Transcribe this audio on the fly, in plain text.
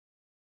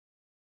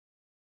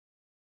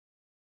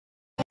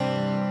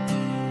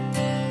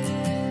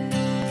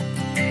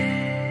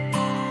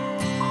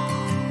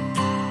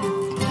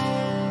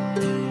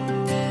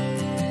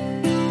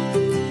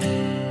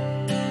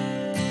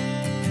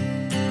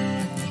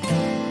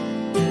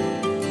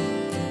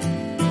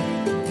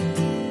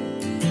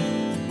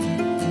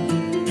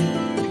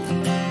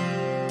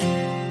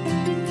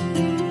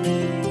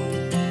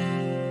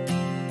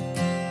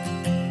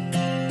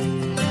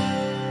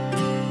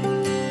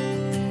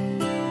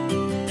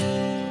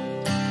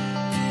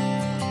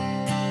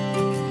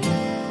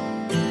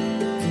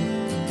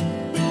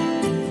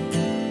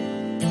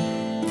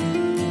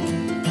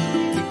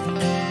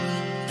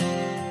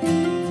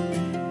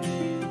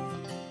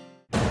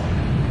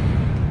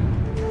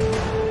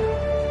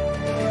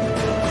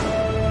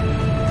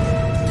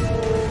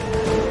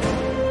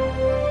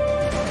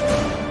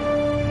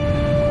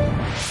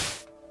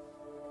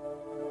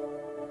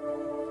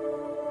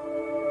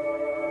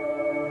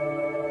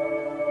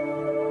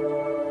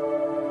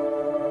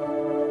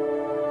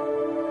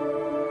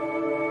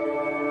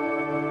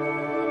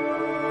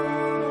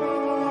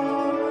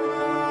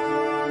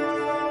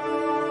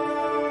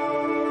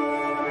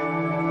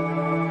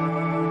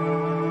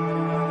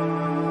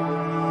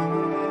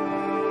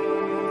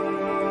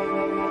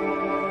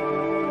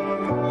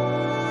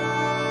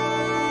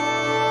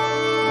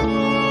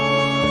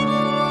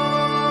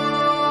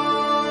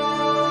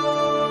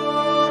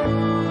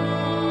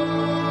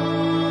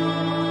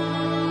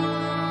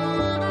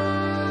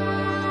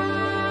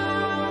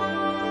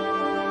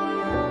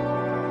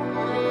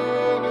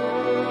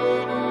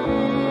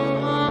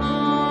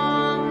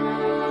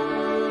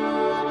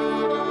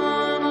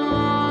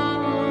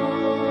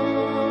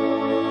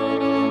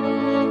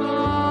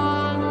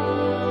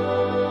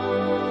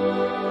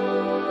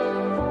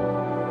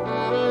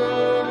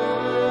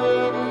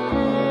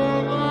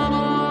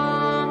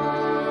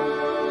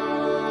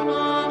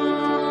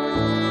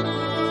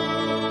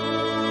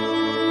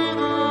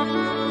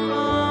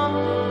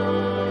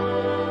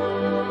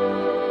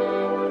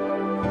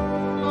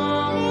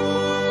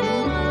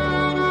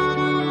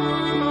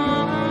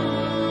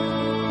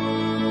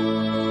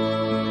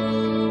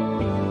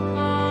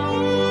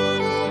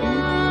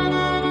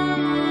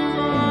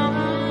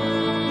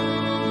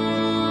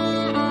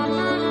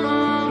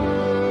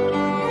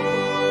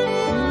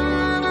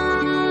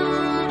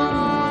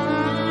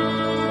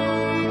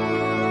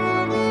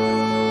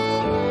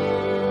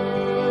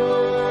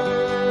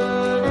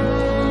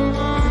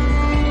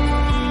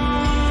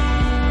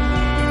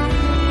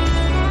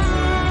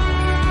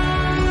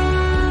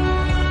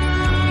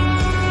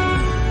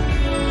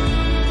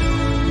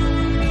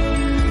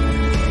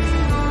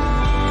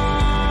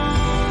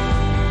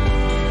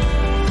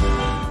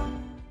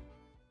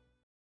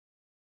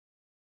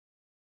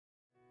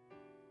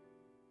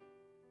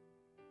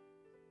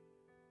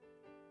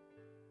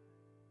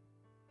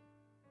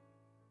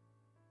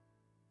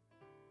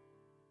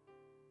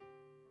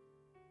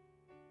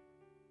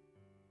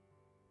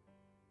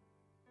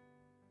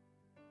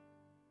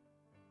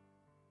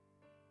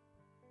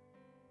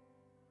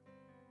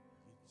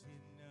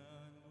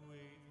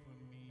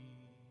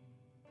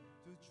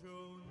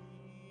draw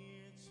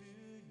near to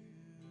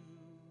you,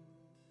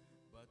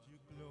 but you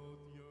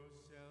clothe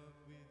yourself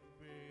with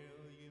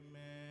frail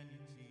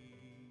humanity.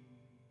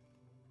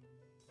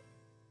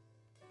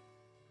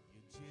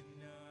 You did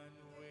not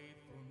wait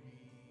for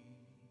me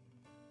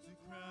to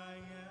cry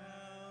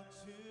out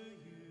to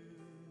you,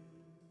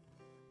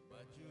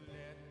 but you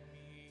let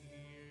me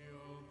hear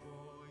your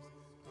voice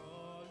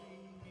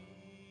calling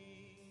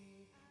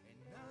me,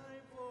 and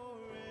I'm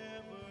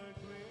forever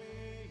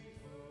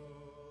grateful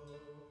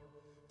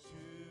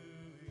to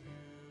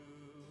you.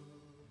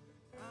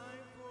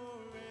 I'm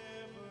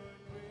forever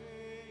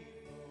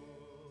grateful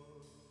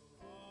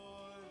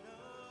for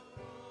the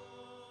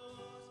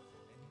cross,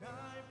 and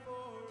I'm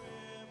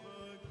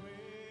forever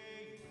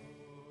grateful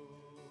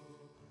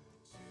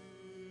to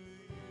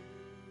you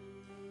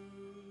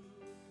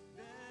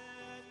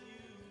that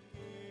you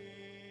came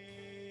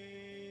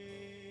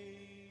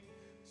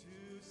to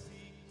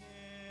seek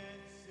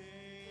and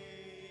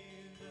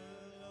save the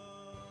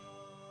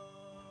lost.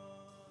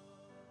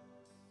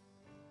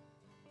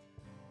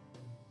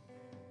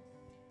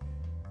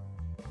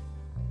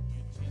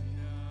 You did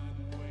not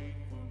wait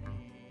for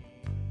me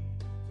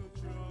to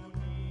draw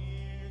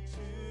near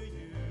to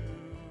you,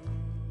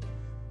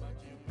 but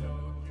you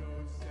clothed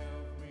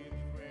yourself with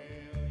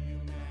frail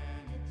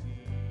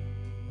humanity.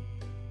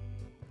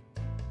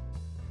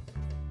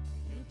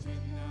 You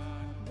did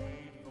not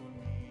wait for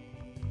me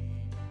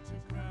to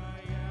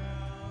cry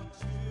out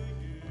to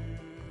you,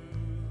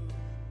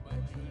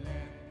 but you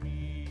let me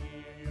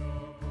hear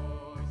your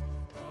voice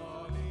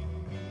calling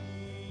me,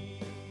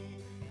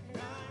 and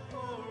I'm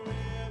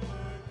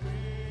forever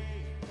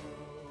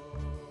grateful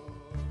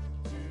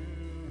to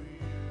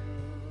you,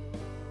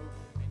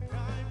 and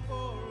I'm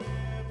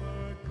forever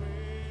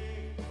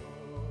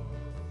grateful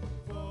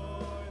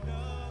for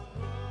the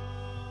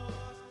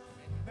cross,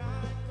 and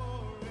I'm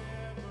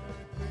forever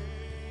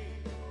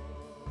grateful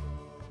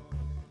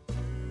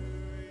to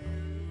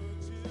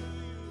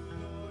you,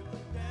 Lord,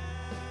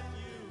 that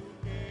you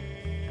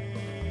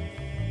came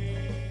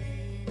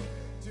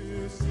to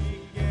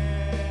seek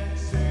and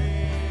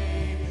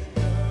save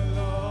the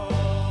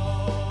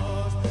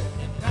lost,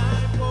 and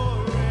I'm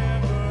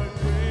forever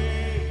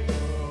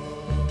grateful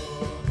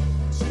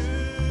to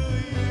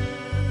you,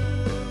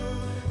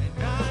 and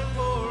I'm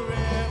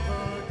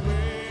forever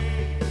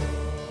grateful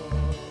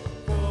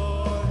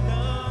for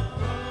the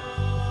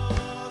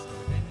cross,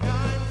 and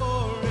I'm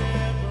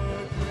forever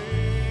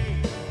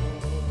grateful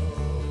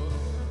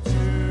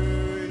to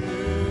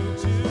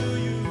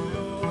you,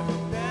 Lord,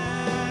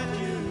 that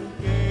you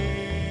came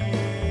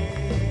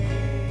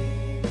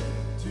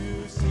to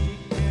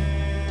seek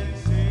and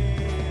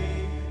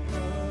save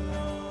the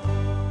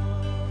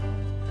lost,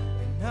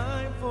 and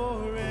I'm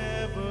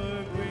forever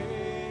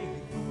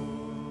grateful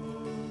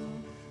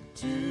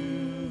to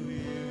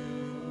you,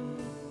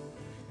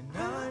 and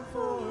I'm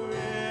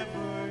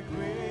forever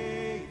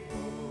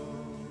grateful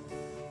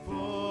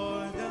for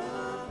the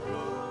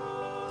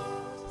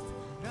cross,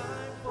 and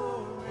I'm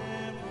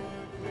forever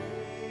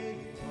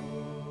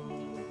grateful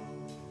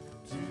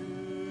to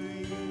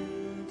you,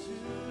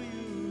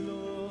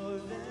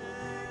 Lord,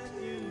 that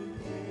you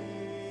came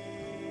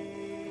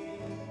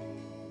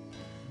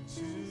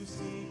to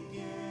seek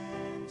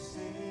and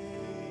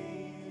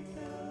save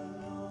the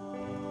lost.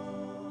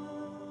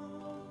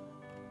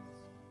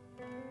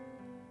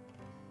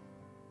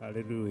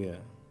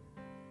 Hallelujah.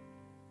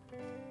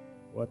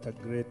 What a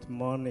great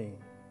morning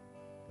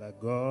that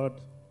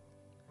God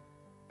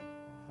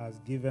has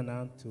given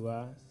unto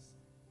us,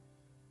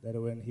 that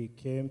when he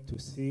came to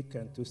seek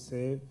and to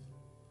save,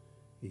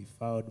 he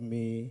found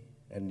me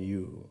and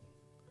you.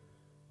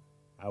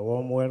 A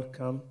warm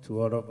welcome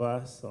to all of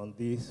us on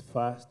this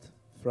first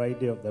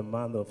Friday of the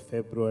month of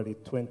February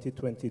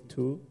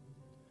 2022.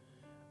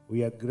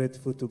 We are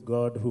grateful to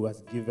God who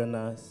has given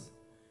us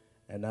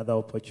another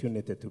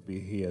opportunity to be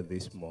here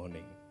this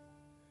morning.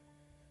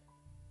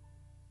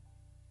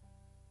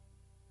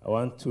 I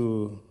want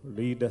to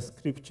read a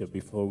scripture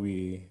before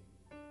we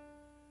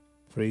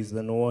praise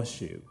and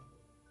worship.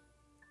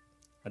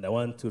 And I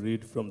want to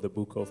read from the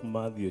book of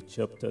Matthew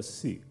chapter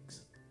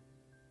 6,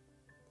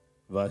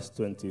 verse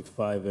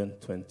 25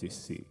 and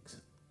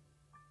 26.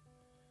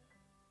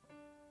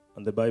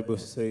 And the Bible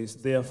says,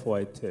 "Therefore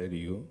I tell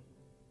you,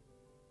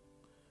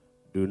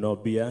 do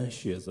not be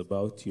anxious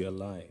about your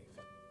life,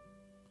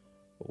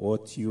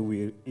 what you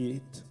will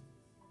eat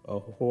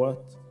or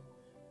what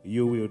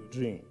you will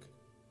drink,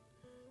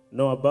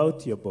 nor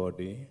about your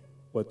body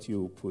what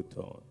you will put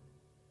on.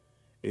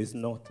 Is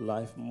not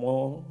life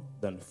more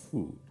than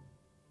food,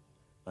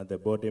 and the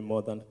body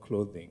more than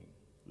clothing?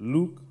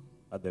 Look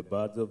at the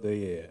birds of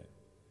the air.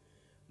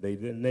 They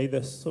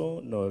neither sow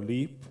nor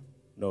reap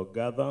nor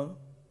gather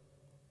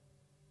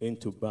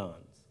into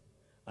barns,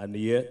 and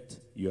yet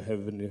your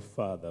heavenly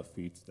Father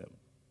feeds them.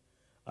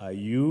 Are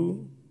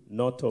you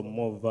not of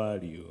more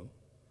value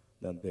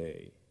than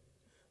they?"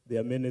 There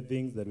are many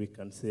things that we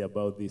can say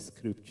about this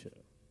scripture.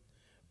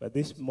 But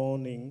this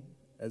morning,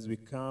 as we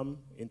come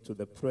into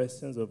the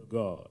presence of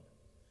God,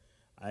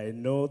 I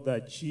know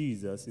that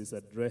Jesus is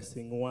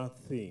addressing one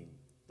thing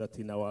that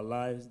in our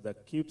lives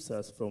that keeps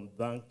us from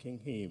thanking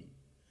him,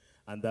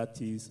 and that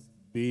is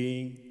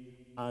being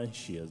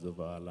anxious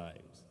of our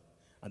lives.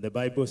 And the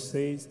Bible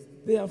says,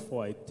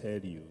 therefore I tell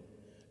you,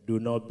 do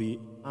not be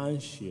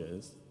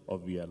anxious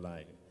of your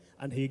life.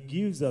 And he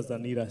gives us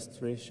an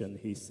illustration.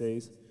 He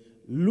says,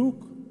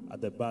 look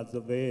at the birds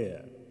of the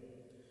air.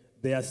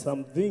 There are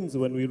some things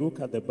when we look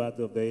at the birds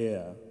of the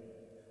air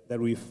that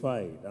we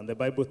find. And the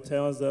Bible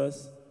tells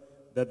us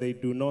that they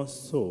do not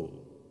sow,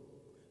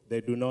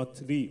 they do not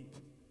reap,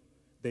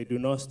 they do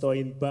not store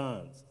in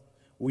barns.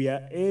 We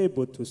are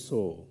able to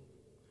sow,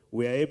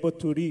 we are able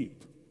to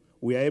reap,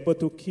 we are able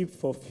to keep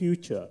for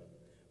future,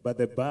 but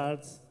the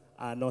birds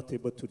are not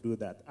able to do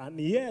that. And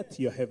yet,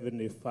 your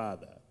Heavenly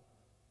Father,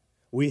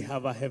 we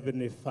have a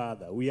Heavenly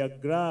Father. We are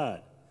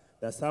glad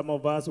that some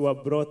of us were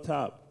brought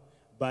up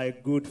by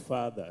good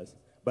fathers,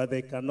 but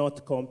they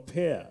cannot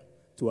compare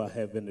to our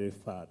Heavenly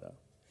Father.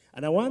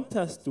 And I want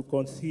us to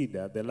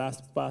consider the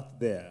last part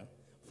there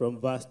from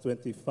verse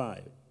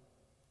 25.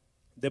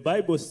 The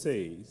Bible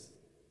says,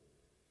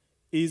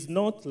 is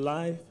not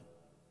life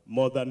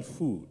more than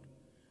food,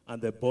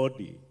 and the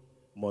body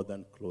more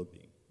than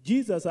clothing?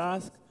 Jesus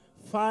asked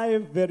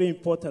 5 very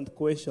important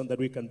questions that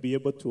we can be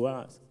able to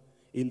ask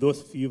in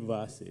those few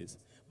verses.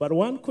 But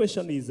one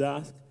question is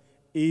asked,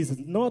 is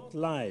not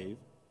life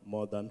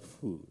more than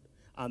food,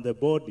 and the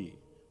body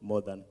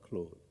more than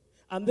clothes?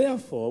 And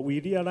therefore, we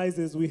realize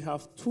is we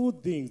have 2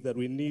 things that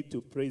we need to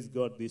praise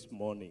God this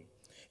morning.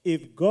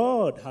 If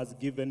God has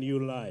given you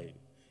life,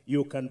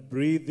 you can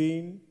breathe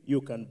in,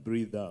 you can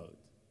breathe out.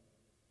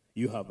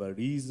 You have a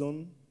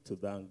reason to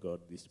thank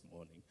God this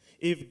morning.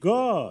 If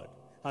God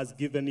has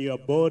given you a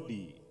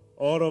body,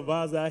 all of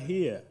us are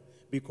here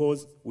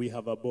because we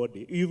have a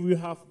body. If we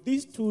have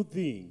these 2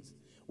 things,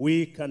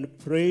 we can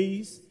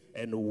praise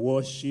and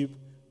worship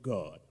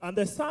God. And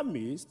the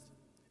psalmist,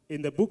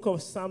 in the book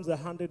of Psalms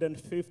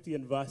 150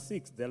 and verse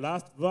 6, the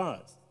last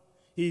verse,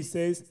 he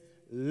says,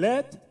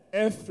 let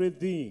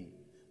everything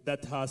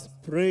that has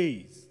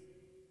praise,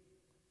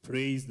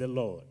 praise the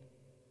Lord.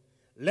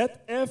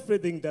 Let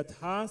everything that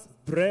has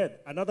breath,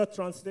 another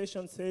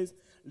translation says,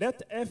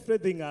 let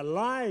everything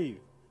alive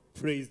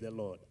praise the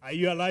Lord. Are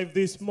you alive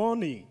this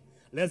morning?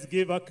 Let's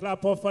give a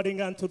clap offering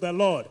unto the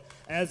Lord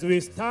as we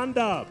stand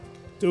up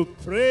to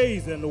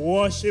praise and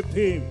worship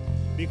him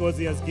because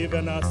he has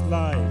given us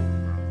life.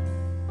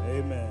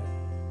 Amen.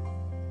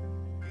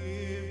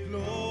 Give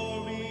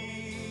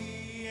glory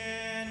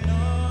and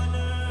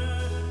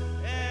honor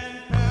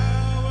and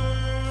power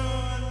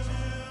unto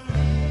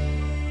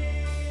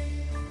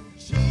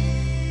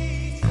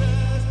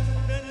Jesus,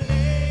 the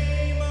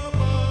name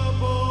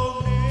above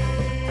all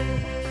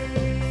names.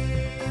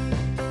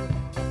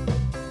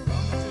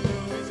 Come to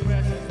his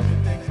presence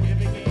with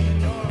thanksgiving in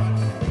your heart.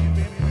 Give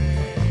him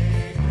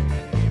praise and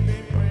give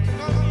him praise.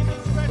 Come into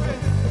his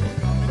presence.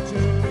 Come into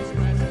his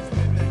presence.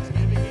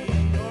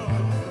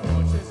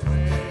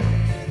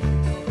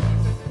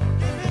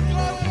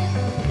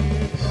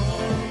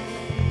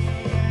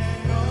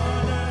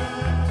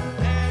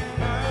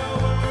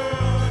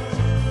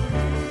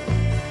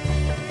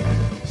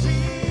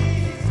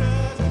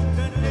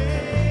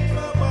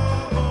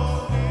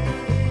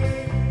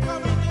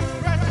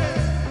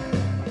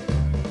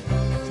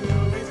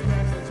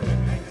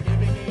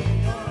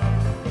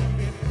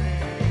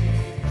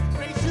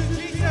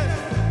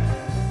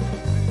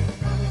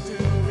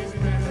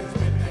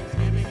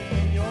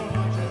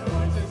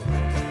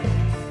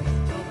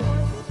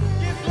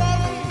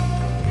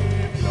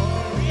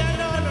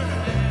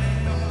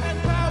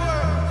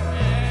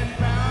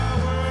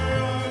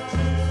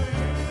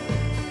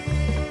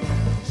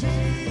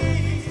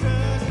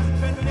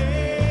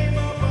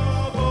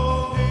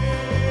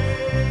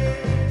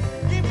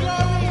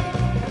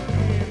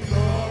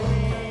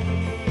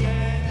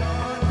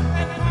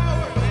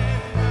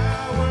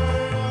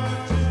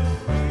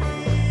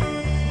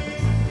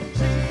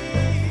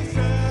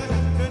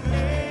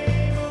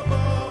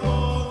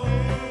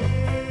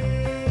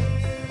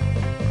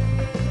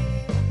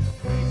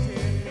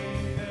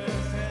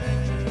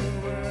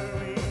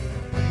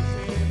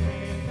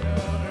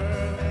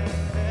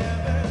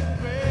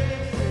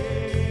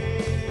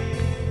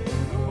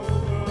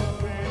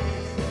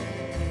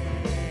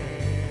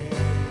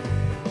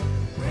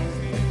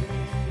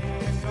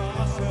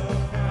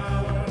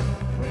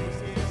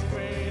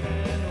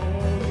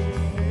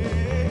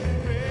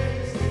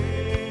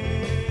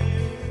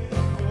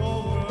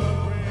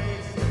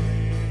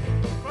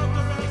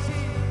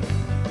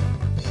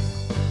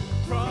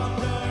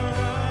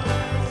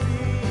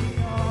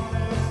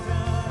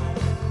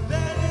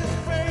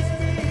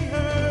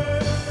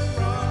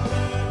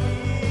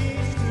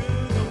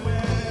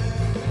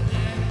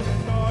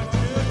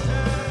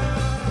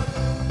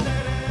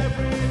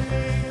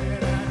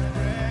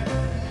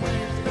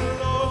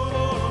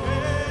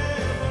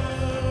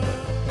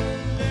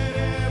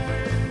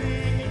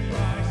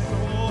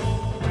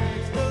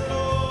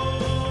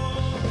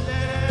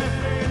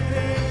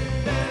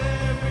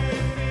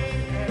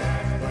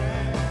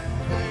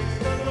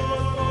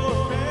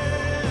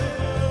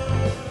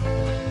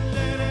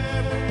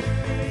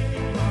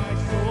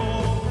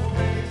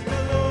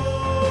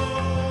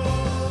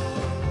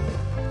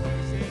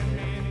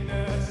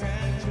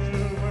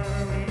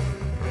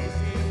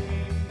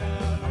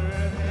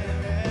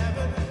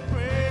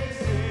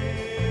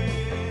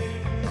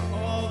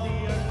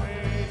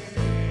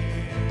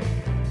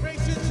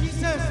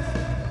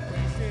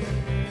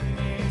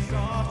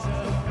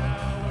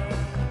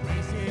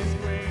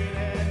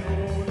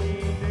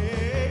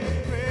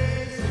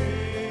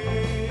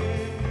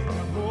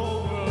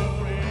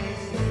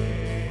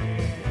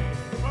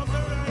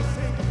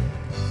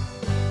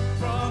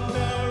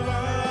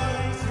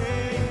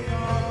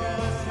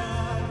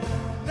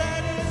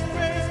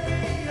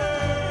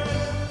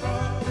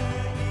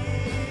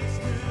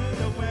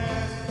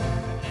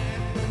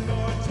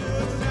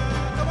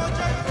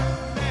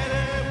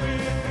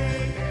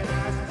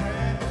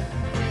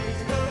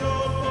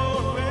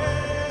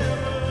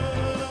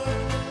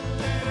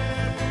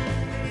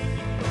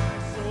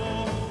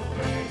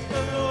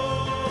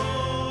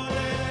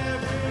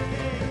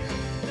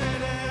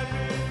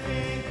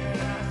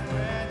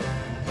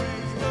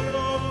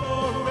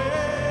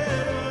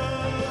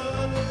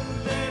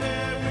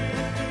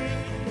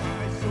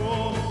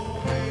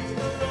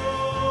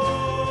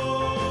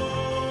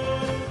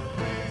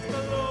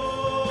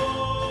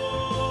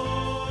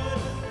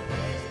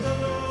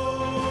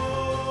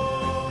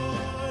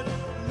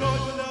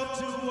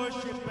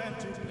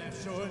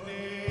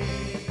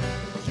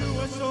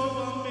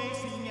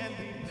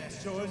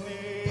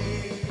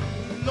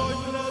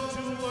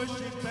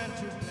 and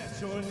to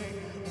bless your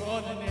name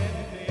more than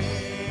anything.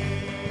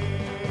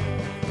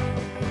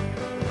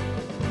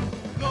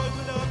 Lord,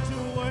 we love to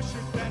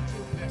worship and to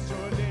bless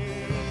your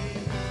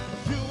name.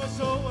 You are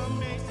so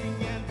amazing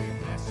and we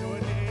bless your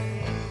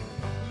name.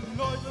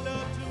 Lord, we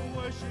love to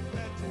worship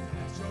and to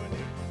bless your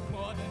name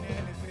more than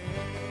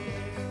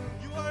anything.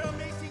 You are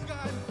amazing,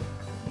 God.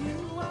 You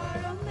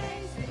are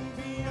amazing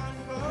beyond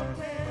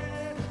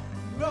compare.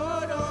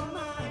 Lord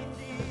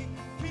Almighty,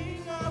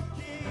 King of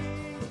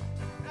Kings,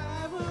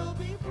 I will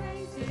be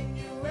praising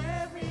you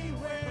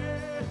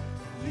everywhere.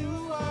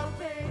 You are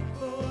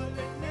faithful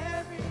in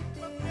everything.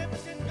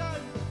 Magnificent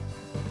God,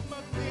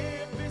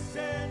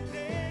 magnificent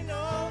in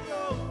all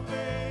your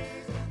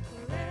ways.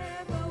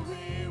 Forever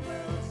we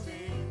will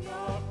sing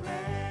your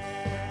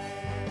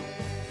praise.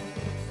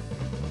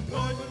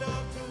 Lord, we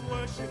love to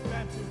worship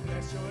and to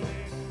bless your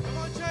name. Come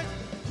on, church.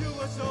 You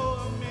are so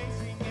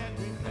amazing and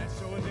we bless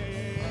your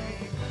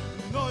name.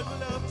 Lord, we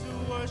love to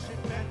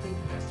worship and to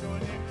bless your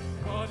name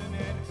more than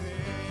anything.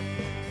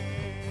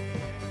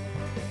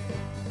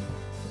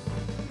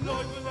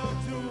 Lord, we love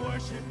to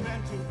worship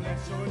and to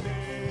bless your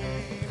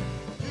name.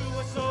 You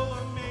are so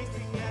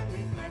amazing and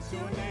we bless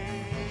your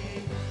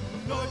name.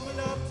 Lord, we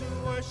love to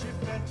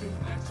worship and to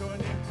bless your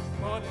name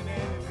more than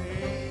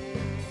anything.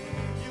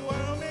 You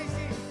are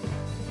amazing.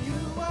 You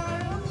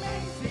are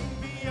amazing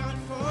beyond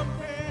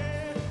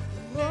compare.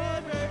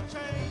 Never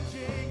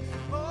changing,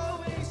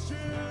 always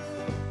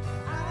true.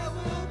 I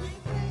will be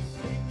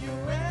praising you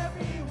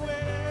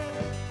everywhere.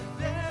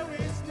 There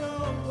is no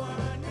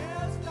one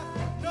else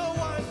like no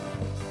one.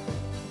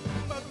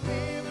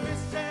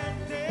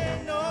 Magnificent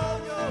in all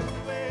your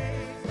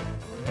ways.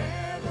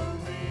 Forever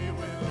we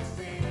will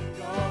sing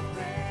your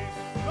praise.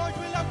 Lord,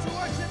 we love to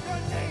worship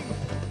your name.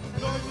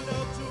 Lord, we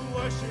love to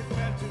worship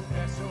and to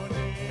bless your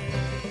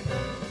name.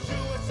 You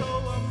are so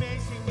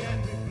amazing and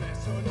we bless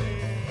your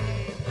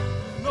name.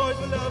 Lord,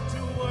 we love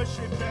to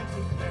worship and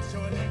to bless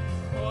your name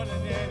more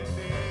than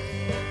anything.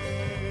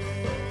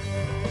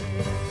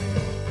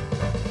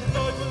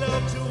 Lord, we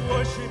love to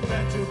worship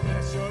and to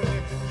bless your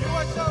name. You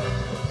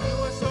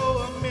are so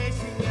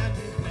amazing and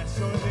we bless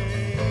your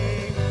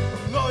name.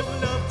 Lord, we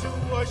love to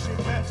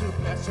worship and to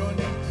bless your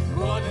name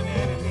more than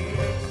anything.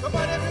 Come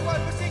on,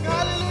 everyone, we sing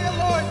hallelujah,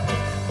 Lord.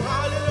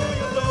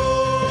 Hallelujah,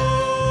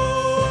 Lord.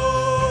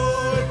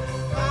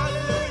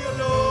 Hallelujah,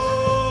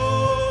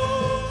 Lord.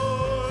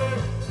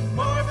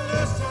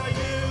 Marvelous are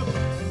you,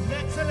 and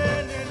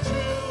excellent and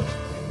true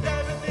in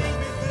everything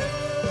we do.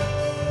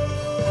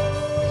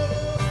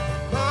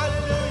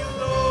 Hallelujah,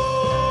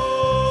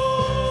 Lord.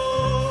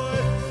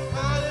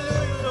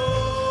 Hallelujah,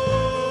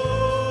 Lord.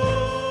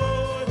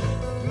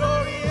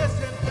 Glorious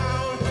in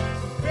power,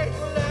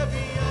 faithful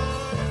every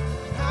hour.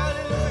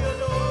 Hallelujah,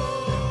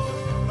 Lord.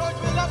 Lord,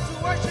 we love to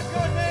worship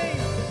your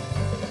name.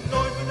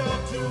 Lord, we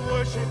love to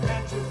worship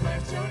and to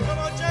bless your name. Come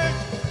on, church.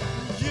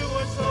 You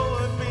are so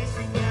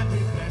amazing and we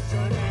bless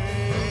your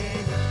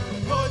name.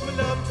 Lord, we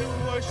love to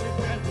worship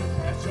and to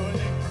bless your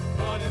name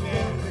more than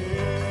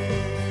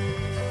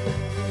anything.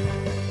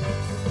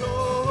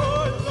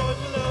 Lord, Lord,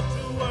 we love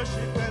to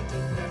worship and to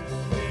bless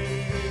your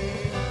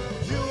name.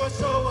 You are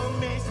so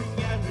amazing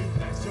and we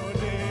bless your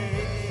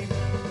name.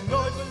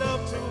 Lord, we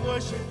love to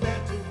worship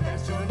and to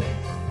bless your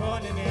name more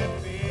than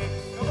anything.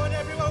 Come on,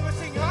 everyone, we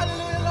sing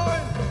hallelujah,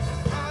 Lord.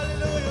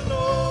 Hallelujah,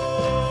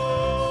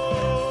 Lord.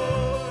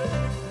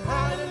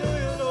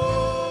 Hallelujah,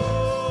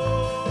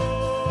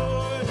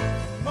 Lord.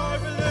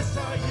 Marvelous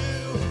are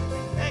you,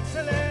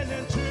 excellent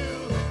and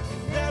true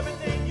in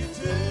everything you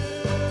do.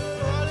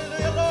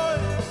 Hallelujah,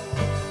 Lord.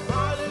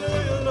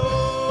 Hallelujah,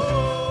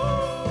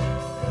 Lord.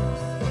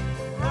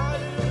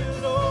 Hallelujah,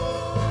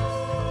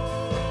 Lord.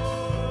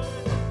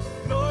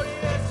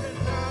 Glorious in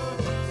power,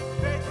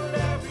 faithful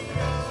every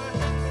hour.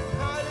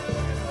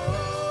 Hallelujah,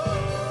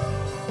 Lord.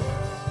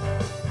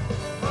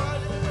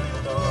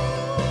 Hallelujah,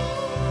 Lord.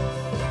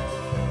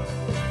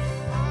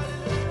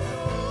 Hallelujah,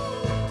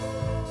 Lord.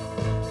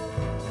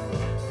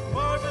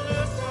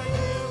 Marvelous are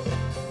you,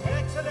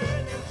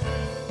 excellent and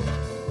true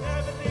in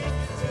everything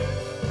you do.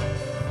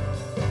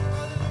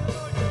 Hallelujah,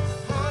 Lord.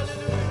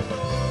 Hallelujah,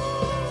 Lord.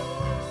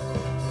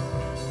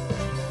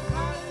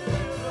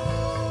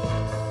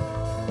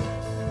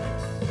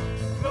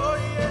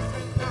 Glorious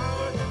in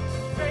power,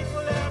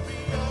 faithful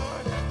every hour.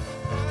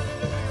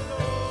 Hallelujah,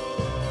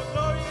 Lord.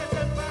 Glorious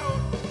in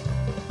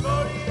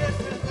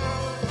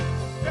power,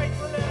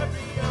 faithful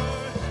every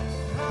hour.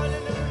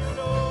 Hallelujah,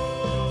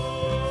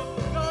 Lord.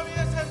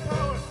 Glorious in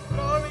power,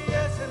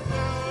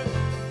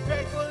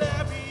 faithful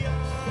every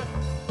hour.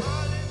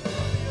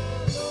 Hallelujah,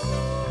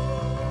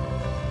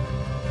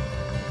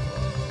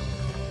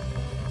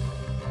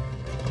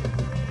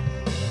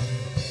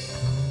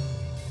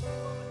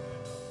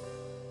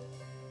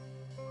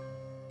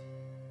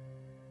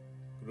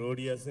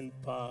 Glorious in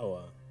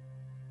power,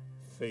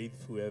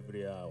 faithful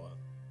every hour.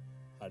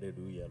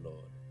 Hallelujah,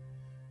 Lord.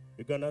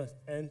 We're going to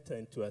enter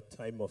into a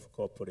time of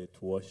corporate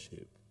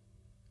worship.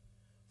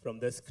 From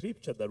the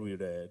scripture that we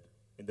read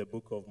in the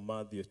book of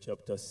Matthew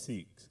chapter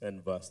 6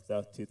 and verse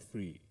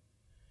 33,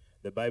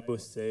 the Bible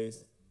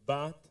says,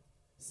 "But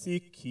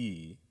Seek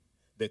ye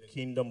the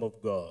kingdom of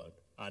God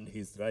and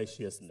his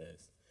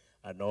righteousness,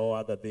 and all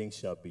other things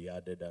shall be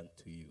added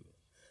unto you.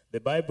 The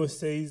Bible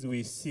says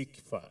we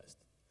seek first.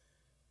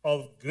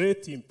 Of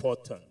great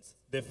importance,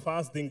 the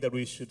first thing that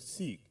we should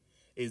seek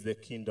is the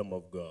kingdom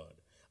of God.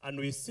 And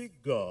we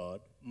seek God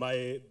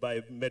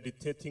by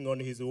meditating on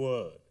his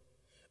word,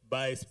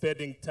 by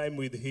spending time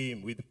with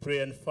him, with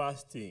prayer and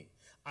fasting,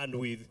 and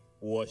with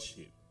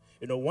worship.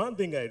 You know, one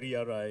thing I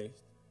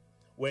realized,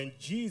 when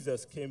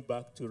Jesus came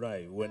back to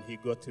life, when he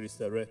got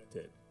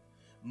resurrected,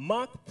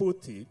 Mark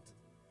put it,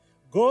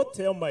 go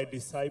tell my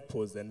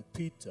disciples and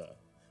Peter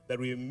that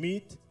we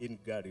meet in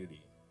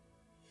Galilee.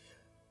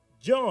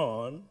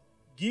 John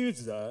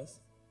gives us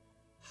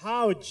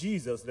how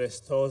Jesus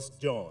restores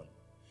John.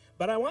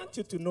 But I want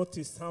you to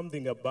notice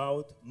something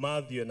about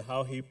Matthew and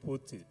how he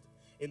put it.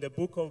 In the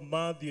book of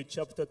Matthew,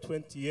 chapter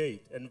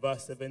 28 and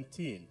verse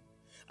 17.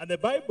 And the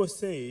Bible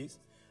says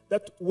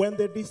that when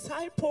the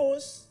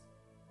disciples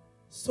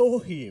saw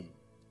him,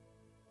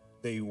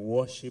 they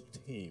worshipped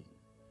him,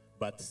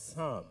 but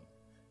some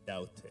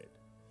doubted.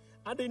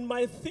 And in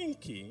my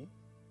thinking,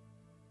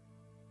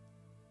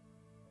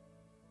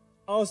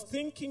 I was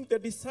thinking the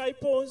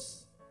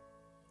disciples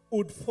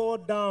would fall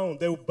down,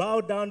 they would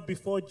bow down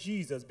before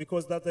Jesus,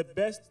 because that's the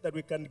best that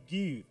we can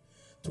give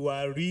to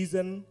our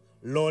risen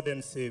Lord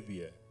and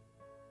Savior.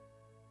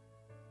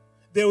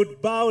 They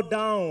would bow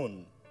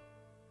down.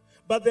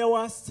 But there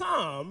were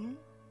some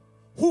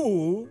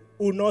who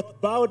would not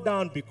bow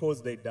down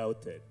because they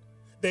doubted.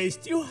 They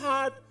still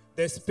had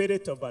the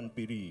spirit of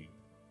unbelief.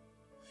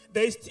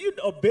 They still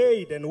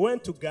obeyed and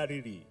went to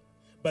Galilee,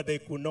 but they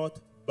could not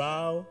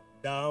bow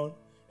down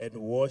and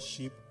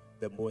worship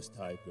the Most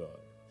High God.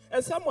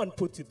 And someone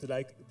put it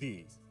like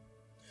this,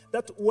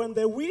 that when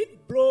the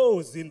wind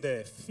blows in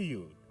the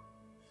field,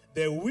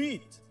 the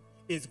wheat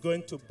is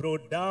going to blow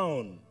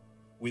down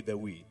with the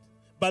wind,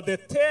 but the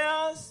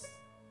tares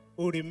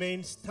will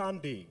remain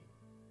standing.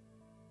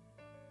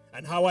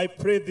 And how I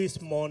pray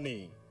this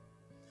morning,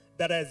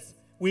 that as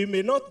we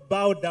may not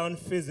bow down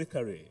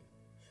physically,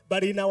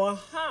 but in our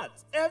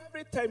hearts,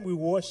 every time we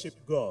worship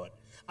God,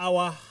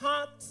 our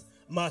hearts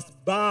must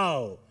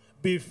bow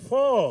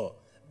before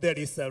the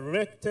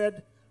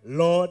resurrected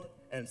Lord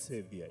and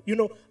Savior. You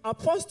know,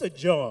 Apostle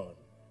John,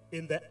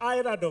 in the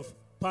island of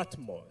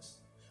Patmos,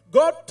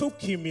 God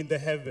took him in the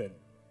heaven.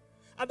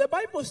 And the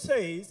Bible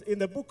says in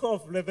the book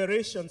of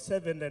Revelation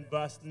 7 and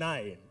verse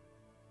 9,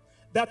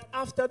 that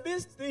after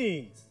these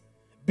things,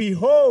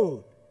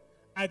 behold,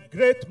 a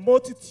great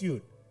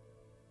multitude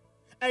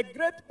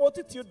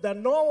that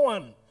no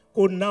one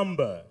could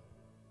number,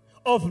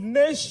 of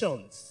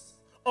nations,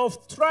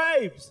 of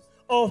tribes,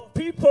 of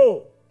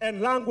people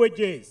and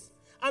languages.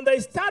 And they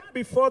stand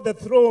before the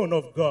throne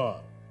of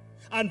God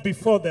and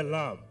before the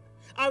Lamb.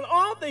 And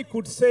all they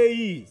could say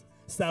is,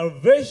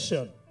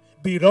 salvation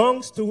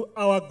belongs to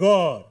our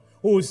God,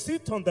 who will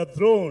sit on the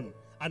throne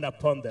and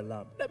upon the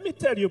Lamb. Let me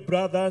tell you,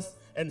 brothers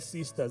and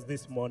sisters,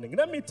 this morning.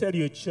 Let me tell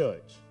you,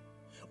 church.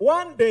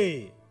 One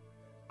day,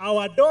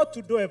 our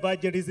door-to-door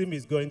evangelism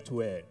is going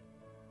to end.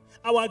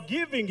 Our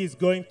giving is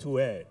going to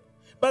end.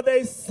 But there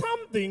is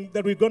something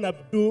that we're going to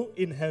do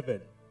in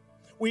heaven.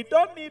 We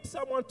don't need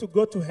someone to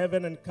go to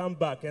heaven and come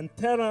back and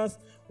tell us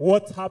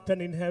what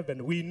happened in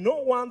heaven. We know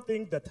one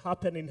thing that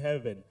happened in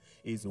heaven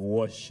is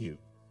worship.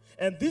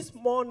 And this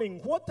morning,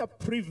 what a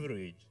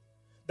privilege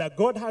that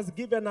God has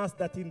given us,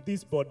 that in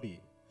this body,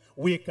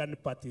 we can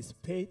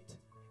participate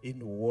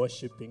in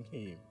worshiping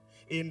him,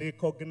 in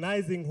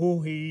recognizing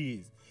who he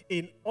is,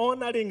 in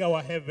honoring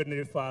our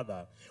Heavenly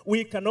Father.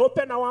 We can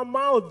open our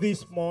mouth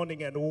this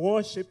morning and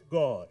worship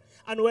God.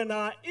 And when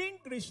our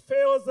English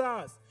fails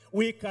us,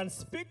 we can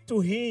speak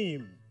to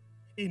him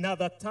in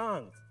other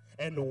tongues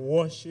and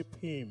worship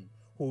him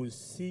who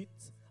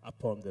sits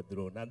upon the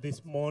throne. And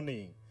this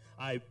morning,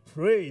 I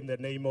pray in the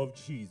name of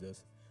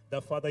Jesus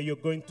that, Father, you're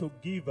going to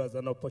give us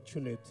an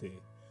opportunity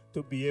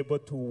to be able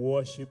to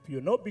worship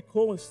you, not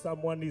because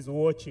someone is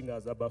watching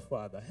us, Abba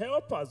Father.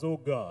 Help us, oh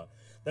God,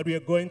 that we are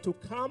going to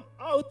come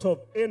out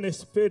of any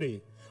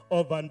spirit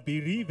of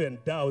unbelief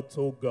and doubt,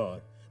 oh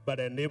God, but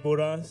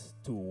enable us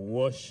to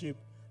worship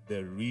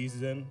the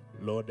risen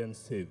Lord and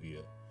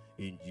Savior,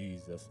 in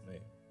Jesus'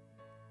 name.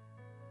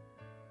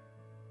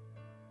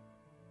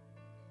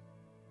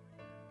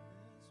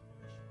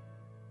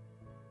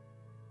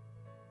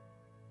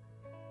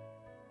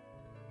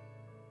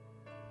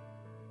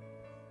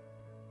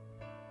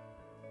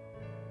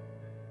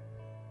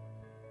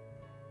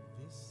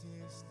 This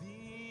is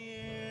the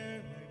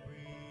air I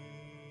breathe.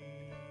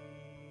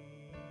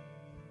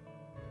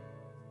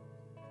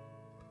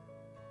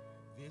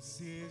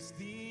 This is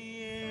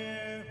the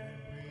air I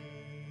breathe.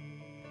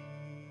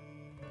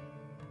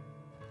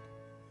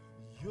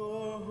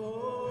 Your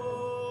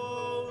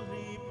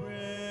holy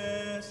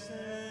presence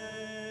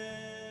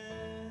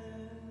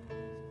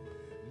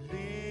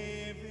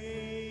living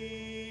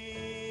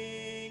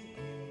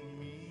in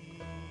me.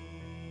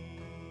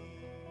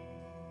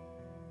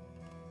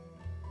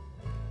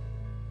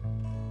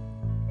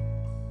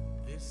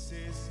 This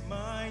is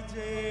my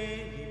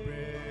daily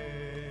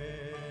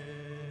bread.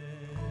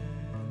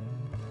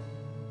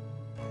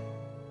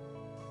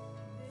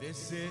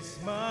 This is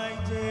my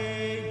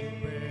daily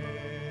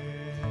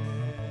bread.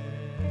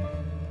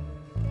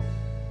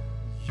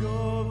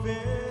 Your very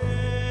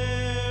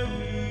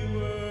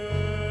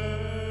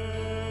word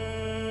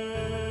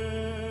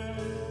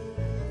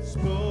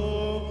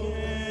spoken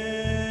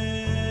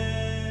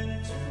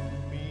to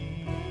me.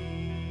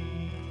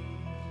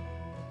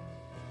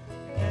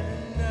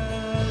 And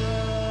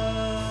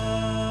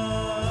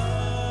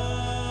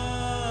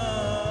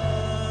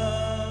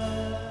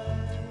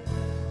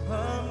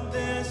I'm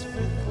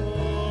desperate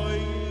for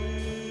you.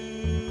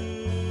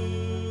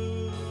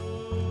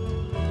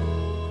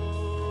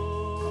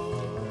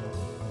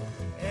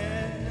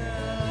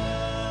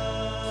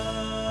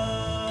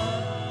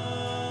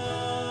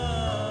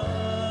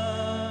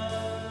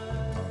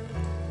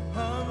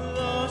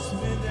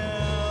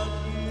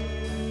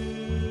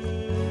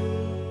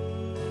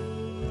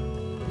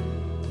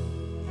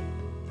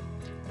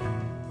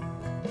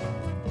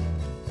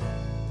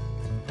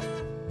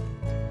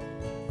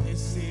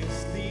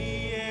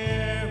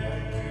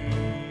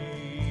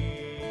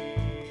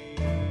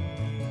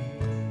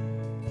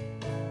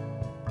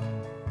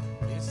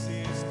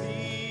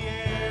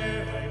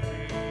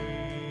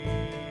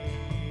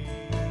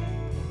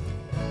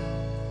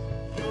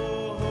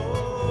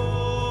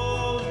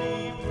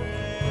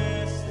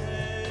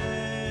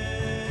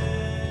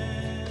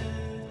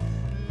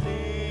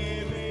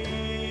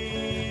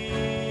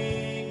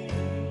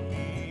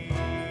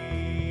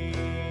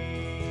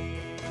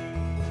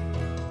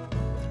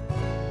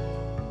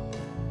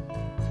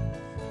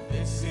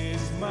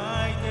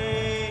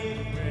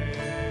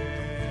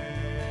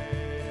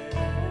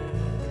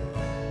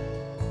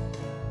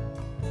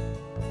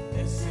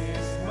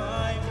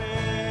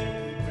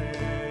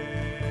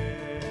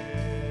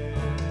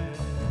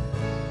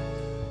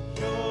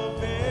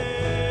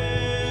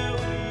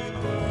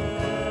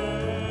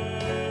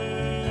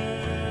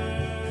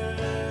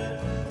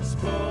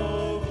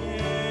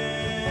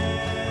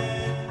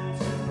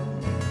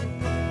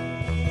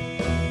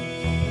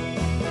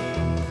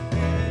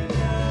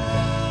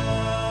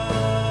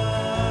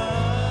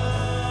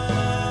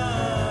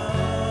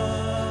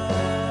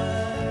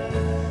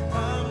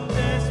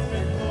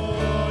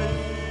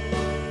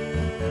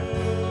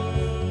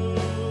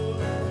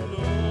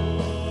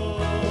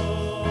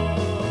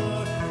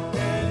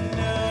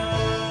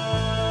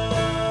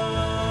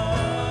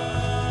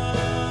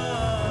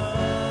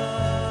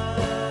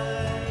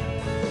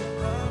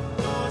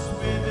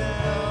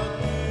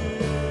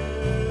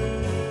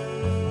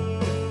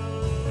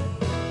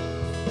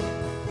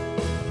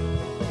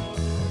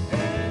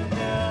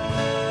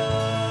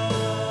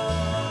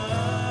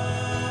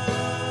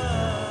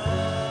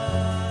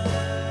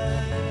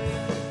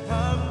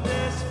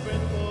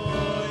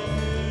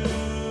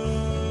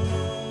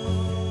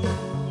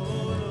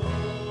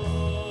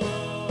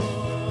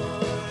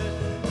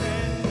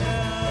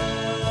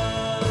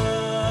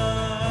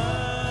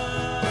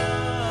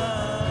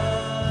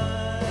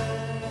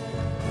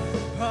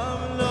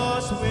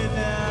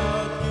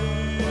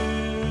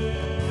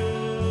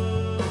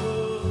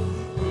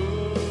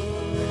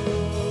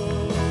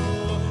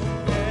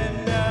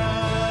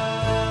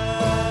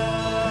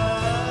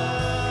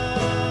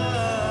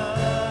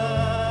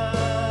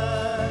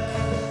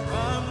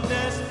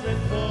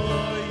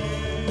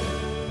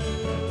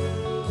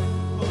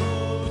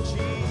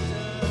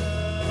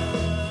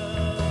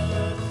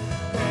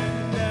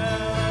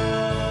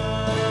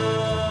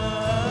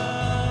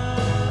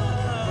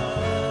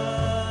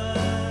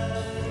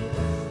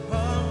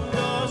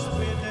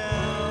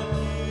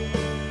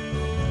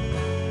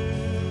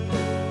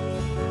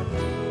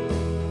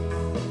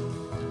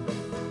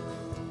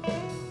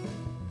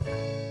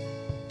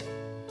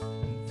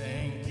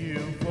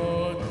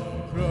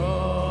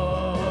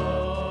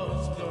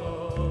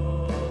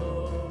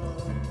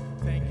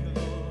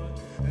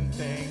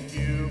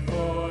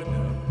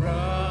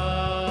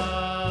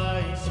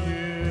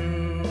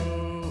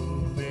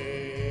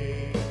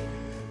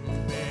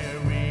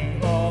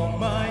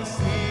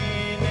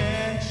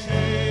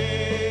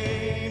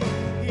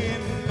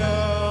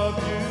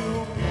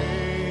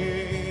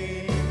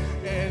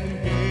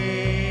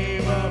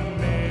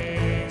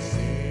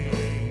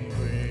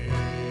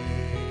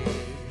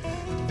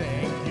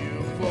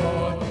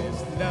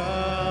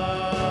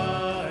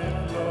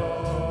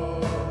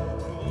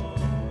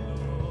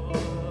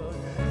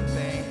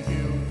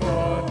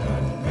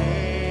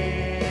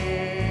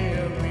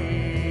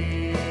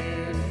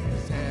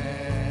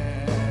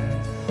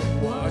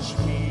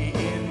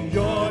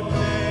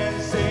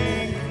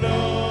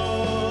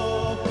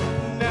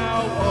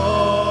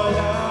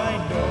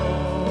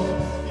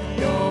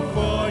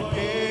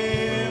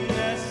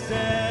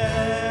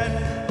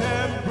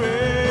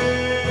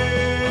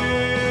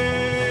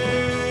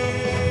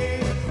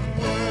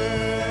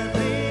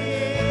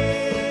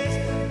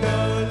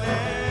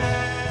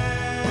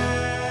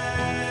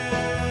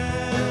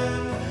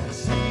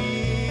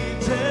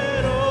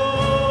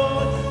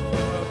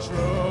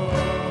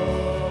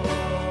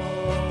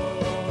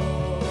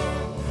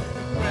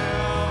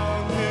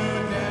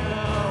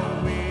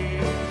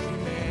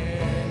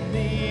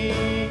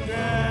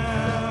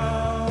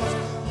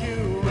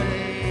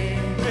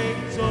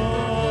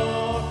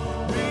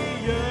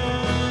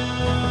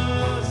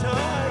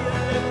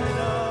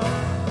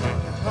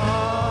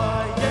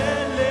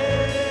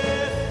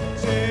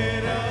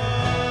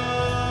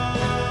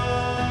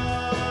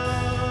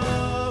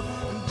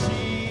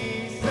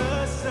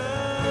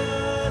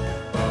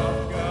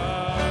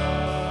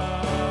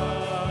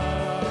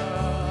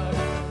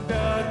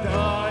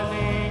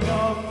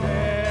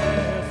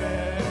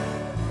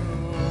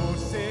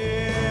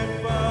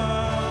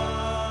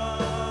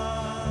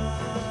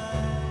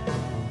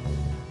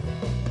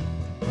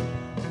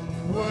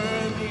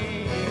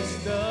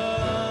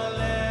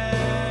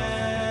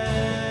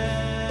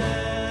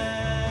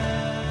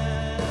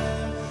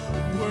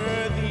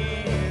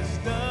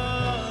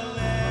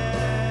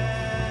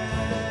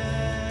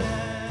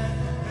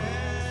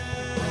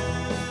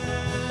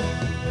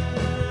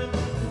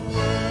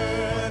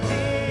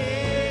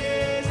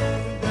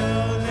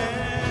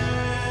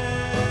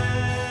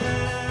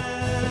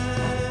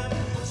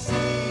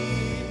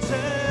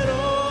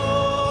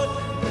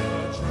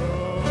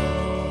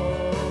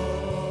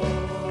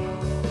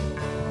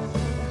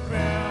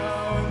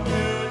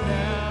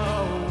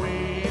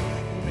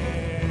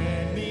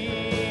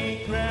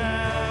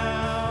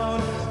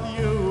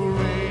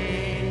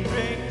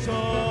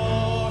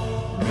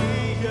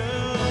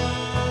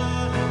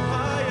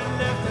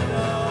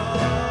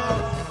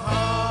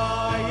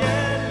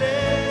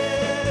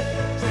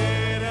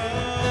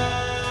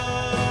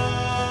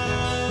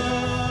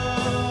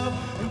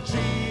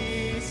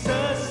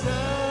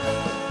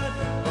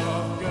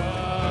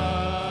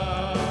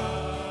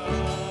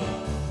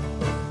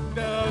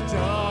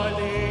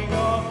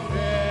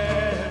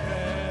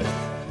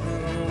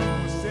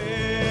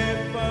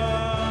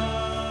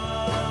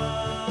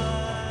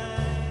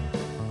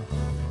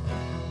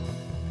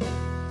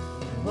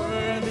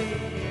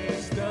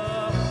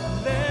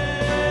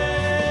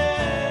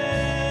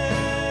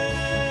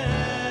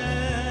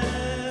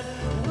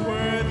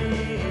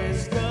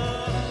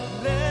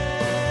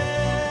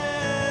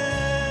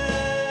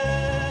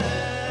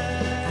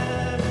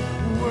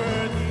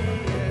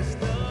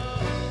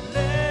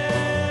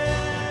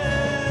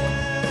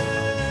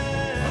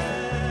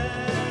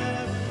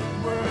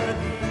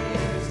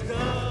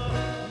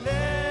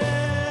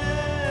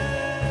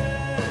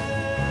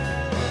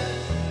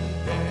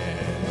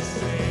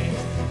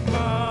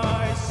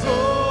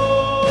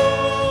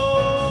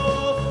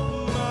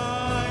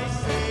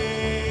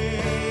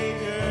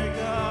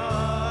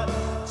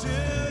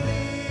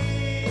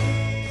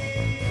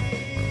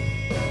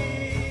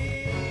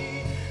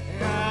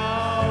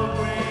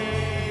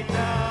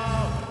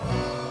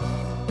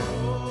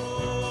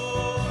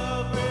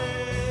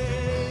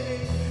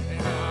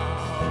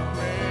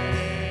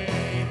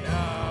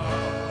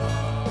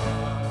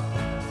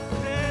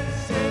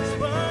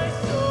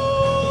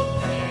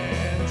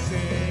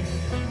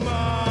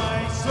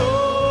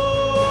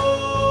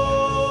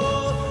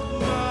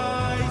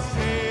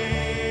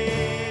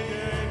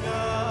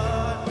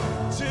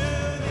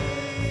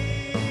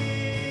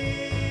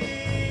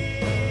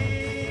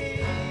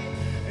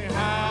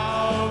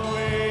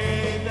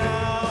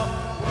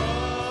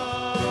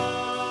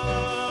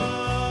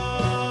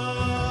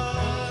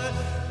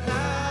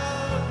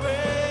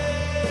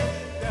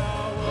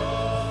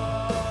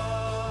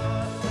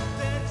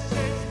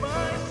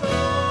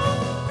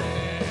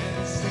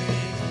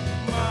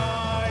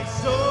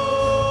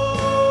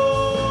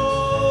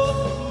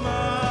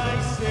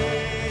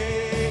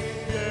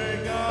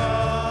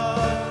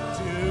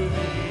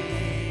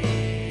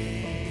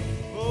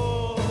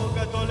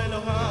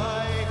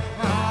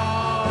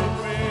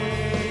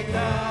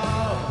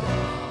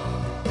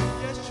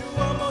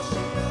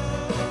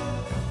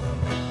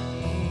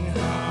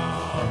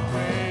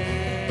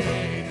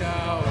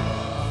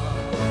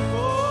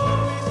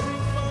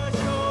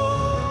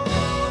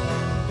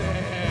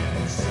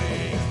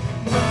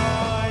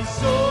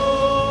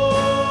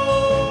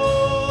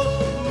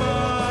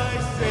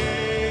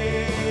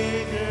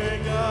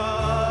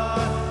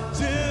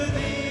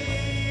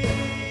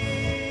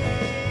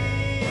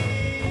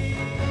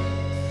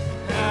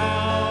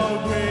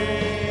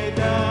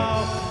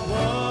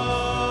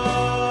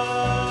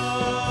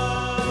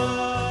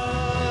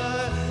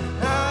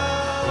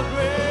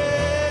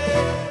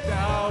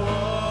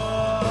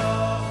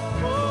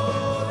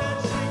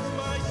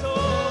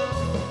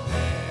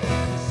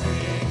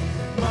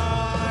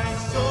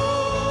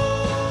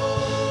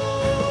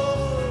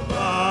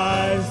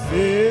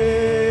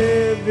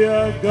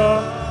 Savior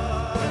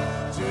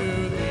God. To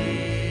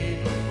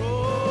thee.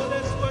 Oh,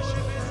 let's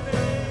worship his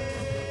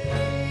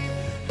name.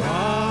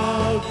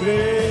 How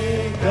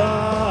great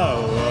thou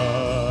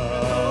art.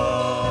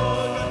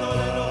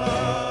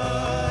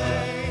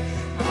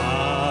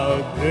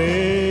 How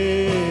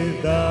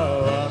great thou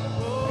art.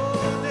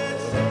 Oh, that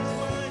sings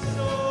my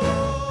soul.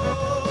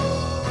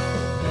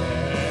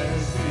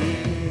 This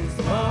is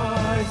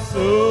my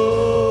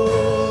soul,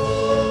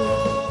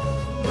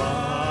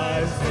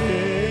 my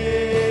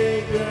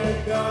Savior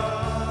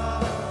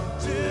God.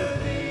 To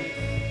thee.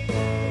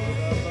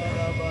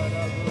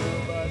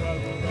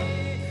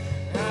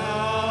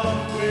 How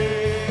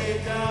great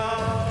thou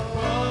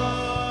art.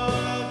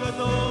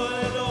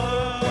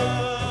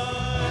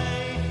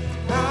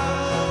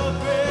 How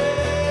great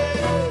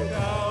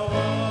thou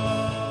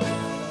art.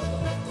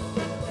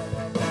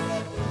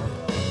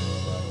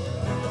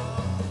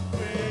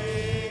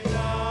 Great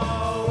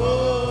thou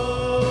art.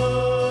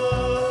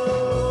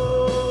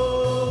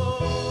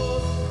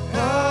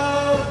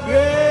 How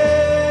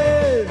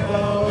great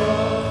thou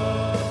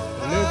art.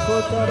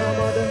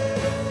 Lekotaramade.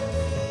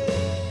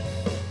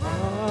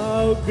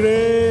 How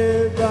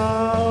great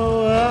thou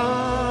art.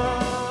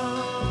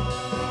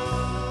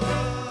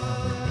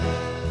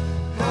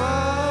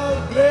 How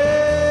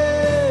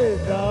great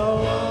thou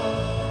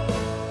art.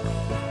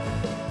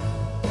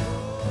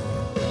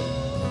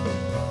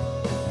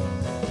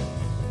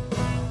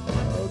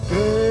 How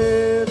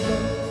great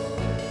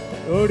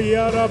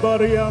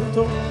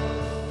thou.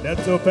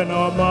 Let's open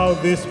our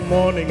mouth this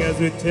morning as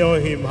we tell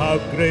him how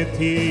great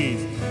he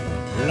is.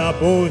 La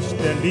Bosh,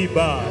 the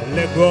Liba,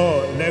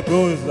 Lego,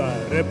 Legoza,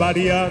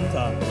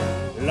 Rebadianta,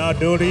 La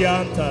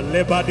Dorianta,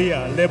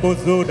 Lebadia,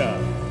 Lebozuda,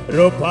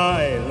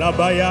 Ropai,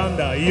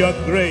 Labayanda. You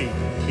are great.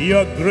 You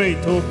are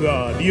great, O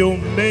God. You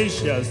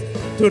measure us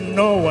to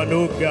no one,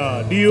 O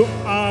God. You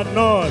are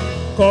not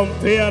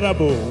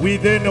comparable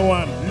with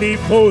anyone.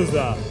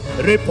 Liposa,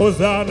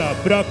 Reposana,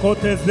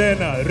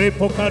 Bracotezena,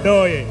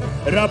 Repocadoye,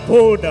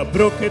 Rapoda,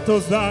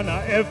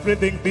 Broketozana,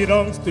 everything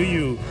belongs to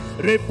you.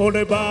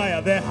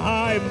 Repolebaya, the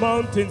high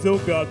mountains, O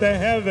God, the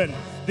heaven,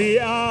 the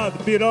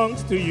earth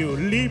belongs to you.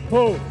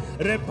 Lipo,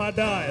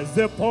 Repadaya,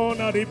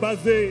 Zepona,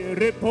 Ribaze,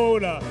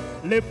 Repola,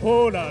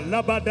 Lepola,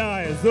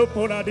 Labadaya,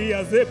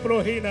 Zopoladia,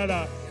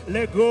 Zeplohinada,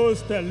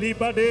 Legosta,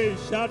 Libade,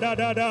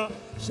 Shadadada,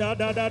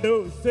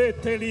 Shadadado,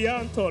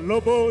 Setelianto,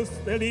 Lobos,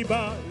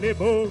 Teliba,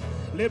 Lebo,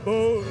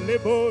 Lebo,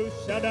 Lebo,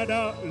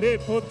 Shadada,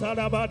 Lepo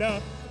Talabada,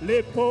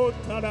 Lepo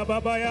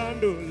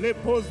Talababayando,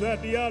 Lepo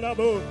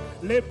Zadialabo,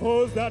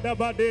 Lepo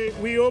Zadabade.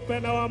 We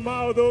open our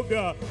mouth, O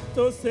God,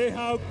 to say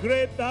how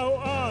great thou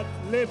art,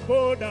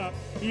 Lepoda.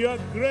 You are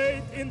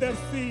great in the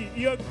sea,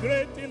 you are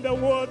great in the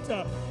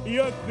water,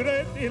 you are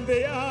great in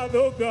the earth,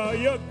 O God,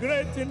 you are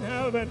great in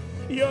heaven,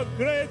 you are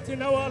great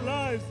in our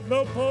lives,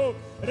 Lopo,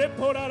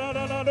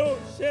 Reporarado,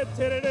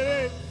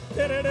 Sheterere.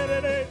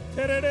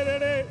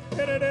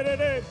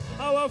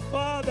 Our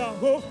Father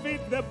who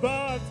feeds the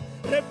birds,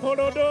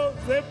 Reporodo,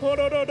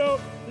 Reporodo,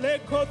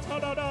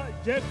 Lekotada,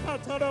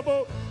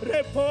 Jekatarabo,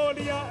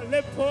 Repolia,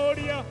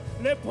 Lepolia,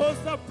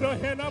 Leposa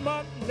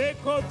Prohenaman,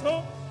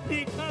 Lekoto,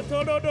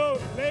 Likatorodo,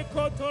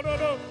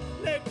 Lekotorodo,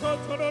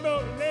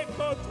 Lekotorodo,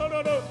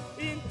 Lekotorodo,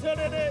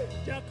 Interede,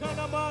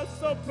 Jakanama,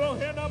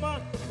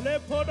 Soprohenama,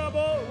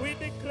 Lepodabo. We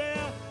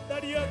declare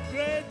that you are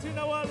great in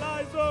our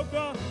lives, oh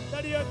God,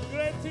 that you are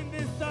great in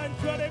this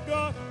sanctuary,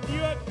 God,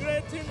 you are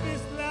great in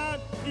this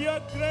land, you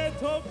are great,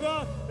 oh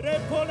God,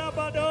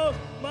 Repolabado,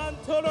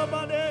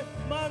 Mantolobade,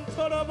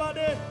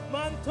 Mantolobade,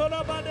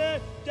 Mantolobade,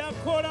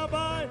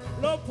 Jacorabai,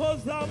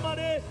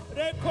 Lopozamade,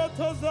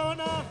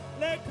 Rekotozona,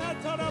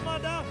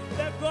 Lekataramada,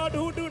 the God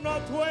who do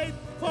not wait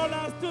for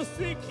us to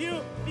seek you.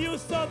 You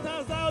sought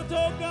us out,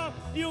 oh God.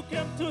 You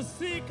came to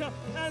seek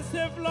and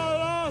save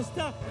lost.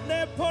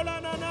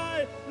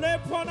 Lepolananai,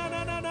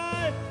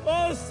 Lepolananai.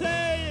 Oh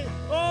say,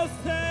 oh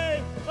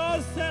say,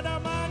 oh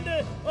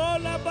Senamande, oh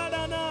La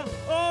Badana,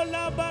 oh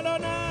La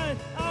Balonai.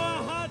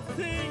 Our hearts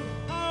sing,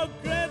 how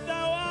great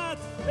thou art.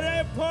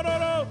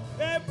 Epororo,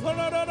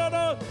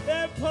 Epororo,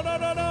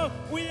 Epororo.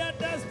 We are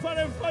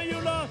desperate for you,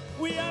 Lord.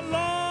 We are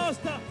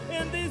lost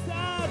in this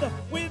earth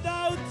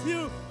without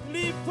you.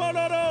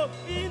 Lipororo,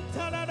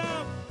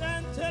 Intanada,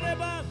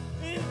 Entereba,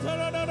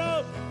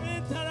 Interoro,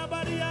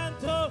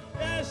 Intarabadianto,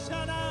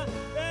 Eshana,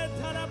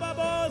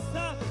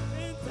 Entarababosa,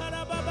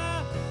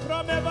 Intarababa.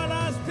 From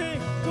everlasting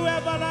to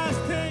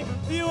everlasting,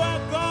 you are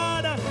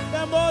God,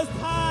 the Most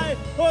High,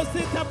 who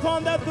sits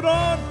upon the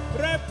throne.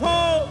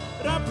 Repo,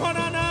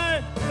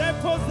 Raponanai,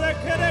 Repo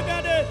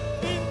Zekeregade,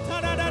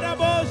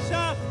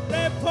 Intaradabosha,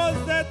 Repo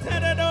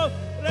Zeteredo,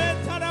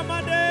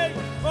 Retaramade,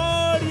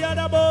 oh,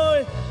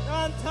 Yadaboy,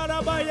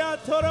 Antarabaya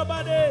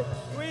Torabade.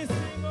 We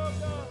sing, oh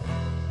God,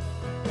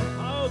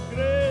 how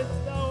great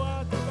thou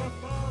art, our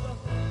Father.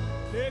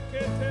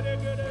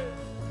 Leketeregede,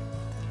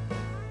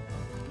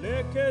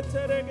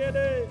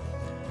 Leketeregede.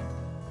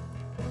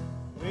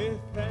 We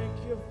thank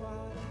you,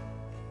 Father.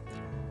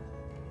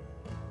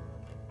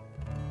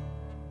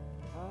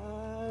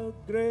 How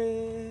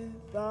great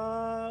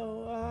thou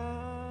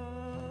art.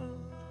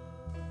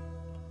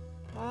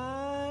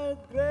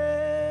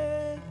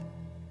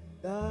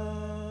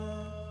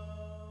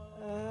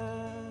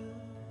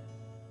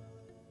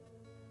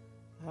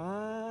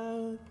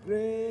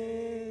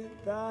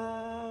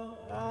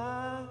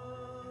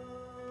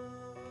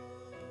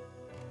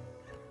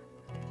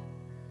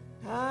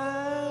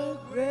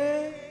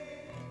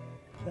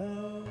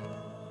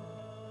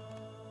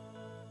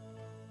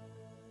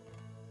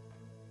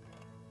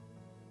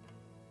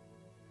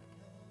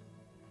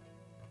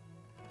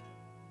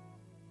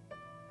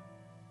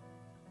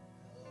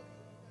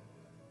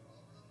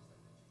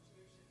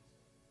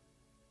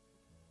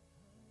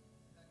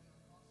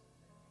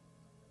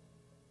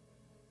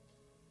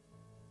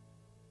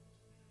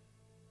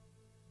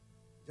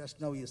 Just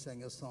now you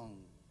sang a song,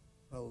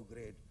 How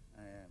Great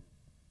I Am.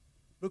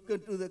 Look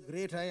into the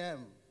great I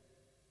am.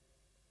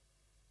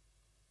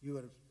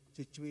 Your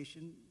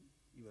situation,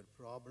 your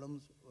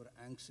problems, or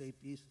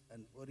anxieties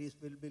and worries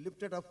will be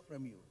lifted up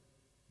from you.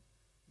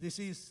 This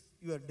is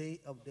your day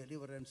of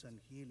deliverance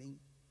and healing,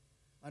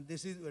 and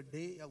this is your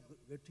day of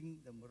getting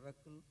the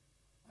miracle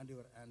and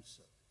your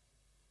answer.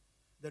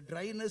 The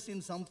dryness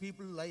in some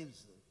people's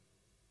lives,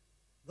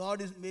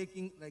 God is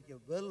making like a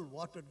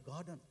well-watered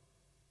garden.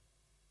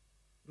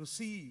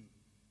 Receive.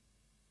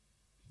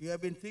 You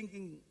have been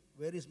thinking,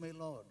 where is my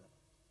Lord?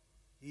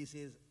 He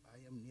says, I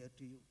am near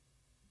to you.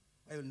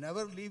 I will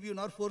never leave you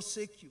nor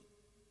forsake you.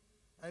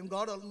 I am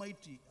God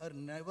Almighty. I will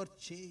never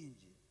change.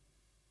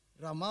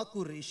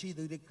 Ramaku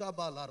Reshidu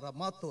Rikabala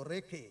Ramato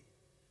Reke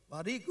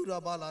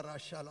Varikurabala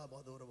Rashala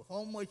Badoro.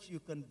 How much you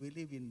can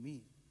believe in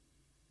me?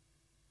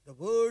 The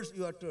words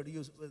you uttered,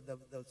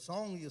 the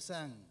song you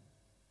sang,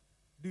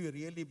 do you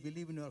really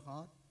believe in your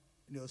heart,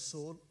 in your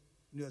soul,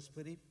 in your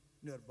spirit,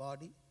 in your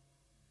body?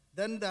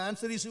 Then the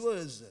answer is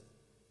yours.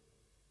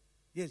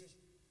 Yes.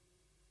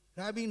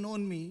 Having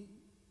known me,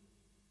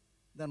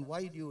 then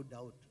why do you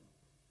doubt?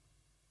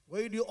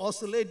 Why do you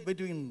oscillate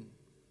between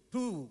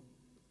two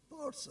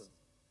thoughts?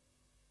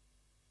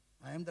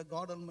 I am the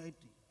God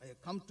Almighty. I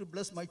have come to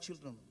bless my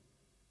children.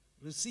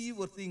 Receive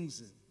your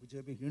things which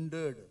have been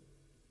hindered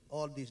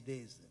all these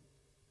days.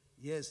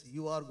 Yes,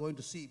 you are going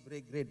to see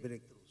great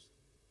breakthroughs.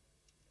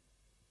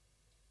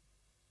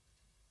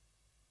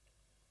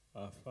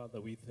 Father,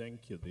 we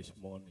thank you this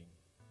morning.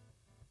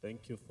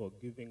 Thank you for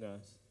giving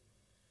us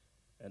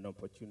an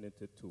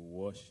opportunity to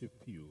worship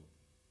you,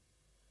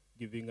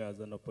 giving us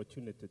an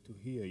opportunity to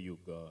hear you,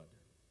 God.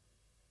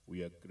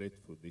 We are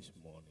grateful this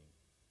morning.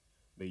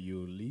 May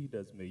you lead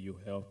us, may you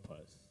help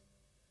us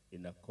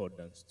in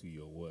accordance to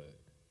your word.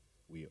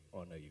 We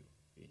honor you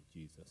in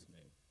Jesus'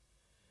 name.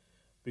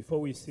 Before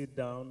we sit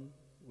down,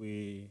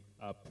 we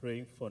are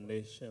praying for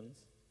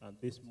nations, and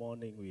this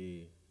morning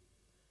we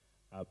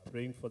are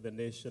praying for the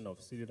nation of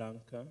Sri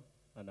Lanka,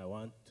 and I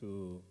want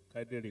to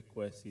kindly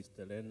request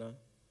Sister Lena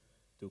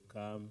to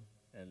come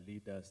and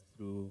lead us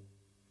through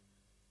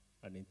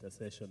an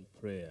intercession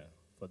prayer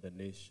for the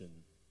nation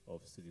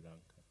of Sri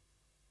Lanka.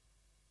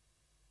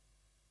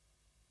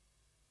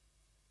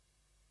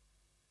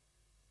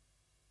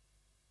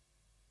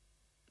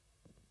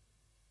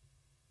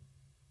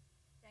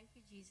 Thank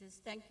you, Jesus.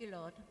 Thank you,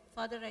 Lord.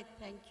 Father, I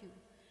thank you.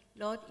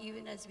 Lord,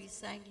 even as we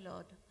sang,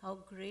 Lord, how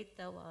great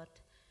thou art.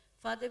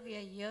 Father, we are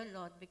here,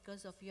 Lord,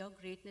 because of your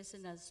greatness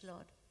in us,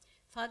 Lord.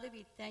 Father,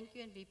 we thank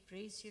you and we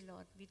praise you,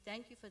 Lord. We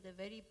thank you for the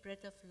very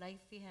breath of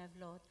life we have,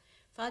 Lord.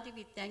 Father,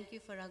 we thank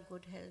you for our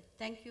good health.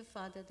 Thank you,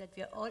 Father, that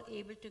we are all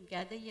able to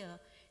gather here.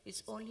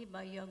 It's only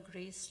by your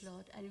grace,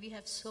 Lord. And we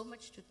have so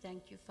much to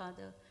thank you,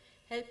 Father.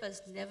 Help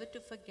us never to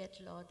forget,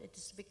 Lord. It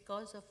is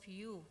because of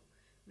you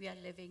we are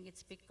living.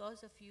 It's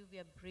because of you we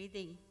are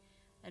breathing.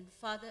 And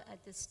Father,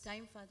 at this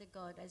time, Father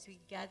God, as we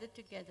gather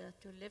together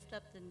to lift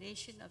up the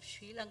nation of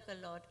Sri Lanka,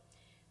 Lord,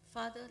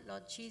 Father,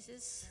 Lord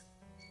Jesus,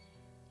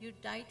 you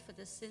died for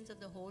the sins of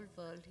the whole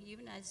world,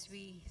 even as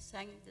we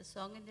sang the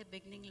song in the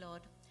beginning,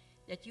 Lord,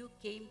 that you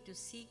came to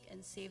seek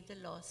and save the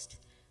lost.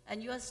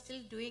 And you are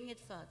still doing it,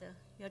 Father.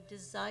 Your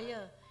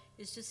desire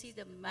is to see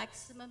the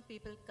maximum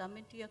people come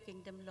into your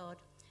kingdom, Lord.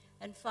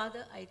 And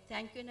Father, I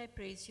thank you and I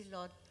praise you,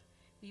 Lord.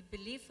 We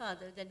believe,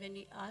 Father, that when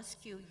we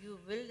ask you, you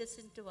will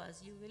listen to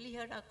us. You will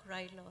hear our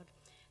cry, Lord.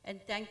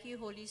 And thank you,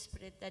 Holy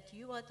Spirit, that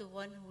you are the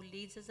one who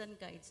leads us and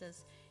guides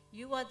us.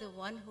 You are the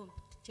one who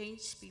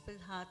changes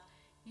people's heart.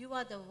 You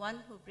are the one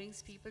who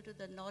brings people to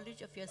the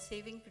knowledge of your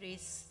saving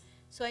grace.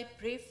 So I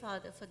pray,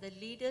 Father, for the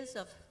leaders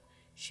of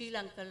Sri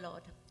Lanka,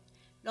 Lord.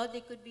 Lord,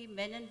 they could be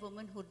men and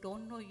women who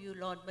don't know you,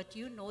 Lord, but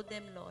you know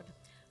them, Lord.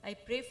 I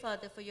pray,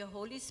 Father, for your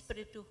Holy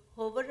Spirit to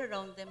hover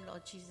around them,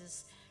 Lord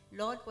Jesus.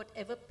 Lord,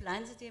 whatever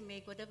plans they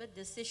make, whatever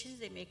decisions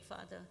they make,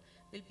 Father,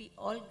 will be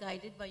all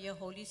guided by your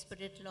Holy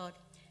Spirit, Lord.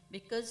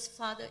 Because,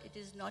 Father, it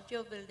is not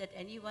your will that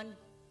anyone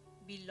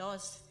be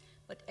lost,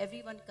 but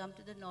everyone come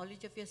to the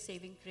knowledge of your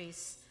saving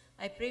grace.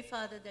 I pray,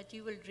 Father, that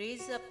you will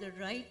raise up the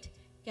right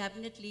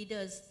cabinet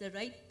leaders, the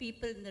right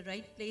people in the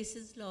right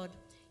places, Lord.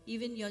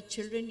 Even your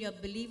children, your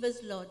believers,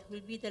 Lord,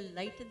 will be the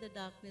light in the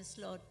darkness,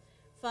 Lord.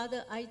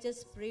 Father, I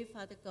just pray,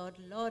 Father God,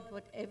 Lord,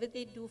 whatever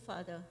they do,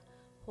 Father,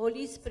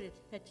 Holy Spirit,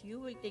 that you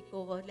will take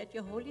over. Let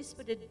your Holy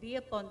Spirit be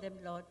upon them,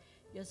 Lord.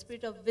 Your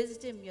spirit of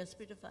wisdom, your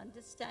spirit of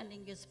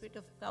understanding, your spirit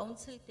of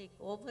counsel take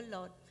over,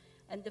 Lord.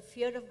 And the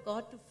fear of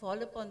God to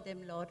fall upon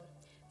them, Lord.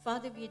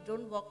 Father, we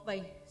don't walk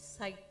by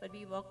sight, but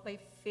we walk by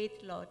faith,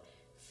 Lord.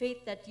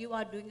 Faith that you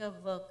are doing a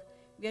work.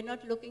 We are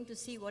not looking to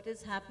see what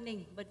is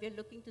happening, but we are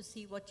looking to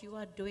see what you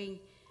are doing.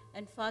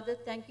 And Father,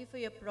 thank you for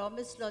your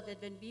promise, Lord, that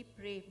when we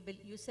pray,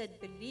 you said,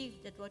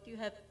 believe that what you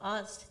have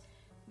asked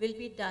will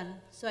be done.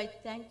 So I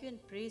thank you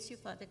and praise you,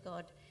 Father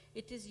God.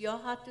 It is your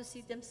heart to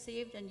see them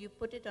saved, and you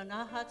put it on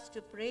our hearts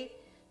to pray.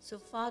 So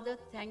Father,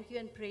 thank you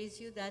and praise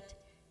you that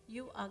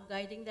you are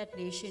guiding that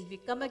nation. We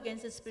come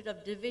against the spirit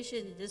of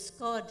division,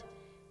 discord,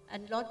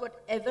 And Lord,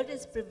 whatever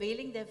is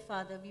prevailing there,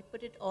 Father, we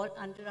put it all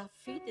under our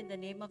feet in the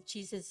name of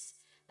Jesus.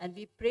 And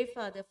we pray,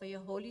 Father, for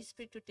your Holy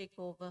Spirit to take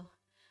over.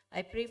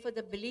 I pray for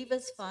the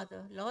believers,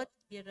 Father. Lord,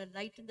 you're a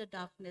light in the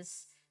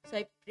darkness. So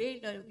I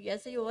pray, Lord,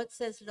 as your word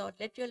says, Lord,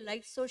 let your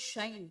light so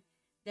shine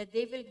that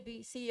they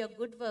will see your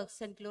good works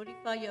and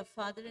glorify your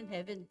Father in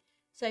heaven.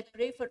 So I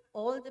pray for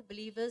all the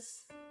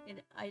believers in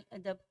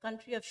the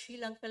country of Sri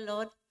Lanka,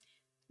 Lord.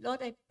 Lord,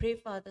 I pray,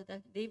 Father,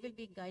 that they will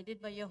be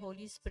guided by your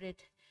Holy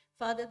Spirit.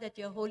 Father, that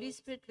your Holy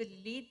Spirit will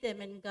lead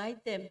them and guide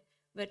them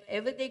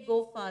wherever they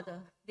go, Father.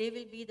 They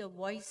will be the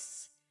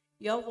voice,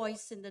 your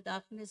voice in the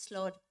darkness,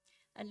 Lord.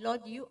 And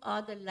Lord, you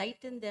are the light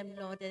in them,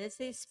 Lord. And as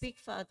they speak,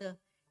 Father,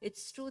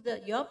 it's through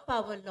your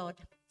power, Lord,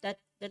 that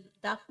the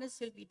darkness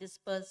will be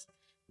dispersed.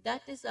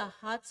 That is our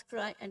heart's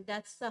cry, and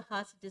that's the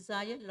heart's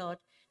desire, Lord,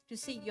 to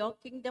see your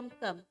kingdom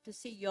come, to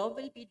see your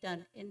will be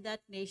done in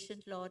that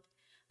nation, Lord.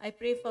 I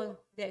pray for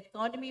the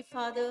economy,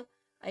 Father.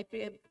 I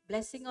pray a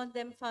blessing on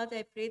them, Father.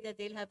 I pray that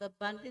they'll have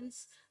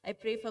abundance. I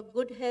pray for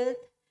good health.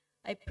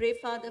 I pray,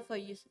 Father, for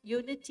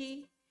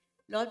unity.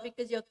 Lord,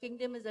 because your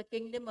kingdom is a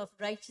kingdom of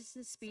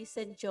righteousness, peace,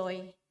 and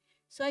joy.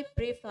 So I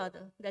pray,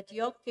 Father, that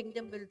your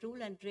kingdom will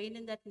rule and reign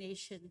in that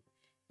nation.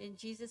 In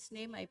Jesus'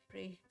 name I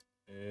pray.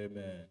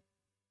 Amen.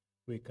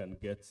 We can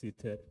get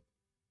seated.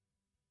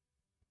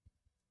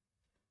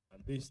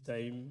 And this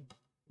time,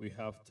 we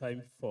have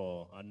time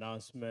for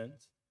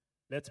announcements.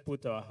 Let's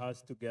put our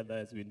hearts together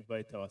as we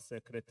invite our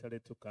secretary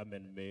to come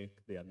and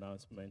make the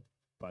announcement,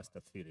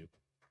 Pastor Philip.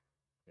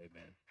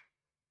 Amen.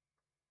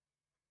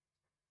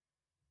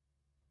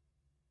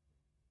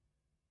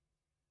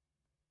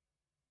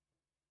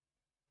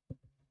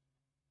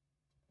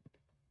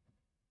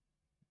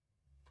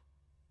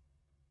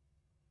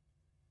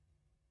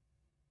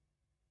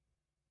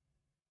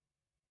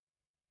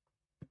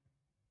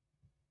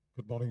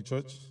 Good morning,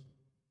 church.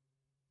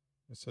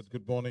 I said,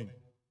 good morning.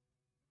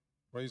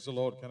 Praise the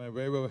Lord. Can I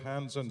wave our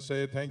hands and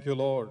say, thank you,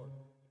 Lord?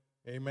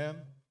 Amen.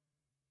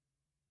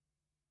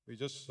 We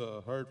just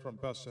heard from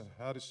Pastor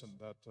Harrison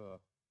that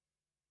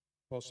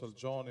Apostle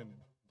John in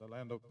the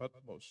land of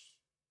Patmos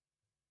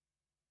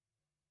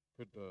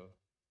could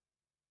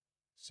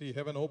see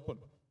heaven open.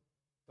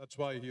 That's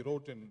why he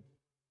wrote in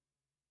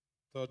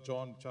 3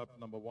 John chapter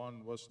number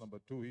 1, verse number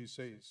 2, he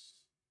says,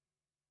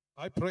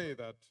 I pray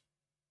that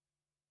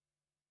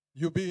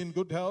you be in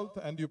good health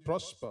and you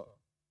prosper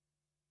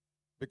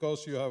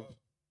because you have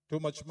too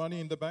much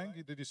money in the bank.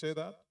 Did he say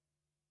that?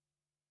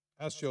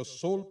 As your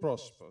soul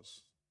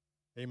prospers.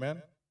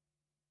 Amen.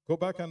 Go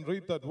back and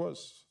read that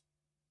verse.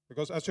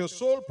 Because as your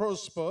soul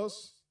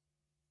prospers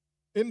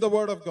in the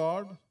Word of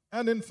God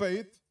and in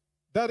faith,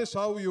 that is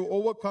how you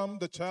overcome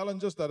the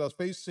challenges that are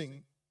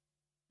facing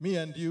me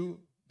and you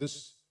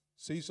this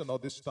season or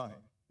this time.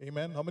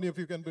 Amen. How many of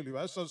you can believe?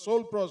 As our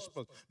soul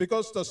prospers,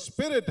 because the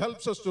Spirit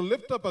helps us to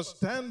lift up a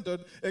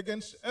standard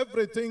against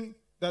everything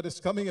that is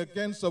coming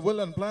against the will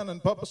and plan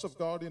and purpose of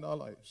God in our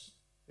lives.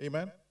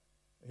 Amen.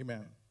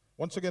 Amen.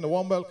 Once again, a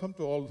warm welcome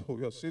to all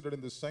who are seated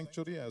in this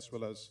sanctuary, as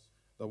well as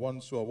the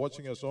ones who are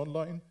watching us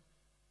online.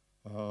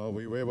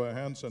 We wave our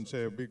hands and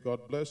say, "May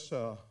God bless."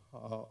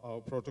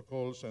 Our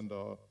protocols and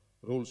our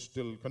rules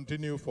still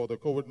continue for the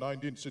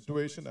COVID-19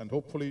 situation, and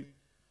hopefully,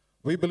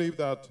 we believe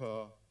that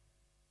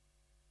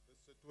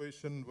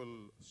situation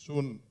will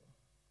soon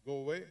go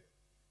away.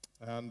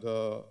 And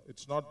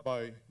it's not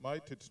by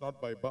might, it's not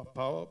by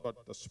power,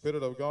 but the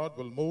Spirit of God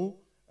will move.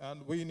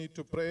 And we need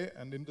to pray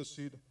and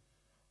intercede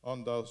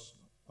on those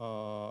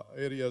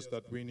areas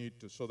that we need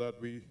to, so that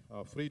we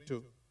are free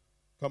to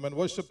come and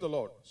worship the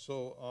Lord.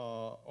 So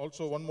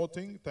also one more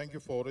thing, thank you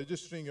for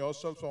registering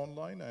yourselves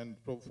online and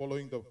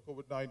following the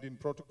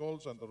COVID-19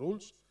 protocols and the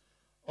rules.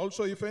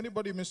 Also, if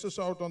anybody misses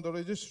out on the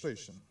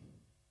registration,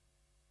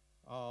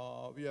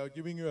 we are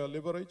giving you a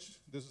leverage.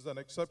 This is an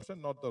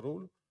exception, not the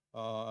rule.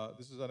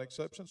 This is an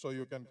exception, so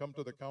you can come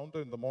to the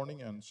counter in the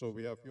morning, and so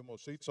we have a few more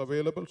seats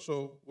available.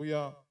 So we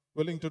are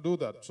willing to do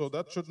that. So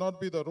that should not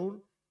be the rule.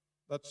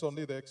 That's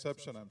only the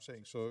exception, I'm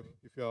saying. So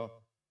if you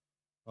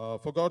are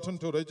forgotten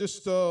to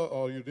register,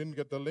 or you didn't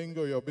get the link,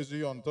 or you're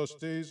busy on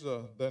Thursdays,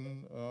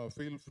 then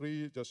feel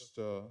free, just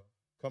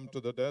come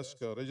to the desk,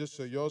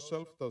 register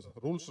yourself. The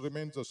rules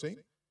remain the same.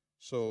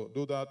 So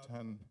do that,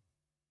 and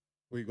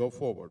we go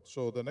forward.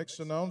 So the next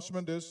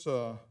announcement is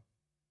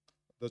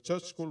the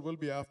church school will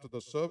be after the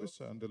service,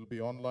 and it'll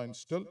be online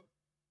still.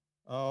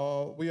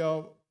 We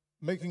are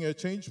making a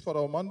change for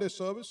our Monday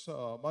service.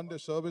 Monday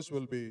service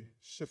will be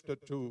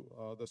shifted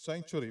to the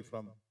sanctuary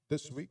from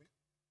this week.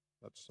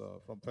 That's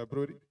from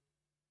February.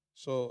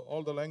 So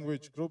all the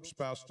language groups,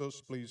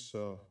 pastors, please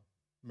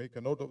make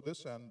a note of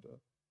this, and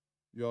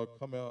you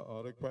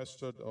are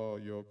requested, or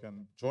you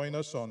can join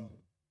us on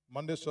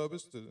Monday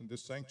service in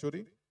this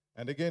sanctuary.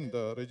 And again,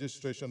 the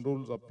registration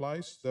rules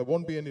applies. There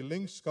won't be any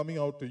links coming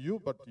out to you,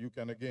 but you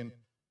can again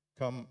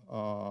come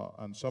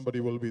and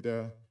somebody will be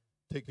there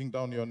taking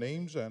down your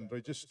names and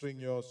registering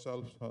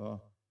yourself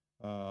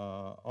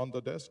on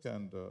the desk,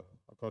 and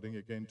according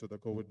again to the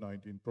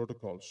COVID-19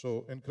 protocol.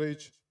 So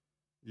encourage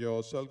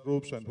your cell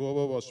groups, and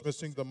whoever was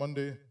missing the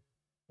Monday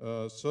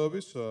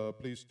service,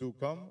 please do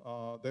come.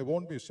 There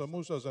won't be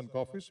samosas and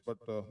coffees, but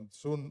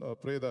soon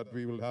pray that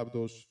we will have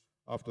those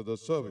after the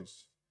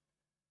service.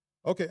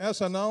 Okay, as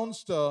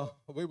announced,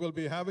 we will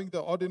be having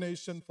the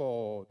ordination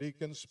for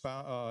deacons,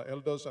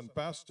 elders, and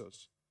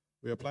pastors.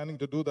 We are planning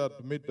to do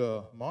that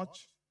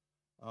mid-March.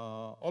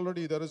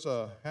 Already there is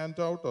a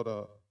handout or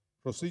a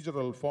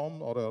procedural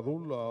form or a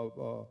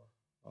rule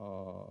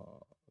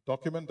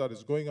document that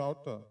is going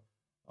out.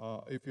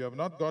 If you have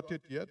not got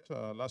it yet,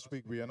 last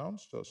week we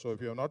announced, so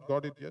if you have not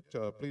got it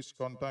yet, please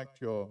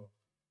contact your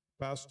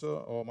pastor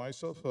or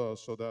myself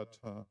so that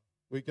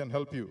we can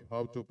help you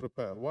how to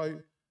prepare. Why?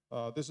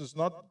 This is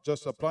not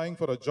just applying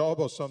for a job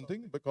or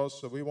something,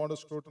 because we want to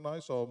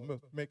scrutinize or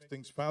make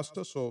things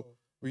faster, so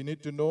we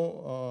need to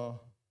know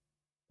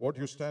what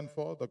you stand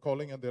for, the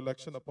calling and the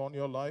election upon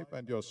your life,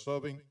 and you're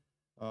serving,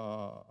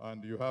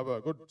 and you have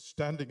a good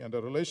standing and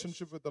a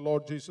relationship with the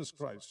Lord Jesus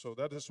Christ. So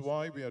that is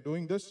why we are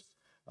doing this,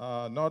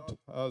 not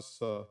as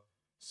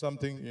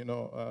something,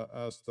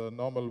 as the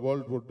normal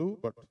world would do,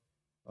 but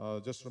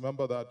just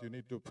remember that you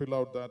need to fill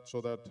out that so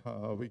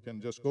that we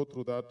can just go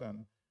through that.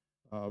 And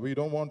we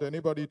don't want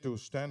anybody to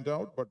stand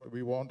out, but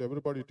we want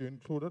everybody to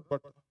include it.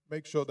 But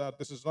make sure that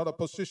this is not a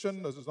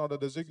position, this is not a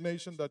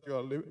designation that you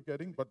are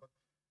getting, but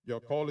your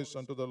call is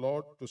unto the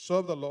Lord, to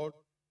serve the Lord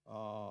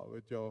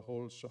with your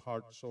whole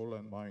heart, soul,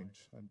 and mind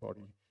and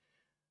body.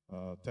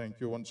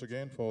 Thank you once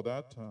again for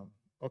that.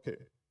 Okay,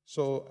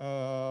 so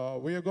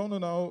we are going to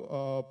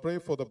now pray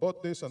for the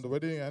birthdays and the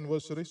wedding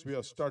anniversaries. We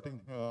are starting.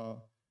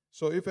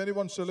 So if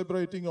anyone's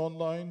celebrating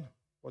online,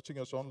 watching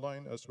us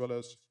online as well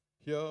as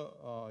here,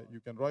 you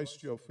can rise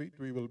to your feet.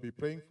 We will be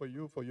praying for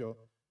you, for your,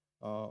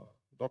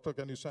 doctor,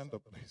 can you stand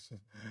up, please?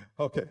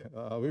 Okay,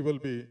 we will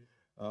be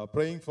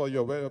praying for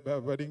your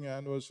wedding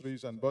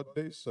anniversaries and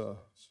birthdays. So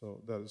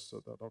there is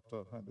the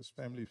doctor and his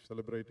family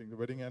celebrating the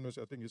wedding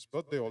anniversary. I think his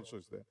birthday also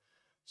is there.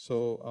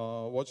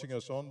 So watching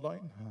us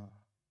online.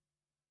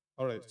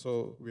 All right,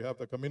 so we have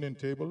the communion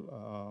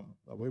table.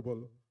 We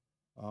will,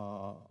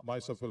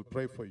 myself will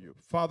pray for you.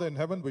 Father in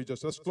heaven,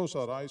 let's close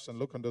our eyes and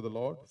look unto the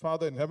Lord.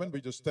 Father in heaven,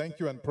 we just thank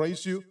you and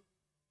praise you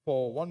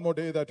for one more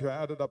day that you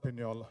added up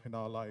in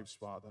our lives,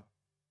 Father.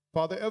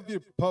 Father, every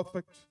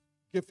perfect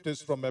gift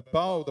is from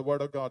above, the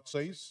Word of God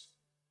says.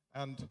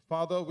 And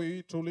Father,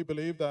 we truly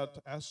believe that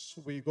as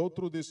we go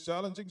through this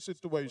challenging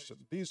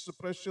situation, these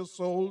precious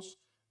souls,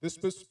 these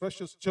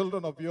precious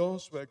children of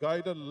yours were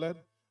guided, led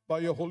by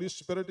your Holy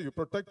Spirit. You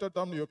protected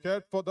them, you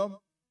cared for them,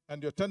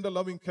 and your tender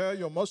loving care,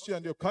 your mercy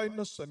and your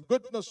kindness and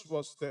goodness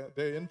was there.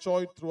 They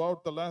enjoyed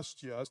throughout the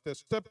last year. As they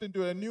stepped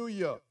into a new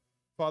year,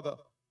 Father,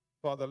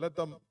 let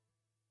them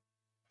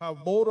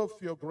have more of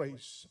your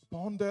grace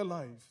upon their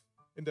life,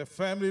 in their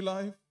family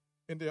life,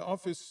 in their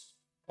office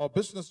or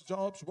business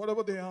jobs,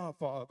 whatever they are,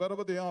 Father,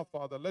 wherever they are,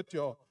 Father, let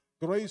your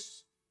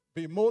grace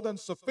be more than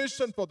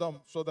sufficient for them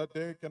so that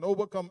they can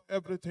overcome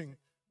everything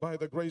by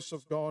the grace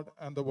of God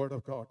and the Word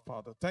of God,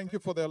 Father. Thank you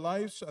for their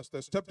lives as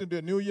they stepped into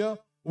a new year.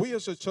 We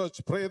as a church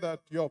pray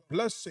that your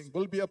blessing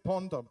will be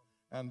upon them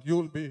and you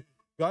will be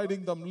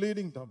guiding them,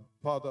 leading them,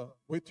 Father,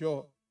 with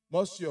your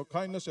mercy, your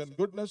kindness and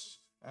goodness.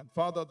 And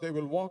Father, they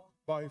will walk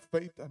by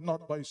faith and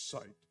not by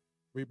sight.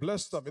 We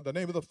bless them in the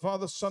name of the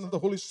Father, Son, and the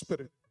Holy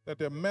Spirit, that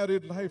their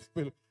married life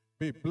will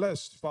be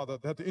blessed, Father,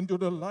 that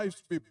individual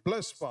lives be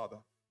blessed, Father.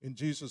 In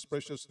Jesus'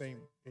 precious name,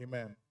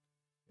 amen.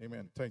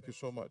 Amen. Thank you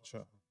so much.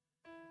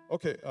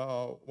 Okay,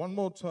 one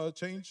more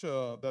change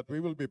that we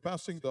will be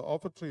passing the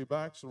offertory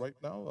bags right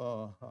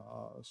now.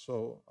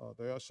 So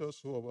the ushers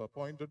who are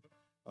appointed,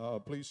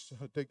 please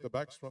take the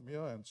bags from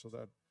here, and so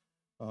that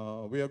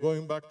we are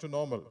going back to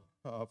normal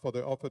for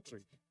the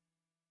offertory.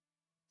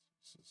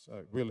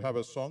 We'll have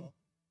a song.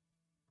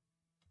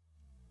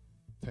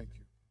 Thank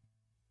you.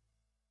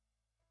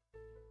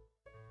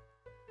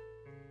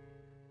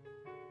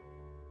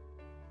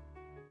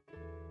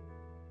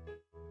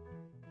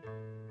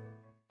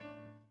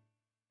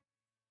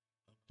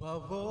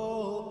 Above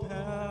all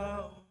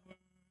powers,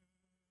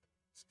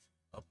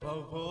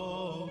 above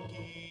all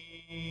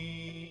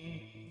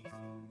kings,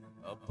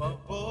 above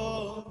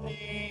all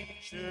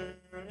nature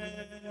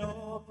and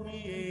all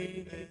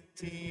created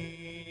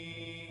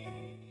things,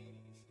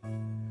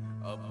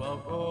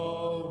 above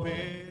all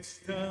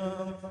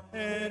wisdom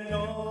and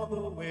all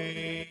the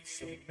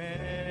ways of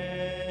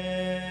man,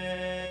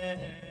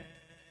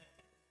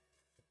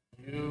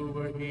 you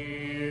were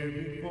here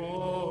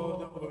before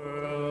the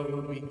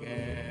world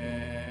began.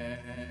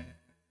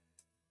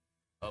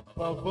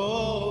 Above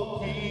all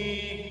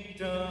kingdoms,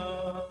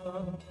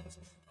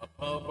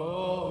 above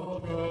all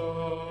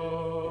thrones,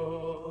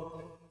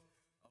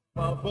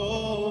 above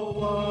all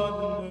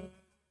wonders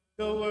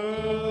the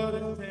world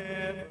has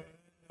ever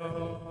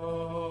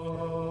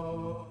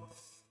known,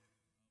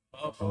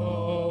 above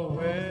all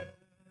wealth,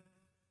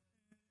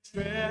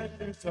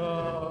 treasures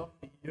of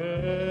the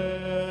earth,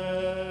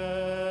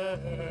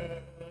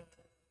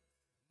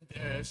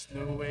 there's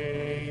no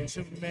way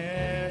to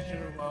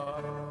measure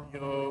all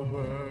your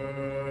worth.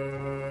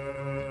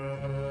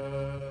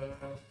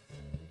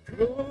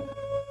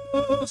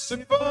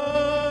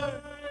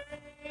 Crucified,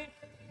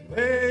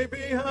 lay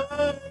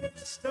behind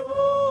the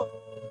storm,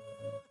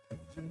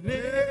 to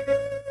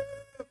live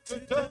to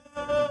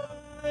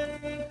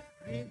die,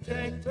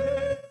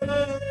 rejected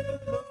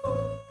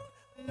alone,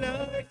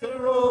 like a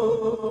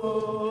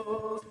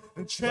rose,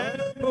 and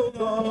trampled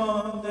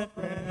on the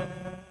ground.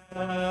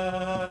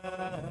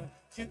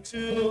 You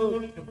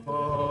took the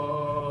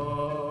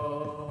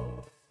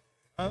fall,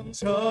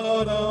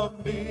 untaught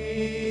of me,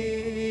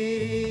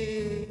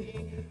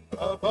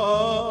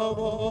 above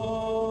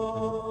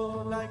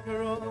all, like a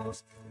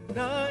rose,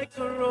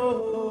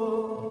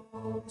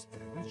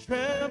 and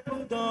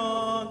trampled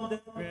on the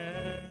ground.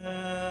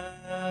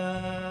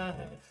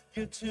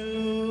 You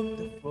took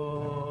the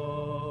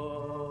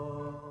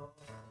fall,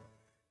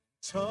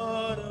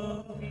 taught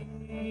of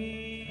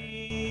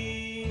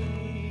me,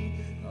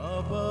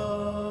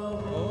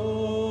 above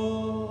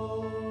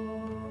all.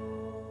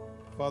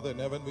 Father in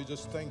heaven, we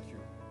just thank you.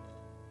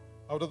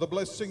 Out of the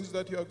blessings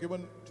that you have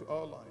given to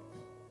our life,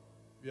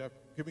 we are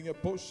giving a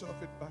portion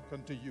of it back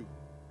unto you.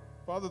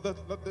 Father,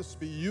 let this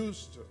be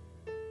used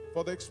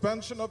for the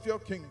expansion of your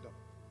kingdom.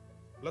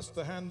 Bless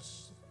the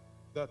hands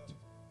that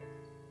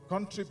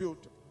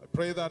contribute. I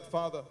pray that,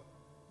 Father,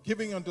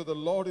 giving unto the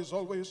Lord is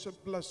always a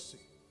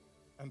blessing.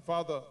 And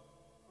Father,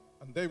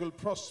 and they will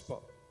prosper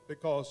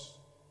because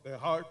their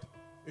heart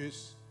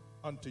is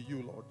unto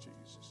you, Lord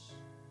Jesus.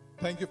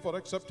 Thank you for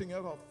accepting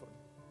our offering.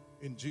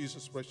 In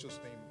Jesus' precious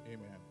name,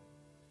 amen.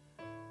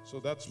 So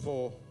that's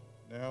for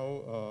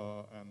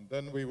now, and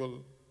then we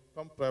will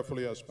come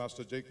prayerfully as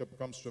Pastor Jacob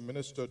comes to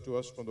minister to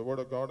us from the Word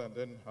of God, and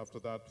then after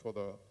that for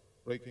the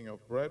breaking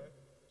of bread.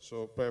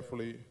 So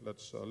prayerfully,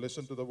 let's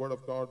listen to the Word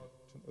of God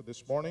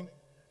this morning,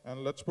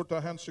 and let's put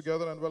our hands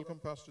together and welcome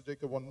Pastor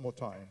Jacob one more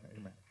time.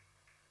 Amen.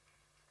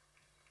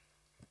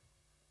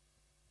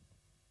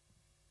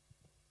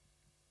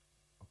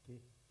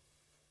 Okay.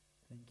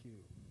 Thank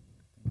you.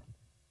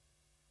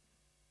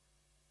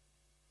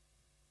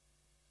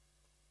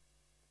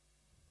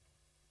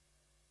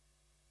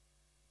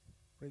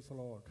 Praise the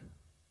Lord.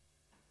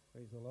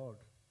 Praise the Lord.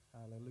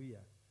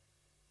 Hallelujah.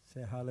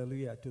 Say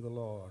hallelujah to the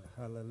Lord.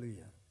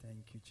 Hallelujah.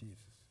 Thank you,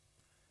 Jesus.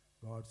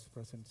 God's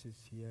presence is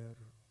here.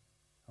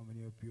 How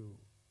many of you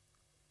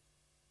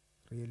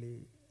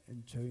really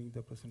enjoying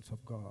the presence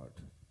of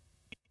God?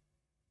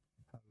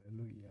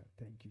 Hallelujah.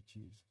 Thank you,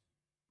 Jesus.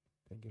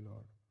 Thank you,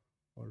 Lord.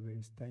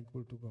 Always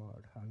thankful to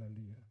God.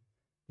 Hallelujah.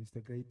 It's the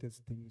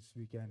greatest things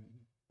we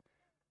can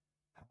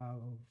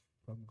have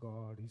from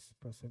God, His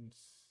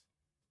presence.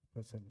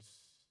 His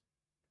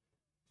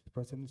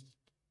presence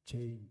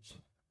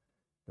change.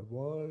 The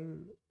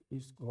world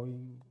is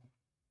going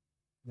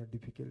in a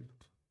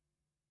difficult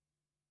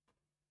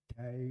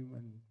time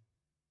and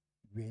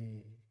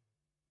way,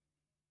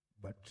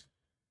 but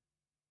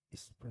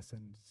His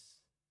presence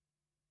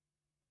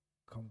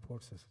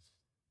comforts us,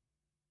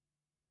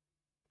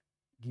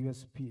 give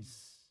us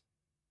peace.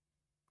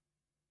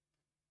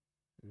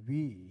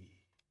 We,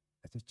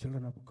 as the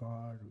children of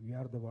God, we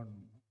are the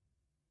one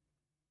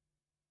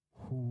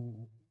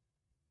who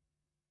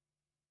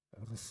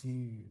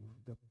receive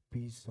the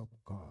peace of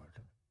God,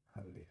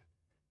 hallelujah,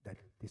 that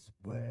this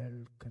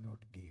world cannot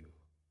give.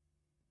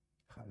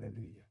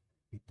 Hallelujah.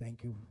 We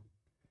thank you.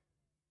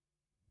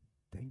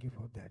 Thank you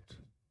for that.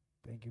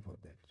 Thank you for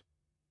that.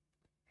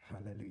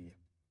 Hallelujah.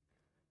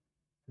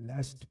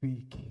 Last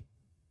week,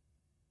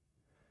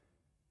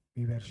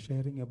 we were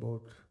sharing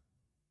about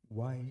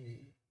why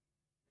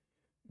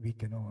we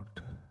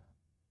cannot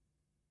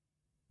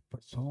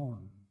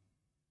person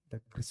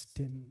the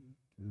Christian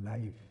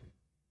life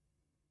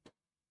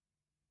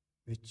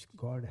which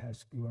God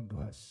has given to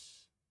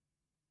us.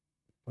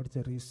 What is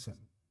the reason?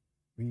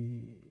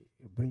 We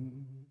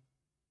bring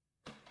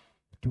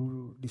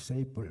two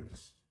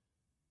disciples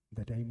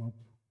in the time of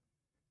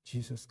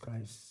Jesus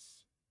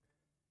Christ.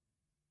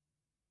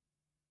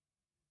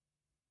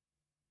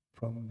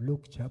 From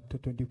Luke chapter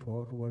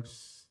 24,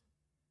 verse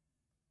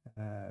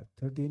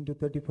 13 to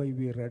 35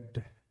 we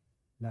read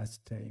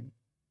last time.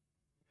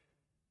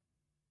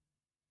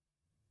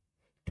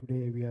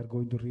 Today we are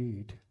going to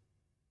read.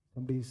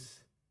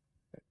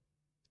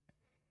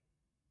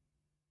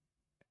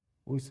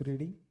 Who is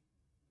reading?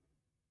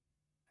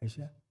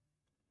 Aisha?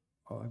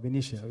 Oh,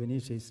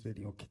 Venetia is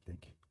reading. Okay,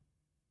 thank you.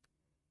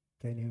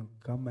 Can you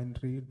come and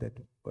read that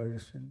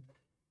version?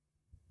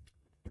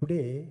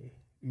 Today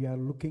we are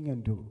looking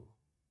into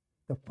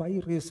the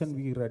 5 reasons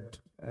we read,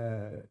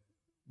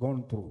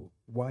 gone through.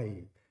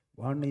 Why?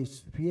 One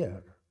is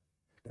fear.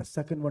 The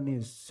second one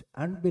is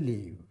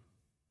unbelief.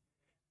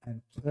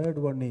 And third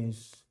one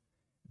is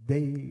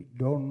they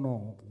don't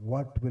know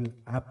what will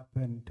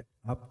happen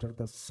after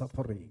the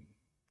suffering.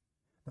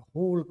 The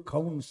whole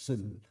council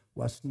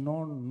was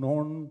not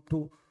known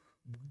to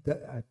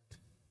the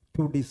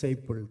two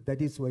disciples.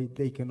 That is why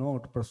they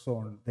cannot press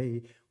on.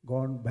 They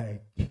gone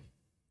back.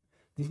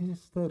 This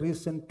is the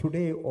reason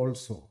today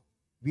also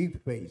we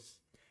face.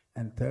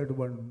 And third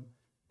one,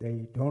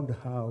 they don't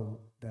have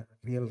the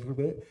real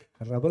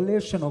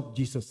revelation of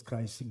Jesus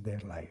Christ in their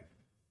life.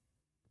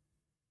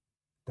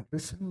 The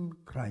risen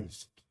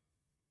Christ,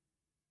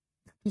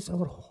 that is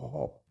our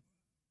hope.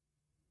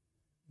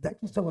 That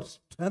is our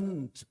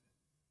strength.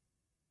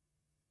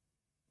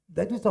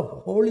 That is the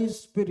Holy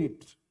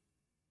Spirit.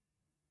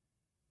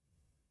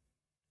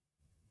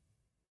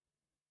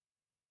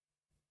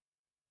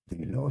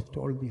 They lost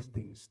all these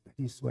things.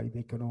 That is why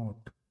they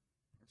cannot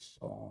press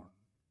on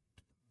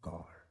to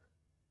God.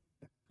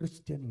 The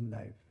Christian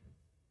life.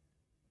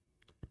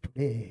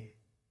 Today,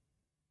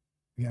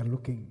 we are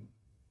looking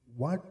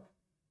what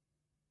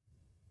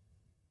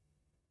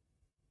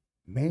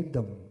made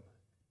them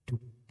to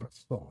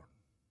press on.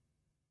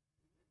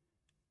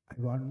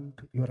 I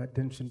want your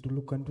attention to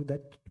look unto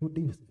that two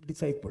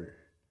disciples.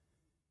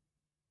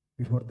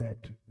 Before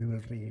that, we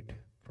will read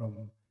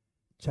from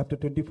chapter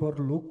 24,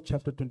 Luke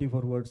chapter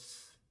 24,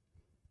 verse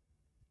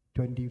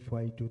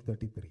 25 to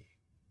 33.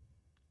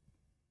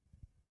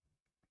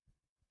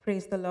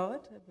 Praise the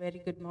Lord. A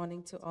very good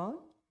morning to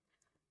all.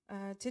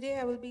 Today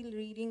I will be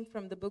reading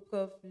from the book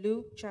of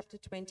Luke chapter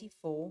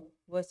 24,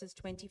 verses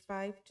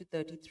 25 to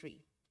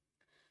 33.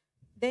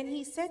 Then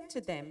he said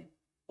to them,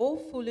 O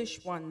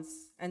foolish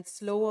ones, and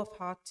slow of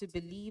heart to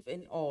believe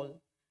in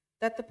all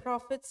that the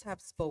prophets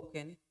have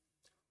spoken,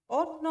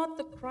 ought not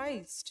the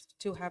Christ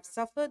to have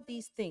suffered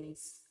these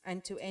things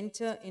and to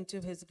enter into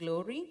his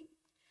glory?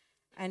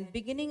 And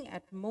beginning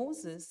at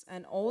Moses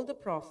and all the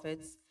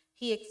prophets,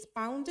 he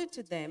expounded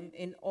to them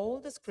in all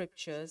the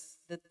scriptures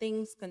the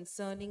things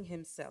concerning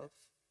himself.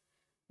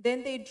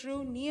 Then they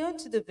drew near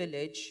to the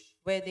village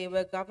where they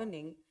were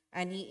governing,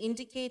 and he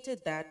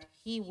indicated that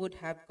he would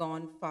have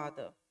gone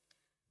farther.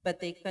 But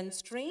they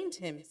constrained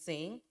him,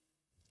 saying,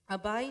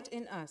 Abide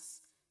in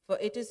us, for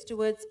it is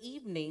towards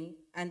evening,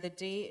 and the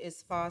day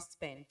is far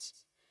spent.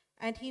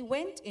 And he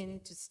went in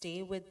to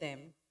stay with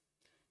them.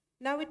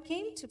 Now it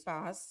came to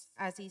pass,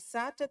 as he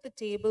sat at the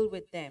table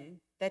with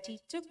them, that he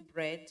took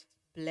bread,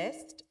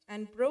 blessed,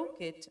 and broke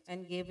it,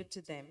 and gave it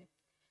to them.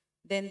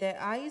 Then their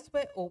eyes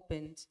were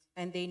opened,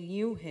 and they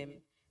knew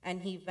him,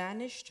 and he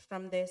vanished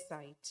from their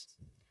sight.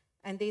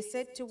 And they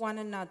said to one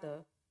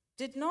another,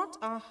 Did not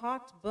our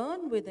heart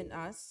burn within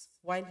us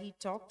while he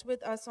talked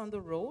with us on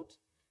the road,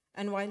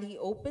 and while he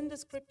opened the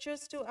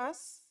scriptures to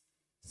us?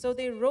 So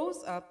they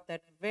rose up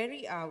that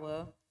very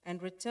hour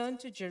and returned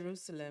to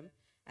Jerusalem,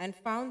 and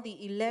found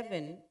the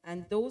 11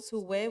 and those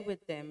who were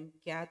with them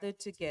gathered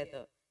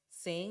together,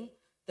 saying,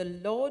 The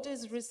Lord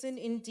is risen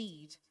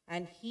indeed,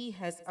 and he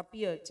has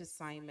appeared to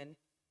Simon.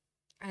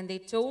 And they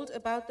told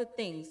about the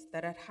things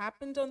that had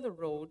happened on the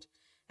road,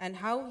 and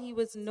how he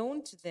was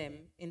known to them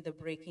in the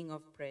breaking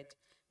of bread.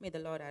 May the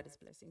Lord add his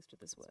blessings to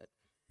this word.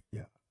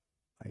 Yeah,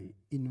 I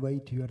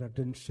invite your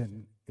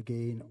attention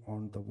again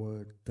on the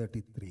word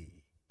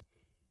 33.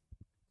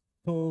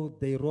 So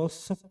they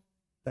rose up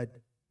that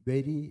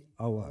very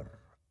hour.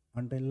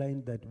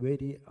 Underline that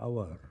very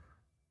hour.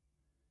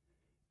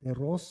 They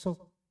rose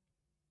up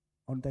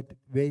on that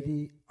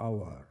very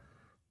hour,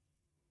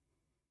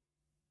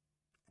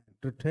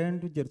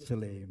 returned to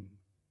Jerusalem,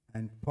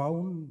 and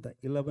found the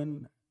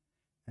 11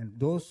 and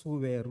those who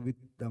were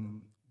with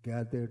them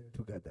gathered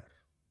together.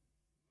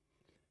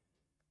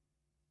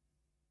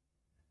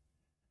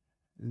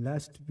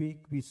 Last week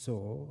we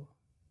saw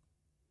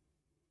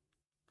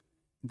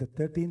in the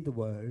 13th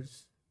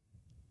verse,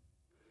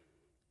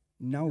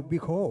 Now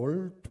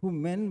behold, two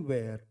men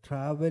were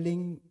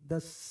traveling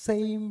the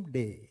same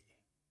day.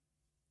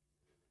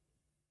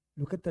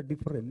 Look at the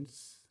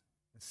difference.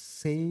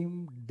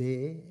 Same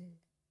day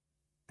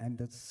and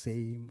the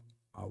same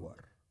hour.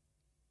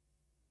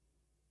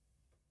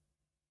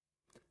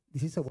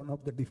 This is one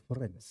of the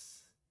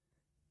difference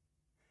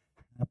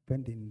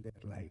happened in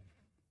their life.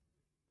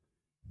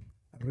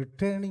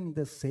 Returning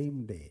the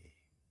same day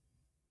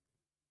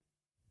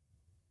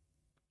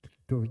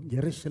to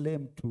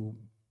Jerusalem to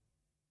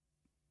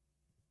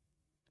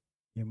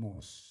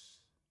Emmaus.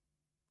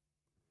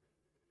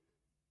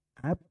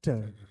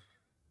 After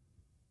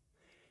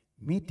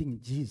meeting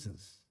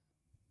Jesus,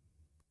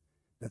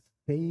 the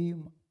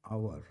same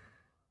hour,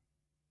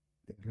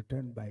 they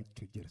returned back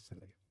to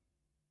Jerusalem.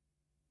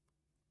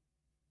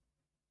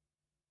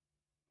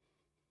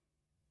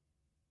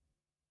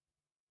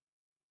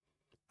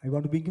 I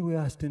want to bring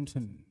your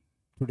attention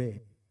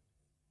today.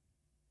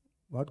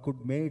 What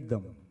could make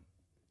them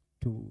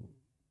to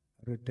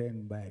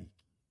return back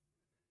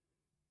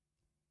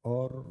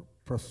or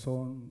press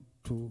on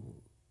to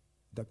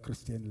the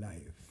Christian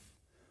life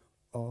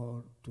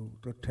or to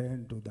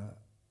return to the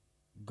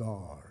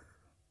God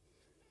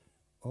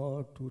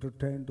or to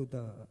return to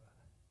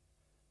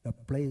the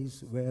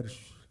place where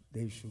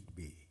they should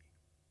be.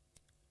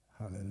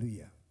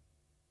 Hallelujah.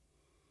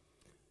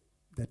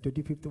 The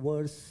 25th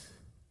verse,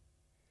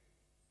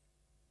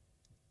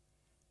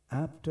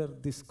 after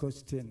these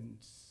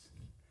questions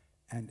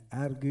and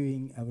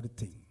arguing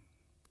everything,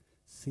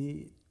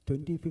 see,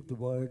 25th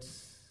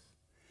verse,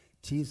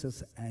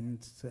 Jesus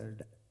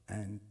answered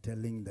and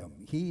telling them,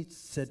 he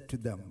said to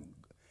them,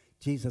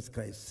 Jesus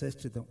Christ says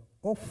to them,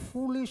 O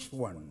foolish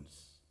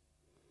ones,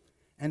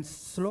 and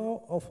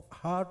slow of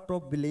heart to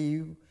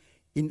believe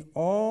in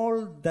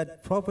all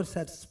that prophets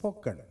had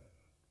spoken.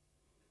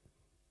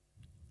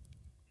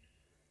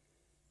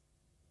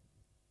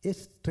 A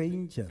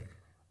stranger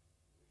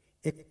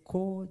a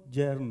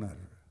co-journer.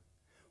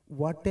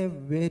 What a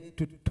way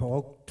to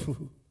talk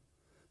to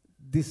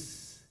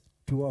these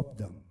two of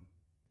them.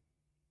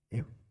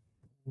 A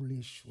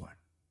foolish one.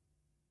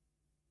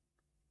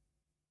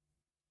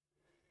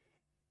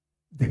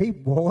 They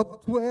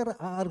both were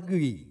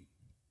arguing.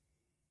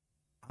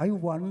 I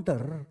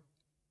wonder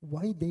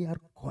why they are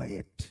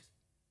quiet.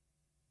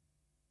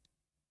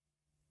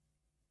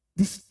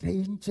 This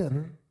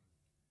stranger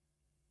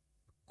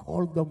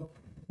called them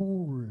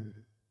fool.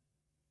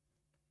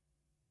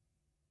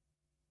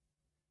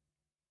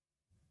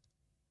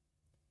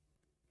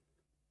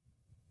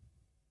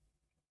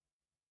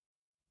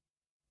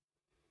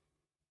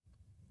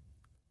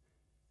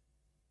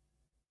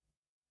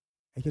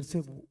 I can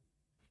say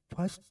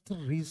first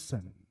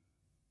reason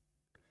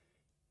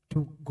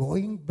to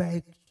going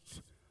back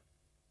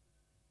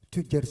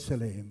to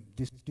Jerusalem,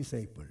 this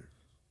disciple,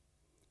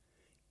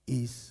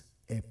 is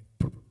a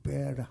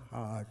prepared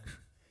heart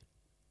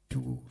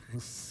to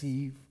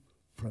receive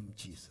from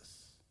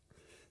Jesus.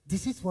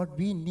 This is what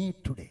we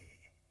need today.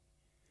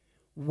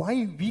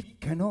 Why we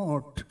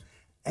cannot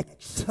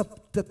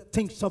accept the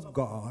things of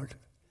God,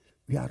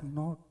 we are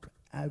not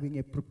having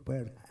a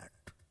prepared heart.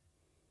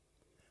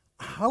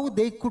 How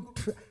they could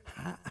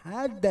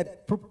had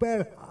that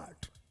prepared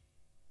heart.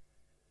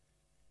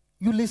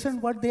 You listen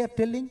what they are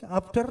telling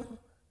after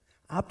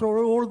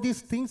all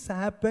these things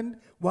happen,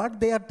 what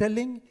they are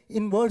telling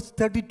in verse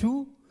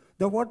 32.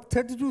 The word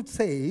 32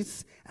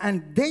 says,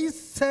 and they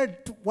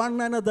said to one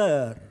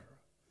another.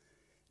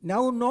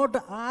 Now not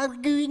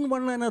arguing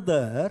one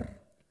another.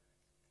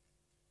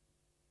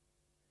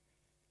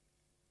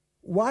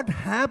 What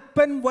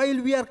happened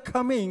while we are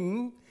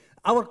coming,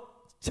 our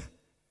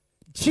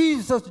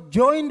Jesus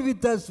joined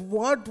with us.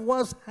 What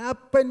was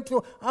happened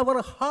to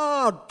our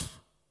heart?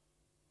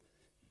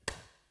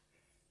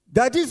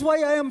 That is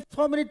why I am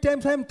so many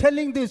times I am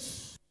telling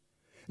this.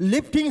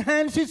 Lifting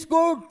hands is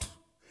good.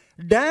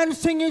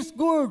 Dancing is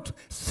good.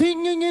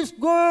 Singing is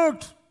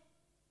good.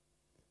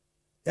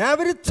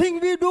 Everything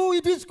we do,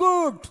 it is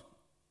good.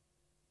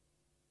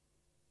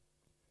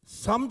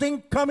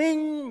 Something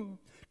coming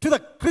to the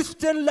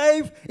Christian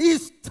life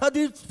is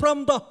studied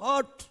from the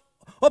heart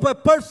of a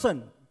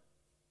person.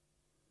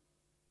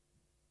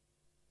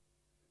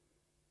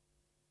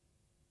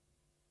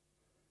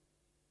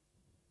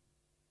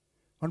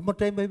 One more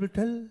time I will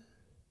tell.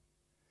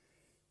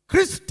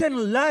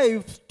 Christian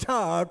life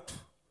starts,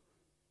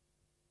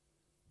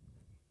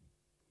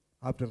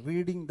 after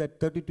reading that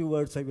 32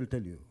 words I will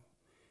tell you.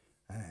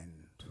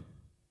 And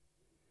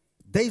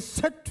they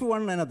said to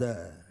one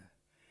another,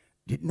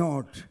 did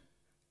not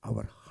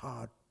our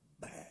heart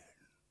burn?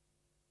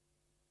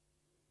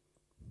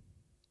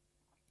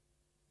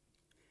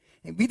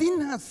 And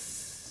within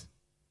us,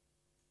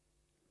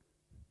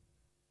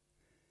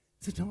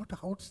 it's not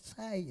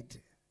outside.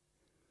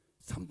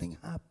 Something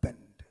happened.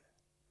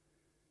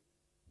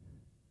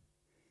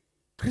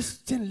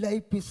 Christian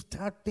life is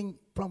starting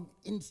from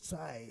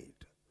inside.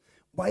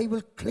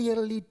 Bible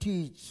clearly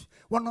teach.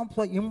 One of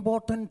the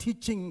important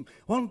teaching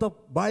on the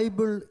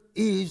Bible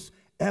is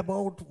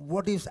about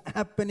what is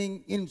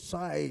happening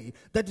inside.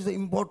 That is the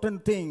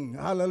important thing.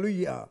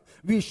 Hallelujah.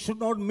 We should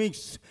not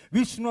mix.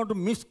 We should not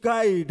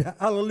misguide.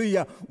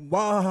 Hallelujah.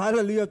 Wow,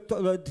 hallelujah.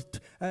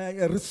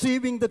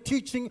 Receiving the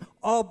teaching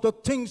of the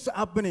things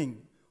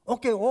happening.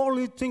 Okay, all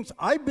these things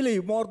I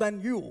believe more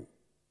than you.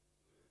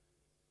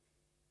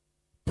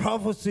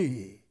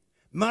 Prophecy,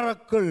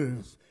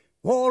 miracles,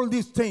 all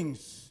these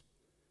things.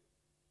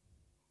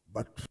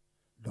 But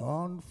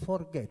don't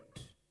forget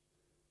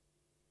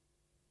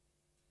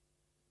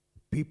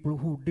people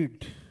who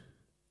did.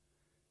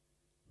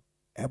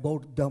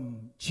 About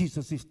them,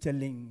 Jesus is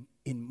telling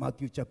in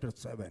Matthew chapter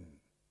 7.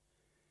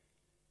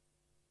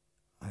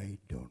 I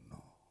don't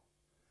know.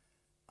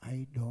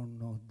 I don't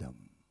know them.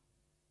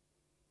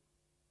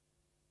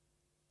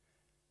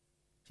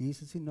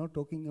 Jesus is not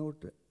talking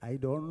about, I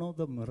don't know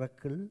the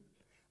miracle,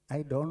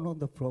 I don't know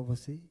the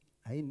prophecy.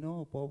 I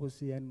know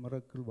prophecy and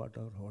miracle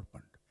whatever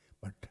happened,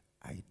 but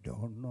I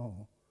don't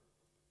know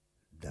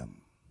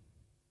them.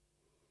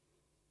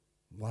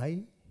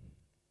 Why?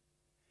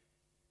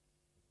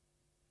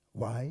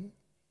 Why?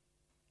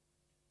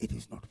 It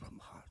is not from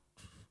heart.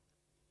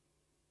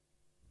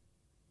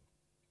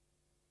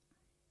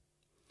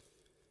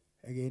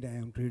 Again, I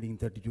am reading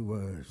 32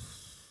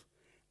 verse.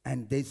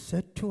 And they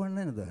said to one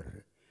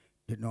another,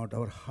 did not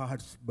our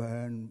hearts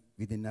burn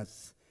within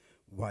us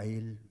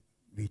while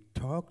we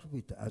talked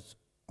with us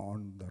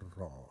on the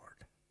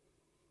road?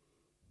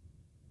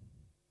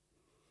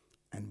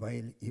 And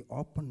while he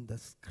opened the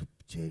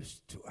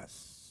scriptures to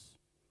us.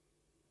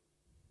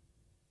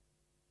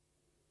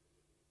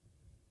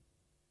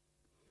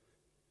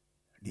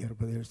 Dear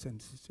brothers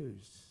and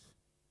sisters,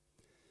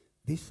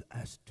 this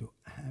has to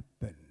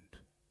happen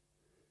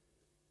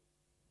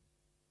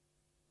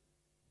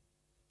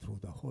through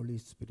the Holy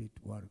Spirit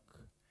work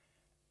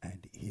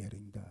and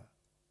hearing the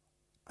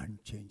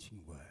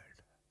unchanging word.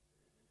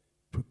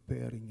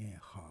 Preparing a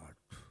heart.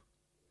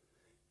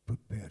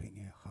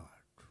 Preparing a heart.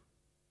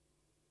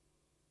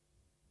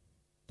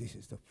 This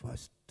is the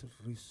first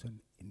reason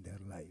in their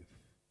life.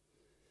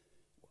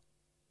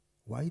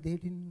 Why they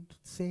didn't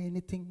say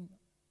anything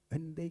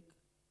when they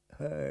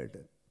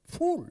heard,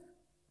 fool,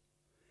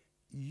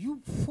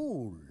 you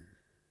fool.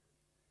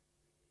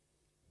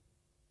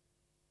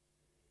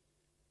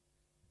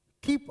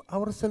 Keep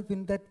ourselves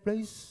in that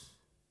place,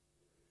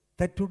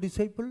 that two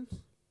disciples,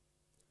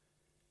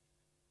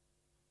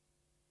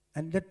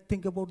 and let's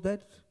think about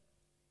that.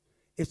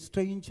 A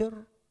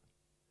stranger,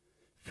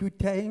 few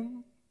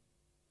time,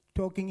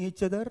 talking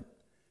each other,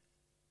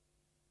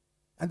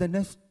 and the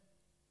next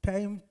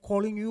time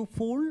calling you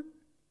fool,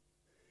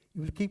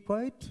 you will keep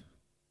quiet.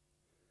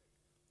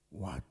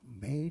 What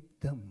made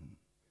them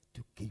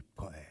to keep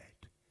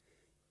quiet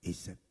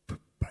is a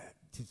prepared,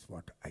 this is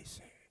what I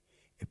say,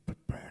 a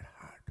prepared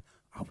heart.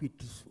 How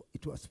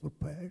it was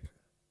prepared?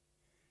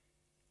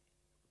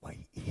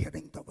 By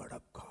hearing the word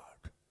of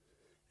God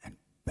and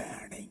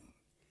burning,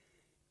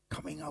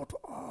 coming out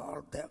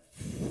all the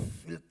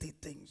filthy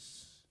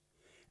things,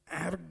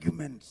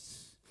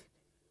 arguments,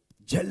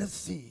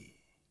 jealousy,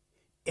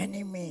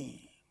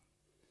 enemy.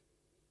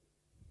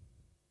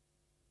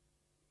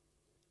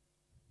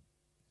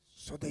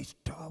 So they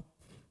stop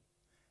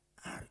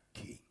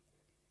arguing.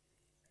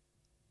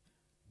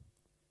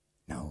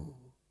 Now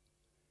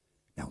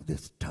they're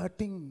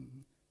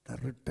starting the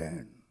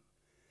return.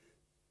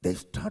 They're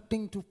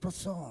starting to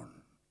press on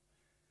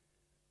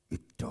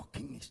with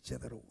talking each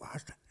other.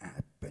 What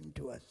happened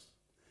to us?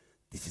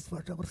 This is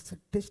what our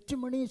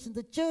testimony is in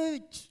the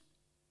church.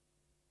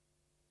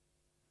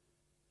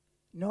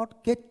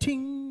 Not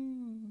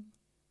getting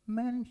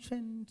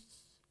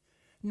mansions,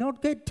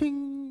 not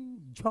getting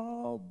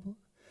job,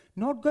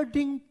 not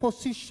getting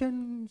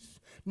positions,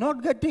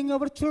 not getting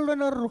our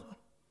children are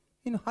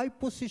in high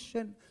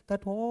position.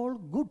 That all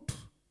good.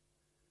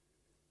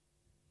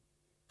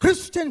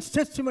 Christian's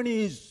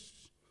testimony is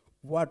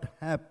what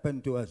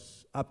happened to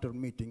us after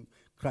meeting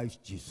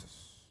Christ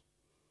Jesus.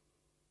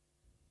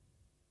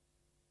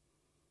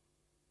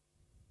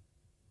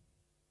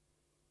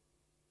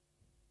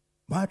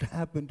 What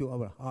happened to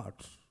our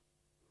hearts?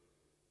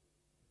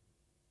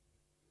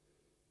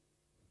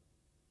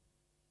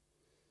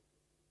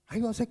 I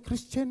was a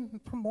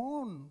Christian from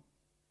on.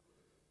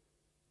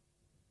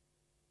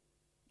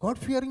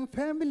 God-fearing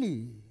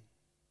family.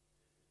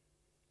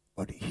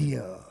 But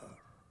here,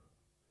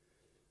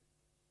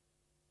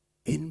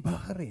 in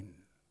Bahrain,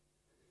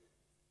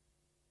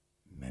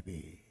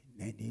 maybe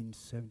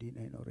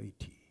 1979 or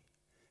 80,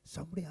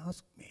 somebody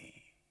asked me,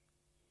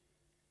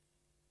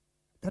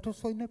 that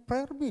was in a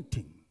prayer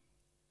meeting.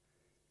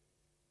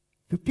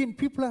 15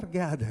 people are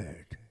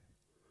gathered.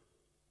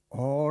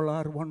 All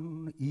are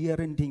one year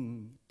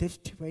ending,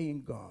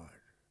 testifying God.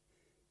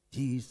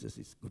 Jesus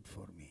is good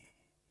for me.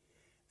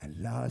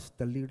 And last,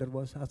 the leader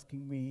was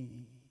asking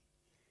me,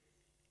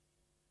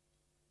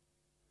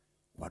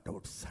 what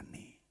about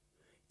Sonny?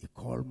 He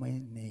called my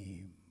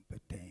name,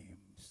 but name,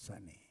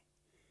 Sonny.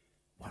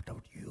 What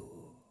about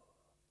you?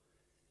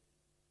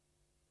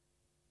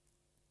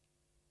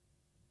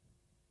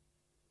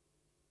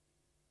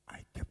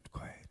 I kept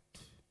quiet.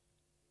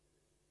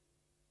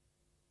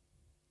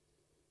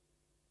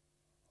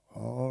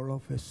 All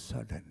of a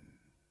sudden,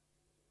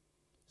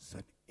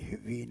 some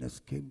heaviness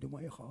came to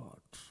my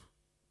heart.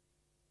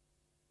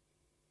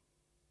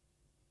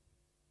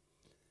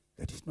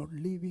 That is not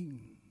living.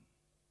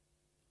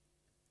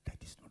 That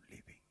is not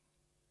living.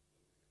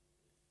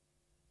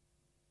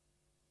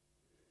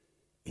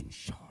 In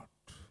short,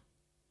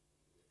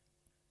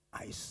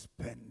 I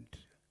spent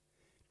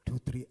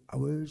 2-3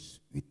 hours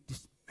with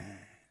this man.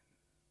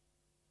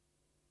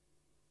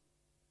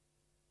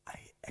 I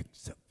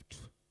accept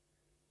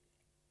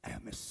I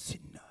am a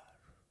sinner.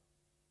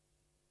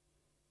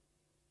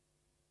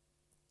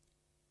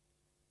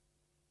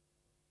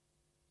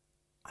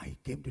 I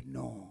came to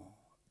know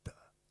the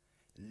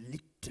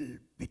little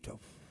bit of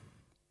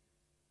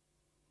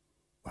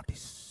what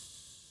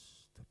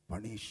is the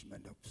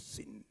punishment of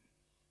sin.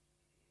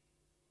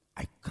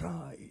 I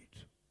cried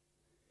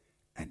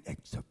and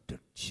accepted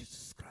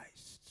Jesus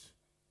Christ.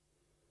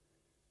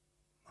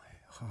 My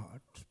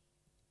heart,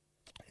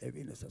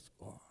 heaviness has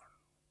gone.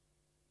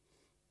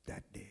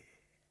 That day,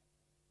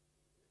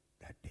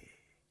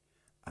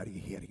 are you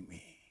hearing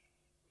me?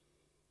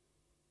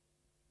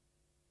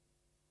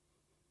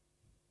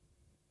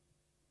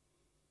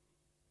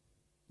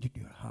 Did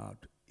your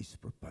heart is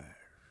prepared?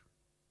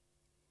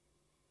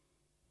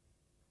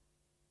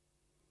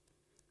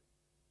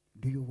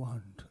 Do you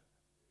want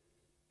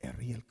a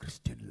real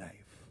Christian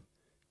life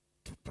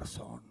to press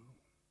on?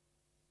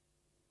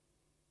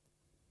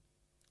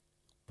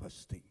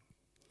 First thing,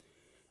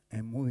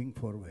 I'm moving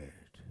forward.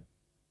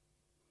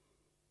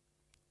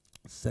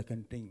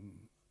 Second thing,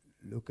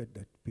 look at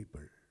that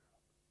people.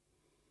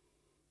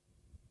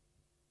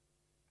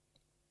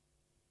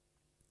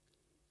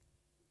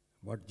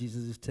 What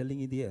Jesus is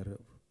telling in there,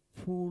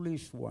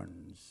 foolish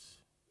ones,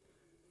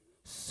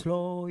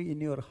 slow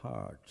in your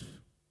heart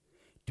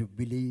to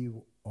believe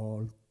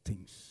all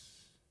things,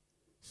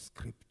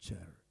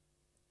 scripture,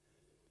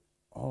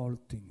 all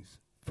things,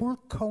 Full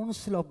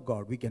counsel of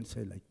God, we can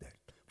say like that.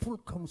 Full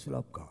counsel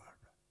of God.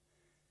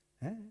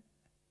 Eh?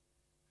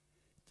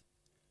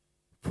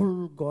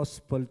 Full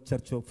gospel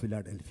Church of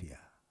Philadelphia.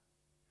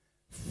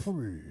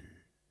 Full.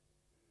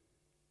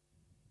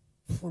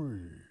 Full.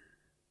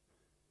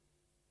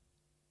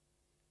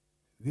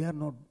 We are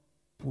not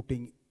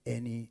putting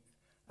any,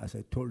 as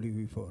I told you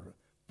before,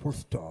 full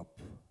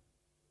stop.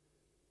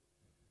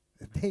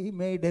 They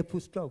made a full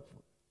stop.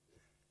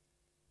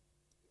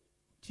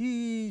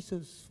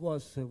 Jesus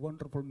was a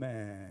wonderful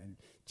man.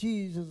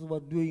 Jesus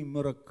was doing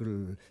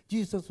miracle.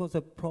 Jesus was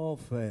a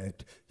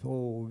prophet.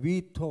 So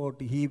we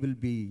thought he will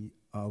be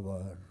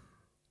our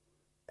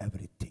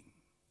everything.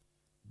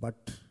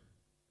 But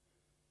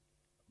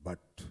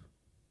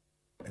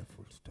a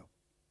full stop.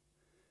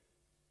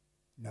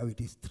 Now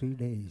it is 3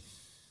 days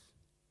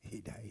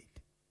he died.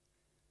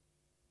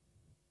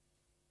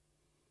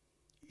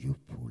 You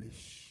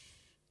foolish.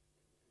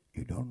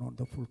 You don't know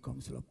the full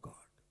counsel of God.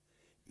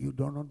 You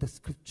don't know the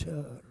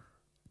scripture.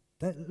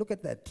 Look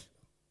at that.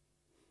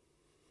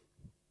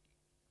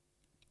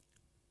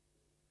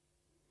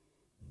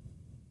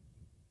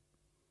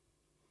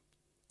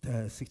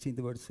 The 16th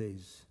verse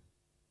says,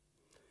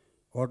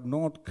 ought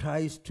not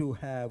Christ to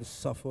have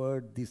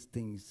suffered these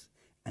things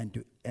and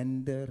to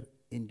enter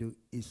into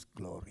his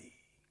glory?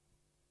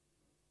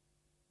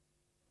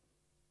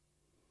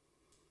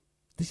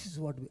 This is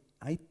what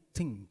I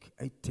think,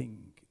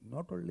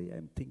 not only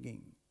I'm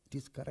thinking, it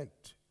is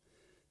correct.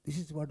 This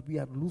is what we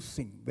are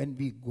losing when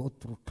we go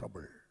through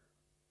trouble,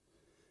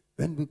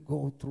 when we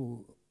go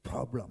through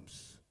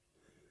problems,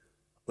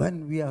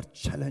 when we are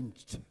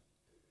challenged.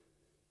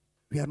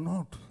 We are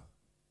not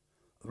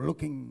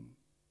looking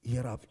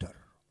hereafter.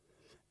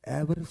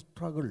 Every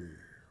struggle,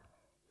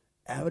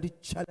 every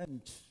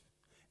challenge,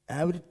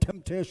 every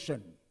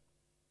temptation,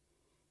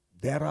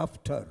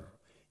 thereafter,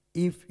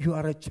 if you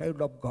are a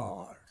child of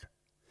God,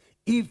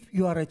 if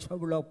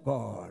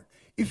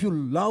you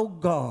love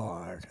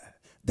God,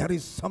 there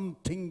is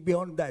something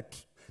beyond that.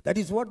 That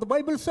is what the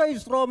Bible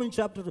says, Romans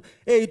chapter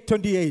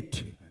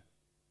 8:28.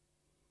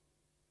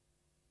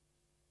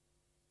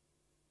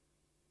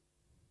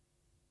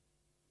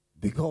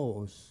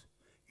 Because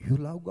you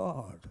love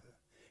God,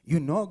 you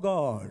know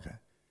God,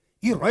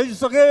 He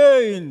rises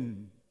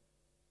again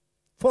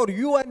for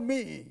you and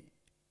me.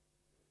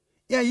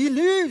 Yeah, He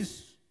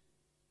lives.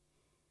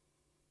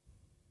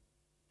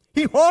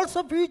 He holds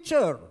a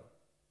future.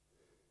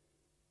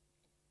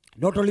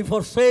 Not only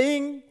for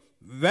saying,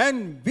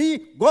 when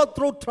we go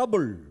through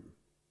trouble,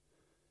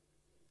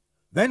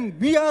 when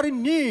we are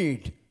in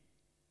need,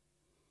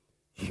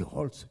 He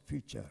holds a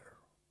future.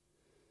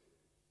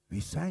 We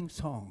sang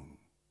song.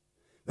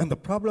 When the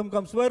problem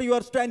comes, where you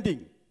are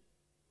standing?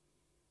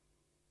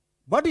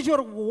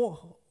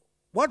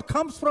 What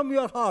comes from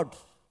your heart?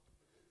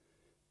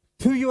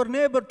 To your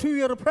neighbor, to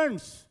your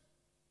friends?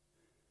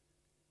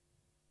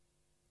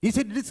 Is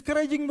it a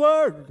discouraging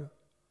word?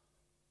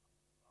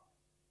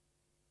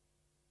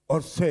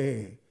 Or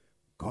say,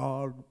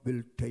 God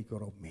will take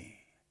care of me.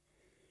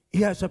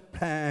 He has a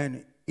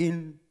plan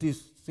in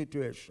this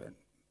situation.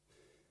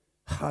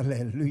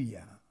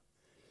 Hallelujah.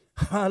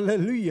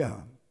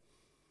 Hallelujah.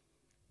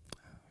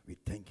 We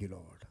thank you,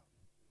 Lord.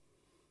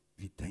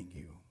 We thank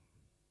you.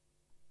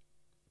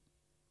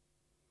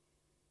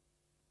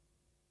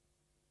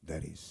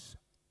 There is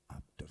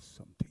after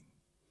something.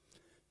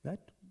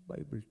 That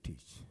Bible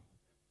teach.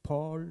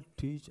 Paul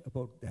teach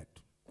about that.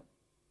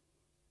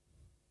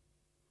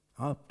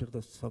 After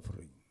the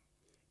suffering,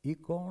 he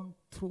gone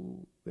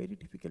through very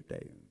difficult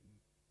time.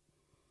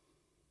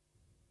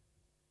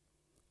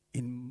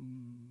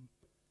 In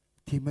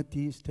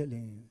Timothy is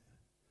telling,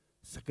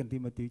 2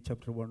 Timothy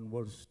chapter 1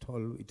 verse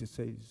 12, it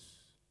says,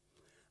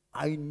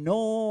 I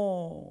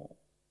know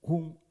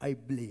whom I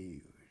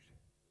believe.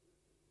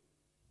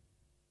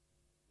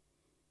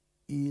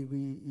 He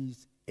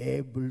is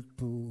able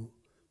to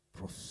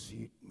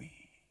proceed me.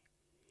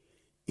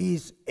 He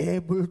is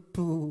able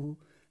to,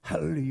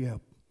 hallelujah,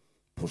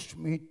 push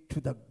me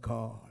to the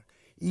God.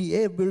 He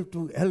is able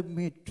to help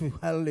me to,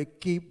 hallelujah,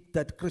 keep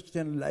that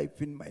Christian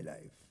life in my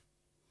life.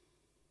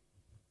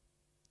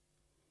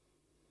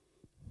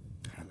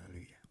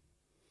 Hallelujah.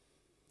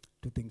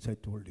 Two things I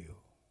told you.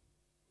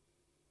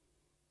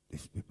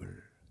 These people,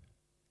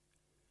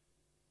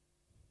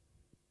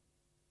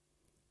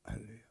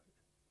 hallelujah,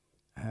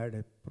 had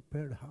a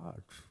prepared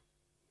heart.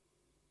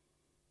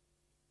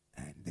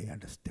 And they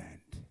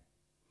understand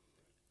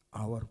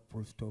our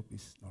full stop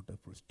is not a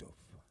full stop.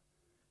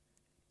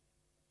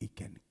 He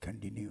can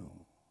continue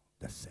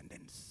the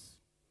sentence.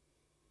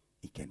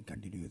 He can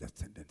continue the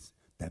sentence.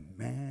 The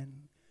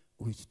man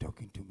who is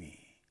talking to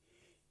me,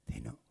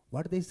 they know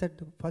what they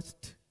said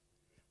first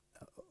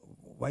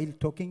while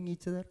talking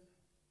each other.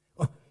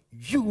 Oh,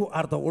 you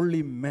are the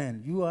only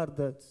man. You are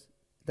the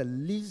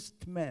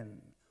least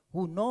man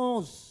who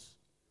knows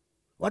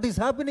what is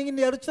happening in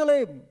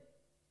Jerusalem.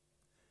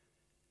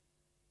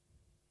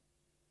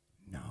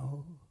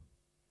 Now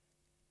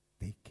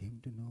they came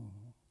to know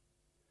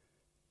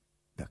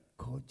the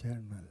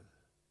co-journal,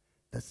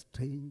 the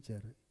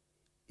stranger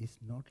is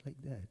not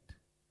like that.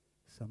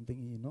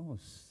 Something he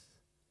knows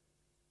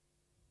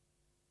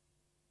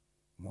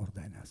more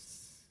than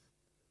us.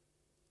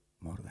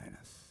 More than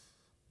us.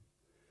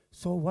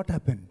 So what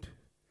happened?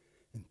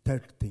 In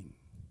third thing,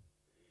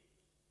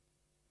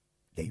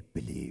 they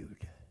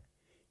believed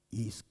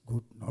he is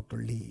good not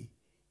only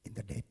in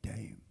the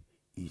daytime,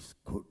 he is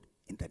good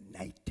in the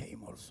night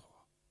time also.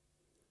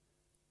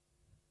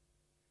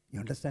 You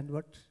understand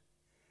what?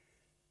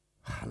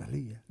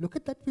 Hallelujah. Look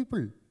at that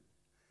people.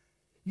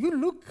 You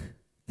look,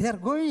 they are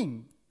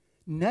going.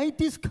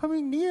 Night is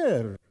coming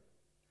near.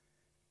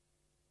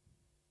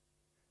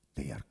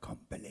 They are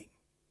compelling.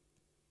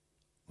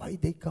 Why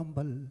they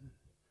compel?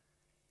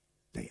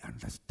 They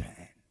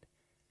understand.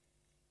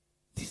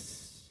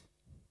 This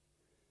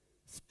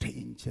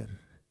stranger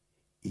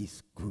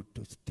is good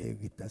to stay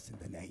with us in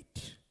the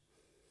night.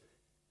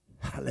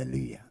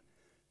 Hallelujah.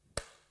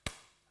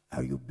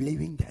 Are you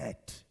believing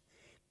that?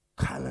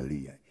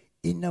 Hallelujah.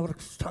 In our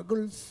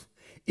struggles,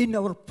 in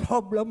our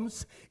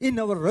problems, in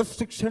our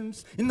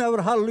restrictions, in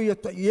our hallelujah,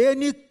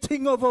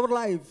 anything of our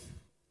life,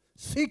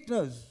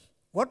 sickness,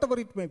 whatever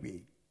it may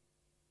be,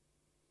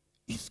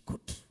 is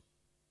good.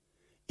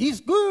 Is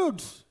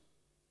good.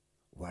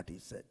 What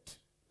is it?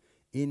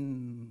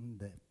 In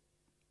the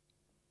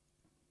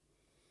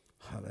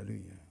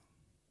hallelujah.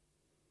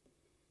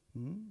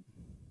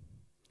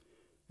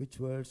 Which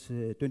verse?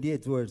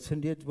 28th verse.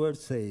 28th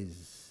verse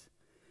says,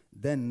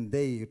 then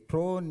they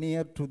drew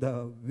near to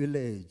the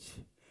village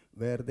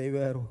where they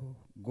were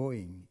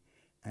going,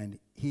 and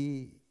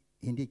he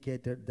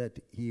indicated that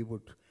he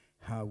would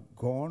have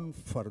gone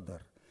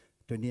further.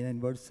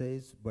 29th verse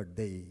says, but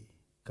they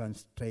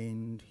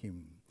constrained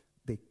him.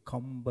 They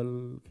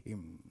compelled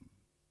him,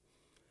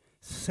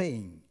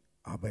 saying,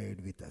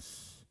 abide with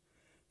us,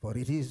 for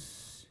it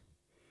is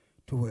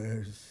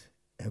towards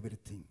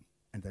everything,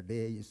 and the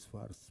day is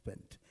far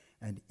spent.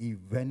 And he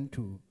went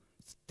to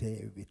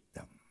stay with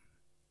them.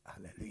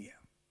 Hallelujah.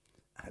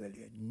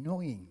 Hallelujah.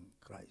 Knowing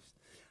Christ.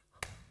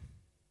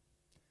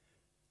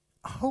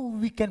 How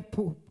we can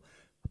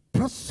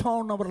press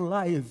on our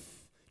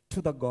life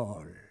to the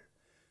goal.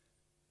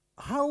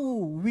 How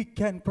we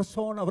can press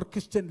on our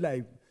Christian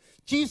life.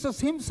 Jesus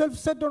himself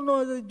said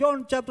on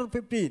John chapter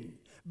 15,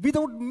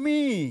 without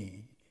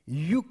me,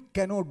 you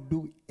cannot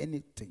do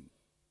anything.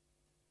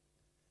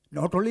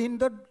 Not only in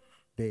the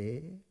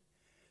day,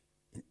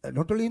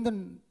 not only in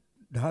the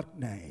dark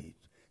night,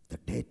 the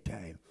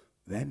daytime,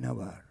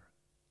 whenever.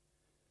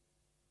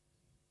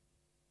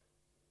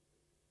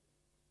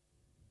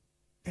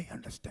 They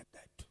understand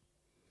that.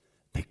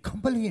 They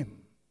compel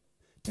him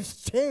to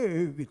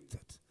stay with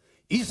us.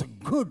 He's a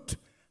good,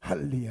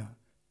 hallelujah,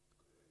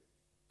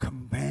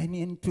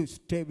 companion to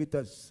stay with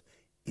us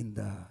in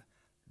the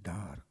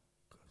dark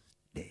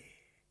day.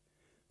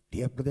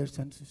 Dear brothers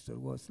and sisters,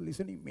 was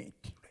listening me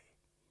today.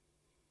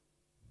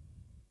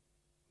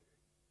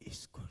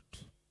 He's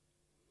good.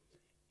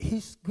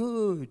 He's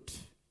good.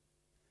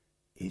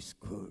 He's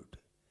good.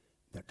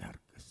 The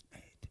darkest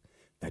night.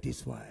 That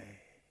is why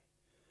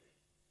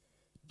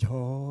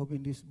Job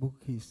in this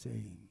book is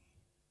saying,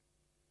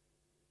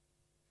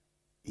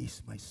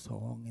 is my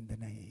song in the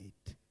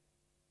night.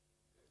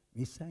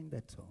 We sang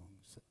that song.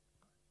 So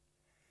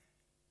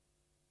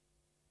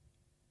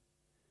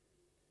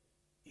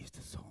is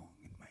the song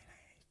in my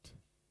night.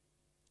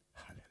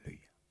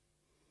 Hallelujah.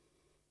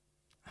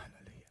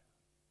 Hallelujah.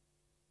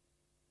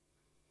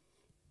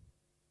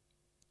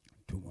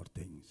 Two more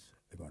things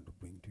I want to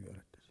bring to your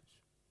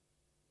attention.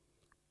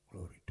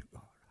 Glory to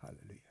God.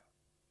 Hallelujah.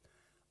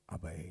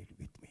 Abide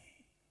with me.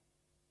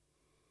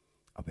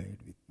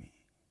 Abide with me.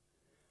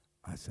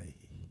 As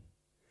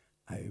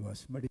I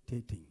was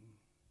meditating,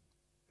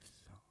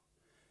 so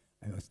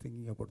I was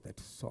thinking about that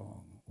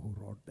song, who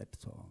wrote that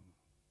song.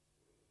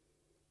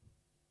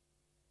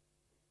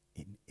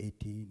 In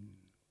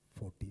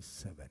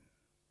 1847,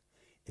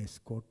 a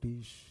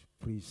Scottish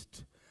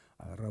priest,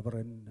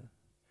 Reverend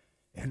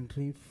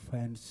Henry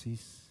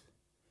Francis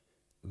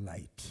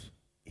Light,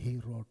 he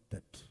wrote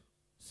that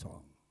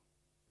song,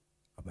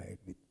 Abide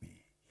with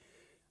me.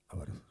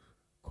 Our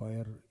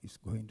choir is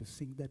going to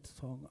sing that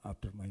song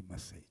after my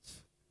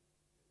message.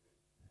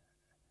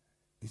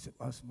 This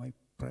was my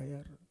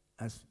prayer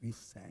as we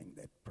sang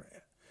that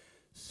prayer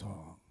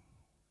song.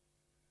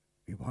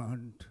 We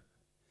want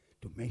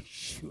to make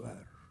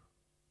sure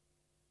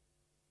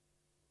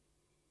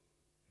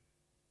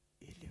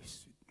he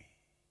lives with me.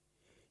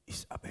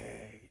 He's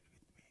abide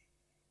with me.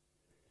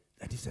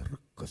 That is a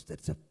request,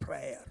 that's a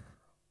prayer.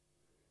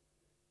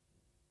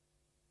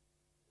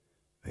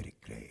 Very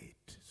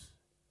great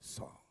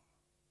song.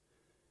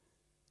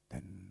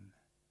 Then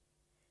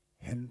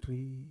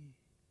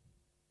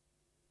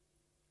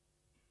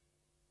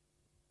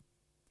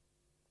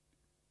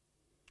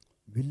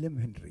William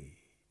Henry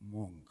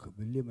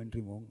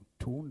Monk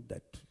tuned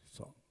that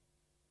song,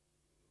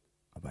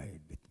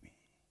 Abide with me.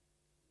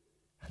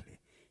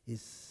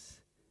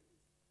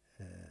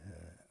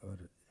 Our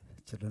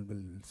children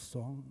will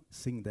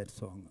sing that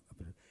song.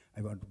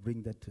 I want to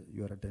bring that to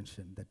your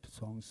attention, that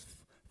song's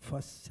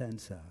first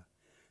stanza,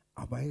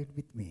 Abide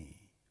with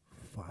me,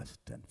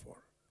 fast and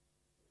fall.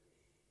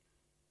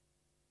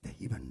 They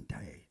even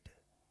died.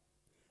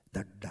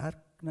 The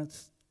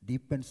darkness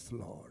deepens,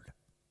 Lord.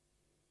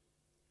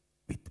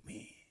 With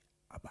me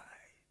abide.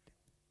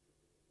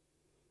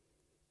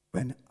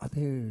 When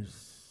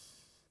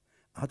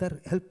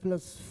other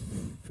helpless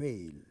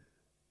fail,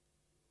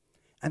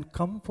 and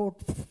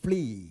comfort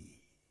flee,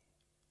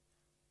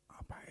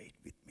 abide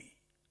with me.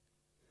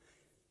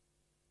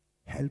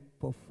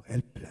 Help of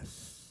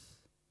helpless,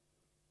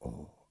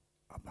 oh,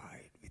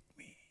 abide with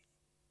me.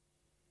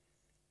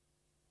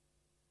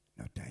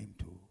 Now time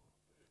to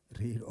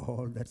read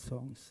all that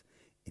songs.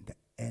 In the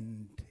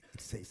end,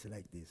 it says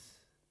like this.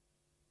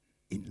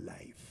 In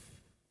life,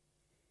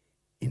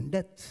 in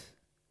death,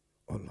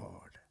 O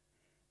Lord,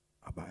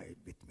 abide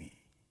with me.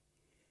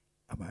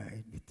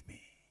 Abide with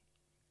me.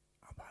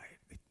 Abide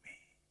with me.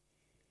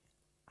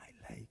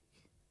 I like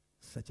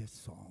such a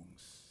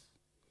songs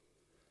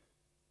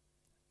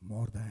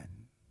more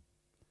than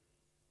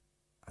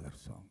other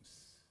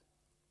songs.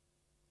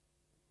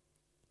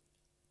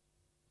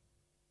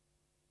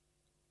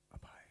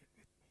 Abide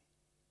with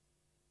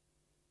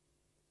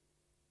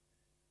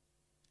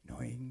me.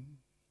 Knowing,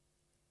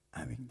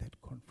 having that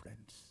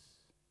confidence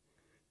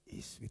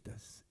is with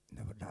us in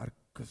our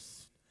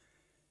darkest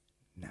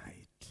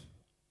night.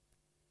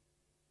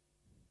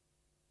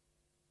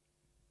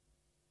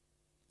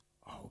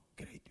 How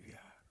great we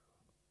are.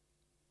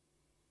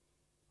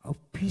 How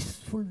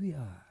peaceful we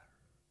are.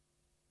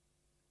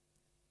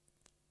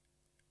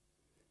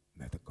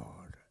 May the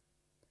God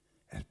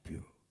help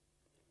you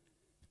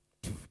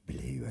to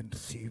believe and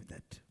receive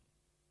that.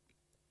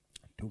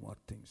 Two more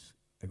things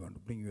I want to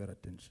bring your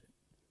attention.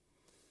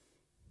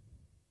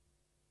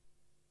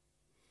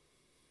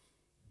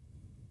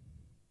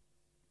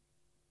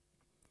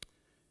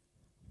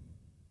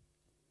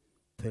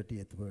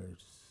 30th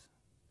verse.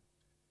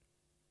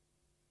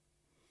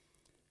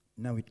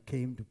 Now it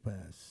came to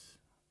pass,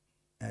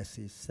 as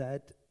he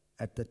sat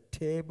at the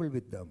table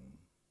with them,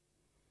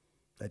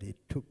 that he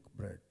took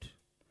bread,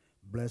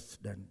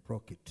 blessed and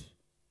broke it,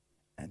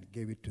 and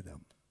gave it to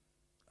them.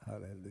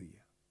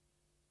 Hallelujah.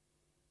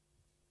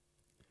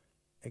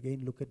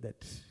 Again, look at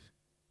that.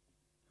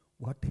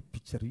 What a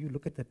picture. You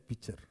look at that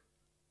picture.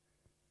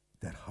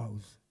 Their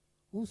house.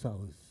 Whose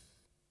house?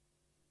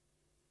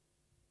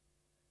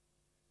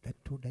 That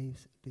two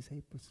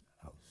disciples'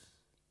 house.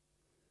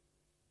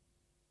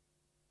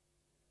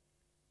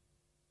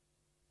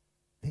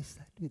 They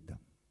sat with them.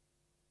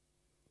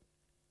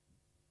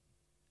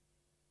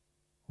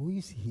 Who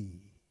is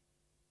he?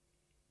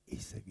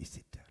 He's a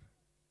visitor.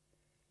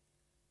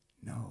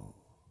 Now,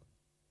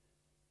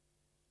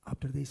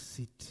 after they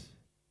sit,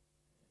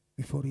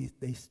 before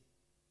they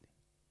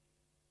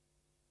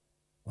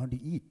want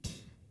to eat,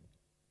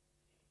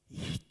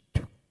 he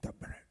took the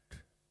bread.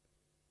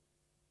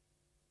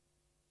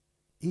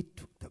 He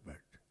took the bread.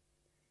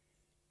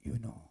 You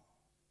know,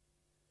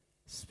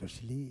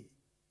 especially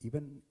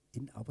even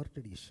in our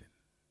tradition,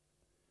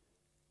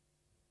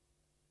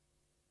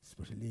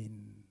 especially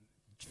in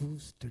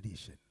Jews'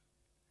 tradition,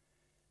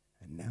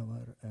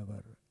 never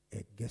ever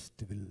a guest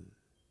will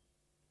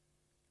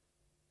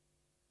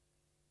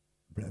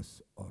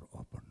bless or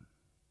open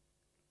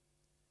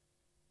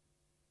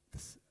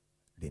this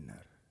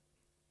dinner.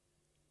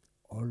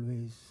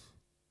 Always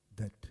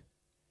that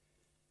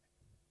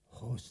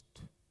host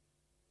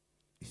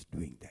is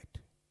doing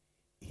that.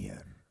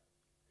 Here,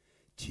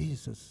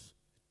 Jesus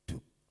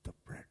took the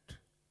bread.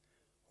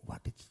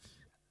 What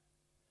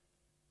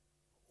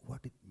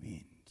it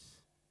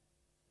means,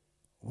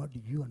 what do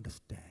you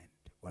understand?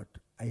 What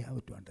I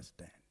have to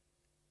understand.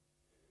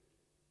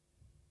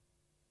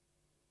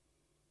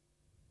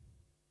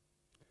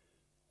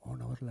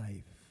 On our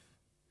life,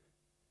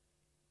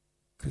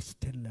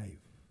 Christian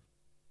life,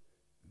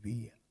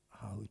 we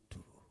have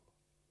to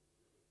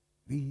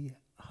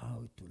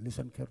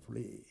listen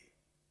carefully.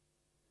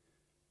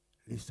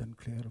 Listen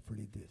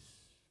carefully this.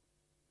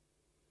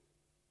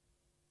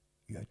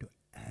 You have to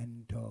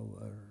hand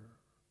over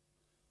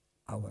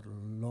our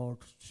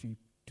lordship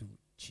to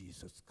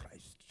Jesus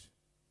Christ.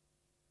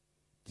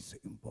 This is an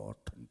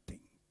important thing.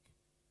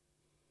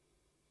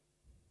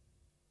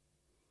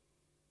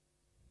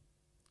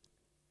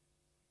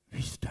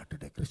 We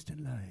started a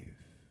Christian life.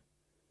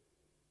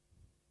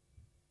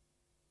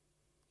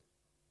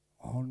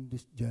 On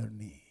this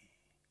journey,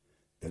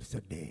 there's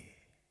a day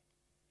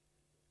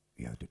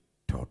we have to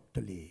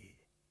totally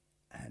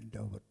hand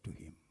over to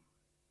him.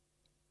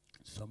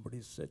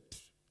 Somebody said,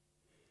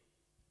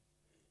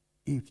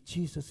 if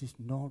Jesus is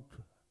not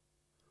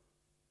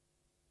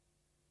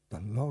the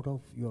Lord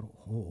of your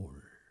whole,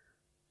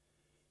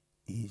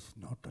 he is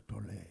not at all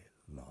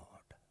a Lord.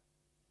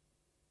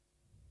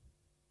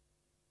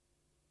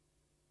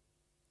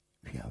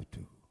 We have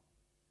to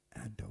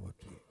hand over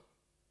to him.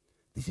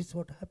 This is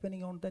what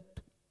happening on that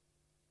day.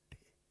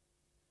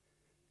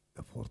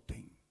 The fourth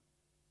thing.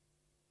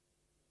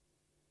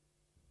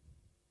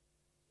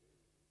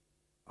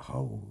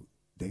 How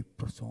they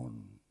press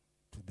on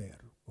to their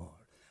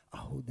God.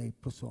 How they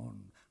press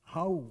on.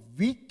 How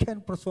we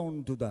can press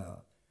on to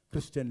the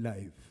Christian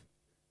life.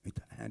 with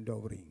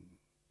handovering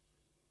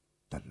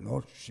the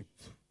lordship.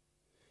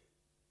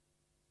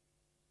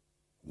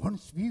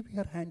 Once we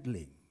were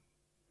handling,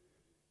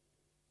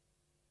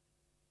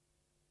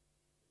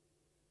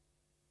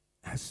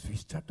 as we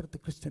started the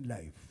Christian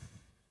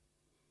life,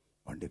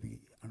 one day we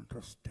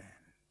understand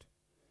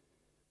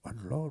when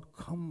Lord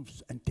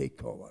comes and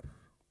take over.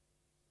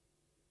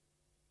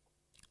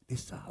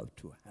 This is how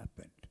to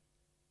happen.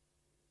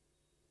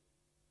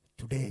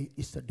 Today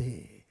is the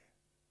day.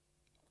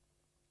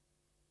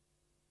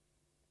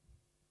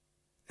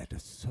 Let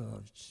us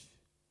search.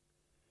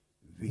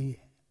 We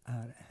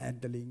are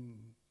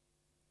handling,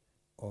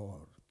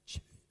 or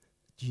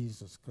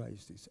Jesus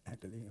Christ is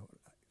handling our life.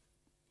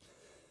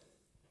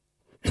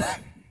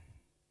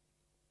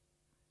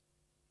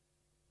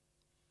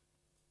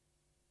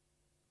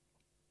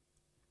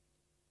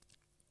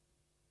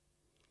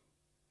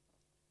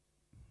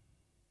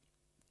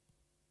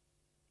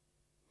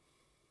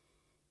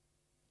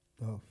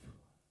 The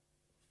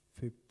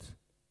fifth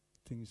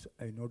things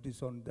I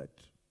notice on that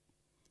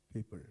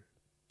people.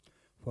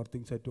 Four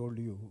things I told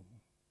you.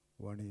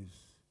 One is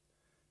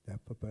they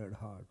have prepared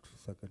heart.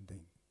 Second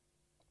thing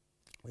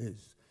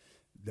is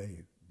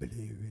they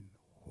believe in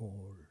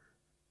whole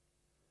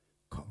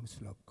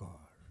counsel of God.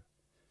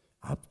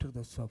 After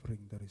the suffering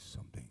there is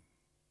something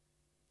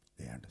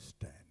they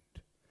understand.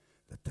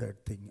 The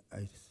third thing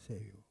I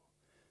say,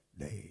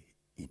 they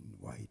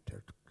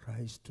invited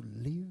Christ to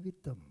live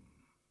with them,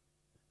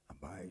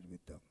 abide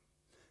with them.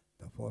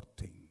 The fourth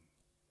thing,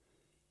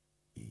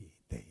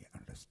 they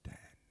understand.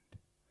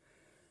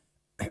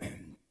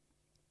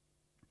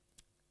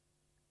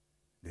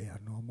 They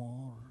are no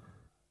more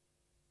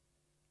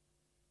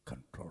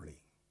controlling.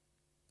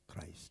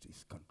 Christ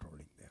is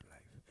controlling their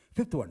life.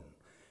 Fifth one,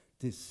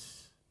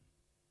 this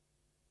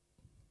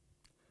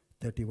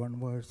 31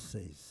 verse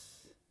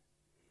says,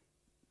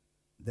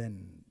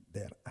 then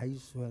their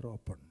eyes were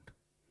opened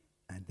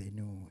and they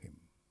knew him.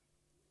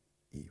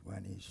 He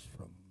vanished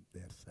from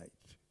their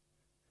sight.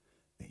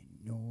 They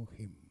knew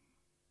him.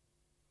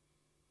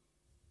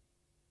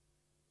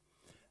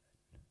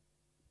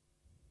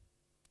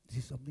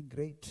 This is something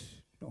great,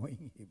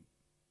 knowing him.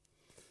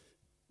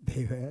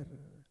 They were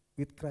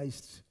with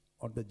Christ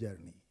on the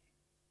journey.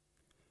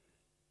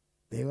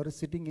 They were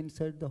sitting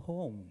inside the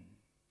home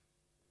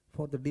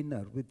for the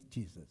dinner with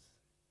Jesus.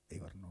 They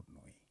were not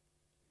knowing.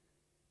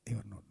 They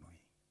were not knowing.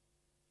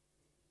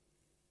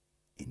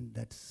 In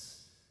that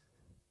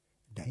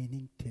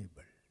dining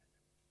table,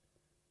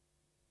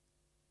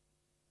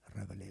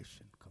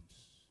 revelation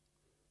comes.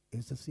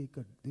 It's a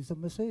secret. This is a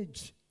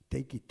message.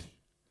 Take it.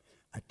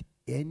 At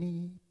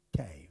any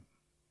time,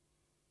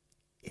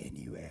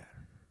 anywhere,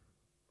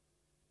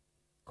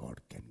 God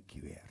can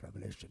give a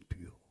revelation to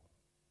you.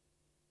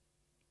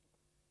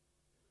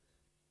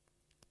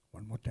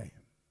 One more time.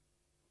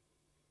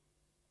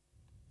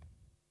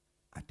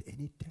 At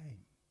any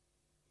time,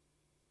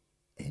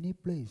 any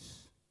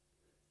place.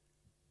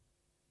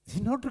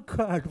 It's not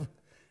required.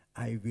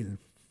 I will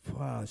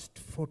fast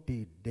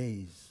 40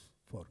 days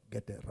for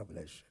get a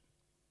revelation.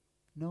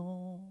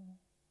 No,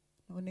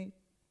 no need.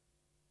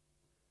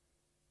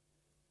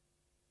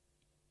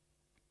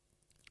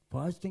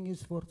 Fasting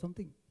is for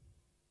something.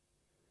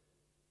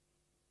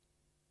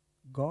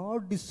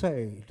 God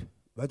decide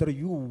whether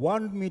you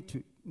want me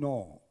to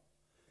know.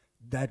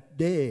 That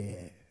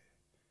day,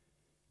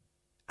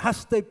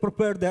 as they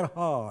prepare their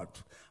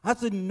heart,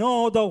 as they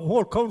know the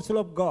whole counsel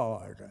of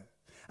God,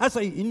 as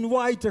I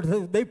invited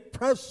them, they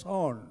press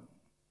on.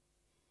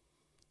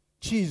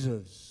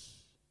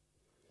 Jesus,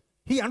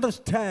 he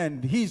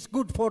understands, he is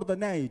good for the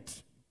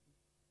night.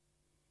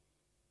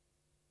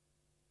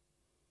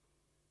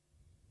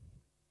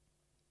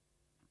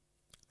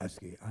 As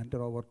we hand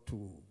over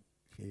to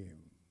him,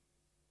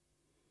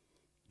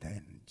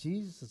 then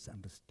Jesus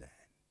understands.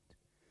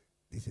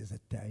 This is a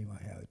time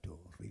I have to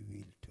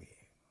reveal to him.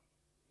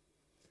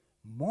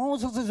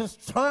 Moses is a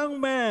strong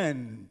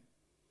man.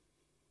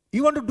 He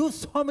wanted to do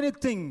so many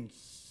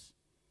things,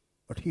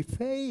 but he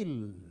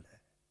failed.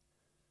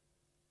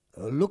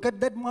 Look at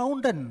that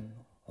mountain.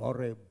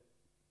 Horeb.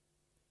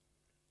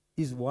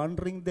 He's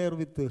wandering there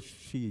with the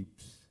sheep.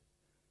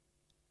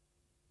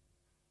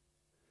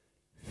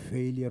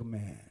 Failure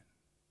man.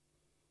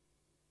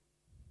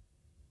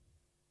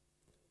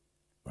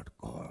 But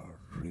God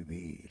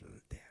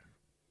revealed there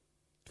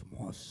to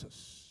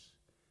Moses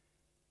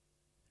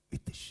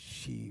with the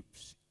sheep.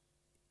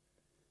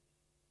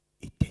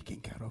 He taking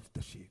care of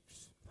the sheep.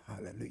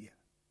 Hallelujah.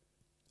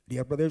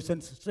 Dear brothers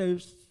and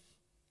sisters,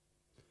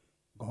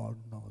 God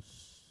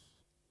knows.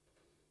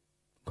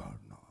 God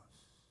knows.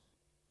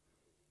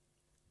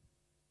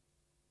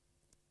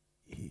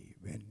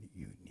 When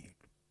you need,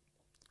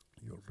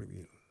 you'll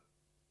reveal.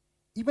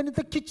 Even in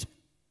the kitchen,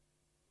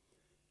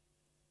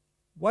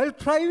 while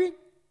driving,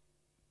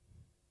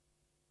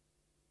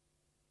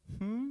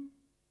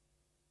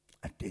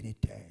 at any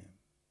time,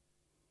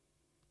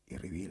 he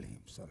reveals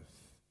himself.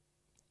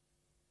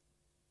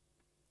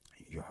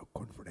 You have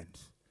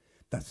confidence.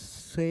 The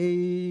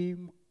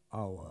same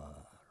hour,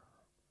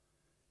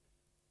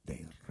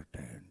 they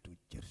return to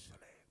Jerusalem.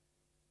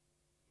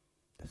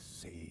 the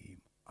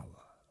same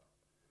hour.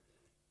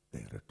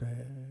 They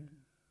return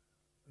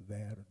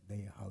where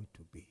they have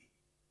to be.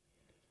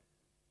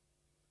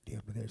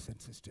 Dear brothers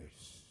and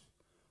sisters,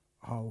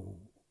 how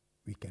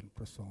we can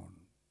press on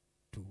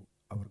to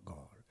our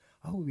God,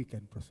 how we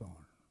can press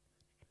on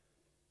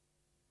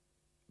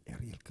a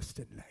real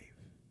Christian life.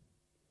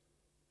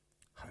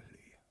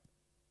 Hallelujah.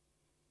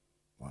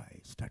 Why?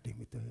 Starting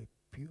with a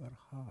pure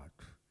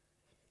heart,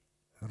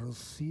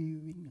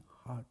 receiving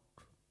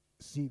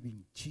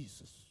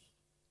Jesus,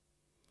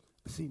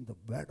 receiving the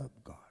word of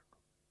God,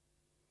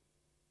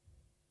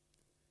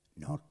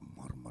 not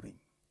murmuring,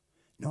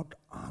 not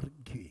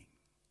arguing,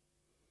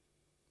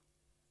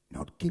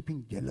 not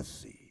keeping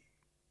jealousy,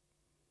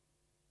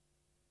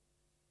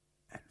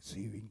 and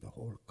receiving the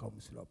whole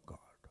counsel of God.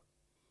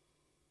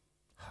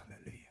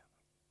 Hallelujah.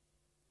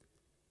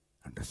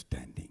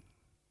 Understanding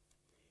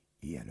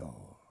He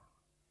alone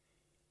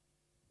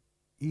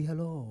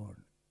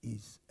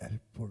is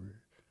helpful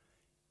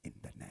in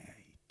the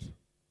night.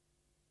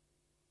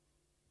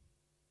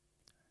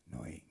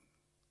 Knowing,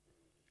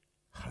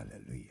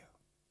 hallelujah,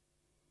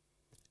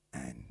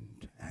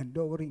 and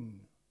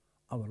handovering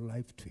our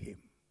life to Him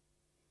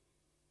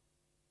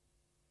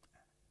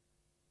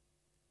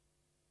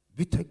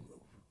with a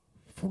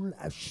full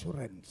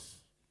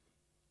assurance.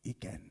 He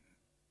can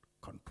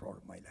control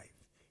my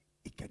life.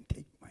 He can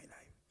take my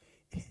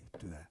life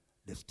to the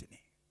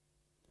destiny.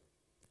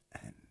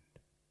 And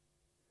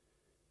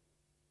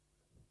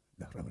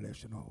the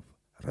revelation of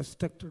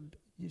resurrected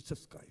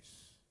Jesus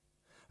Christ,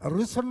 a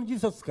risen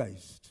Jesus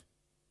Christ,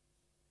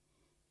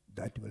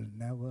 that will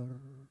never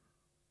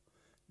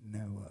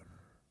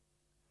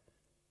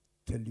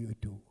tell you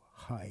to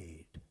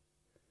hide,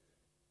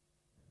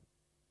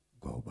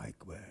 go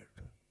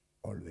backward,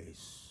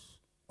 always,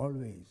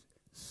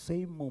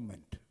 same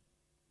moment,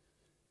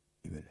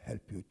 He will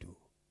help you to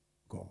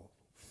go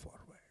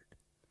forward.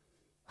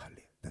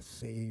 Hallelujah. The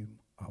same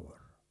hour.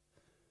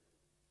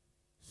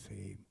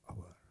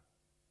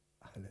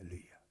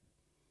 Hallelujah.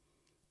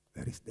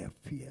 Where is their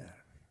fear?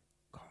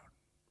 Gone.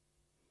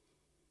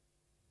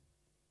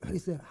 Where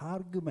is their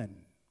argument?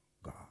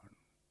 Gone.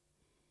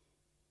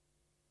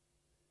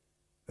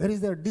 Where is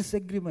their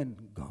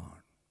disagreement?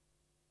 Gone.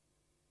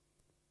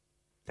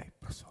 They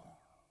press on.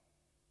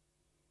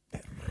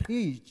 They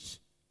reach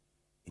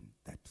in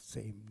that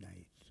same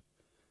night.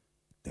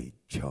 They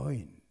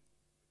join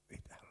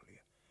with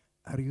Hallelujah.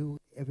 Are you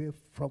away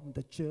from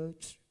the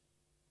church?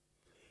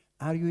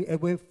 Are you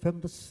away from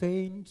the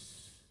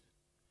saints?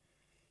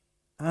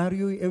 Are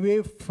you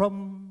away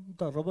from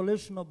the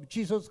revelation of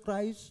Jesus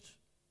Christ?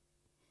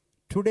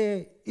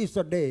 Today is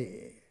the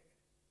day.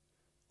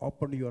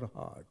 Open your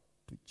heart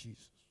to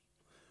Jesus.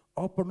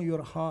 Open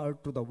your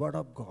heart to the Word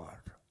of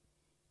God.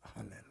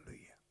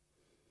 Hallelujah.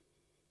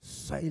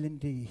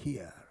 Silently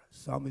hear.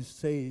 Psalmist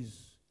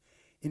says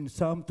in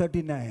Psalm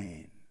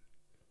 39,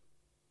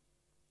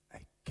 I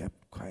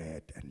kept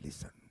quiet and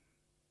listened.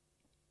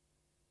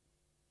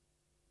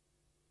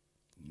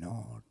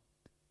 Not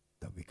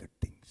the wicked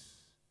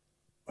things,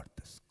 but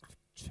the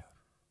scripture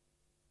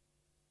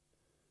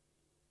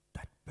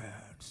that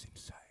burns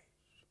inside.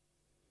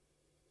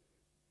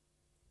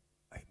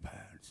 It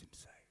burns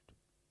inside.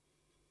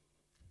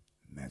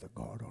 May the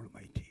God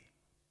Almighty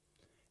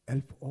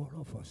help all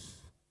of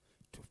us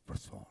to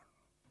press on.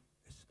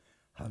 Yes.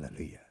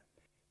 Hallelujah.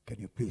 Can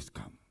you please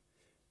come?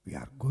 We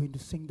are going to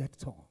sing that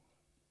song.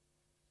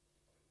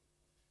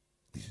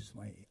 This is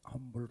my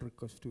humble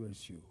request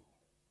towards you.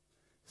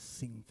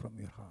 Sing from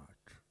your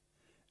heart,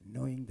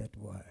 knowing that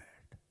word.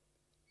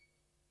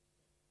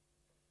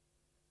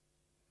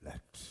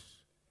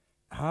 Let's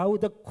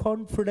have the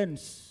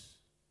confidence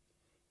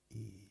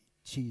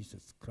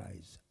Jesus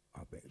Christ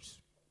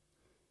obeys.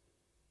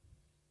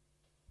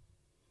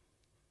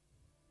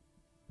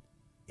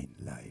 In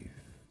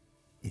life,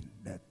 in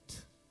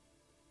death,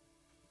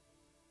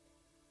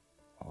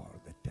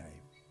 all the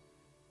time,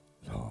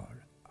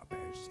 Lord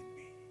abides in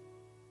me,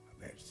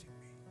 abides in me.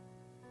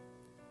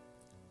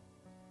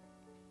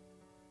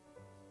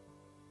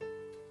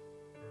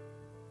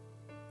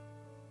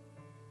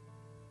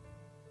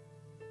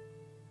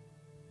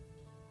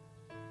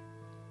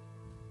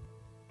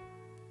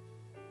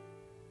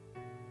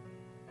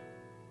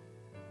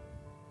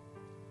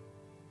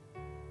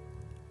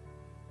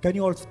 Can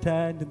you all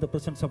stand in the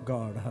presence of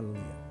God?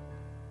 Hallelujah.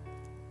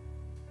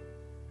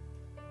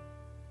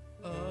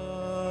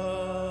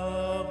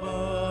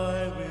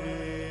 Abide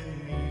with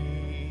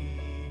me,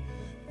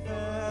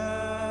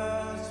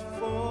 fast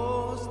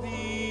for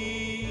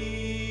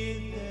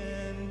sleep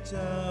and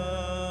time.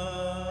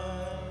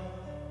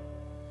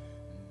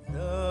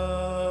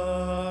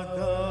 The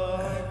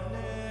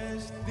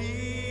darkness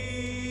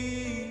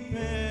deepens,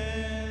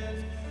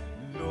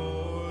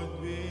 Lord,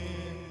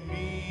 with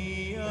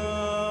me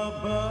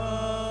abide.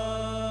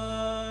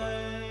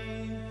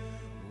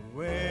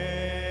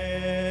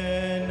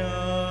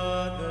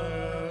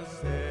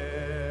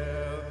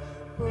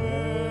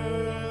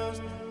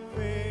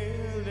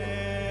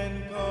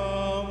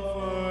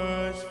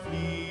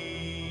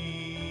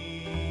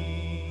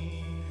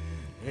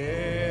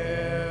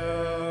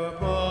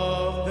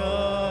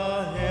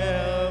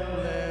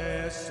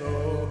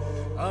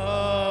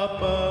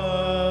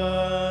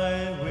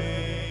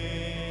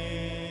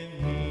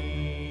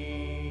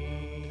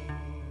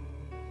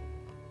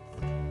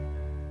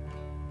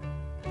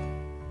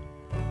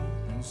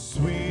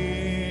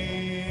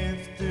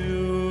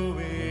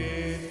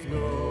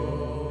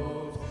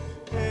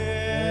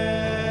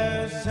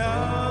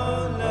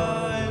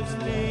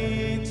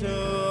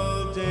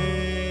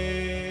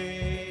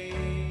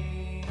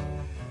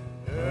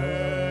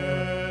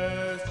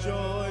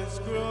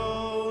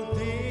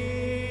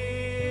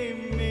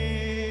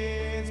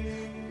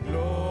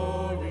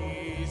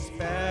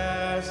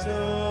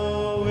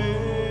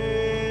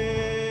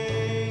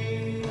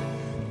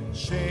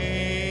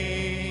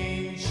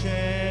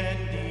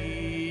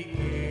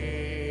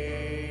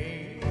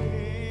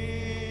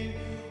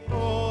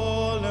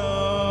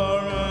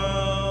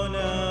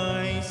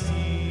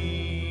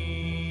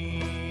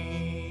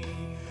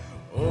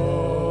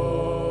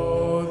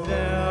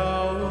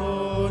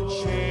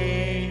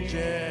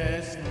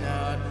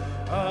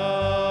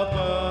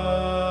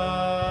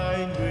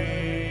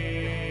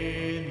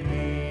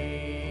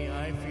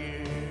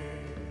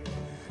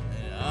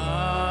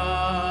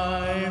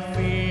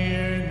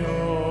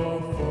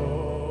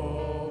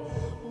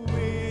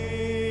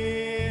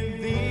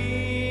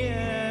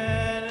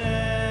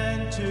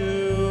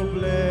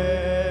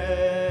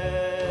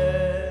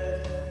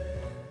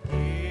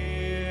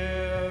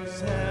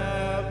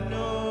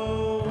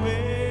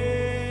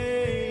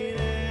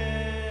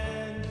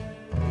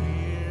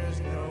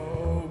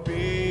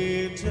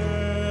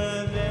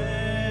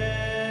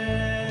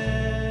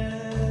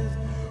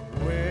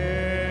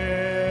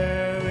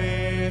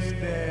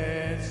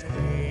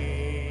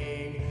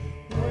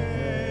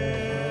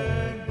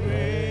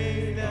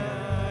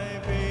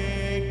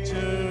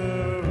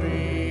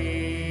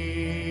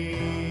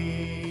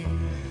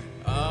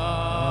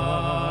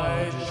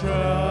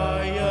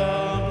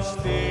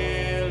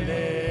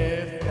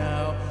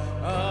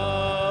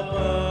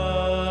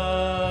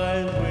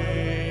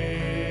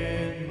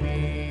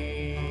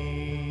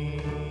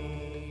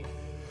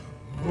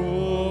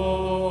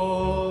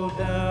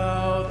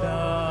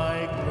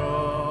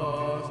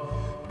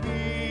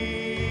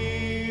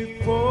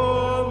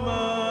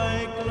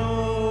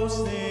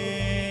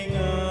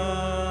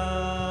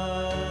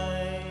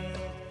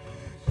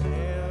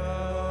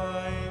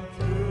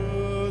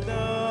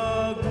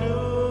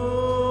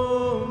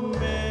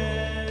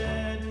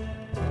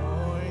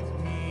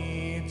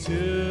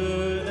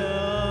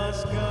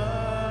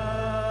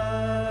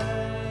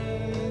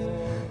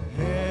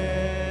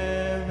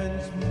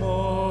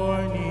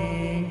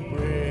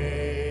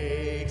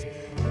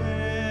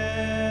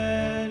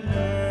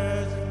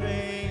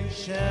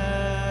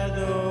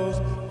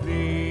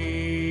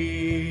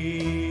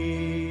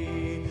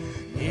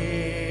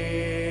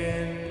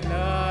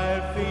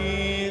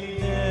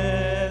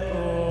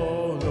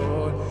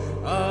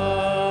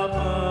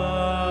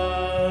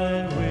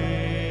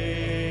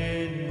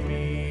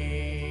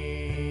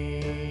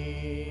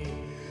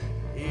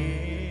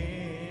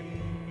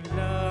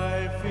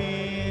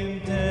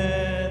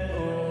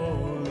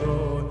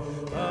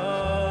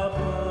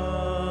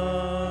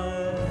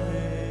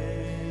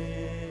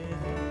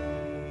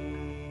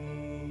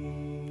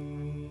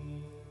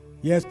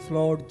 Yes,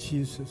 Lord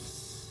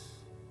Jesus,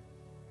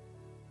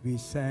 we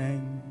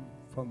sang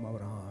from our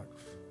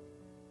hearts.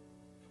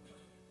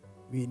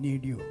 We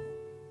need you.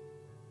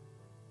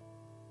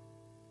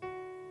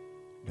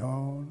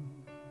 Don't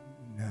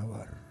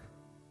never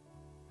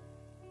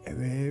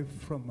away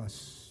from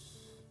us.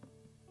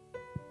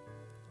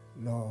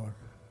 Lord,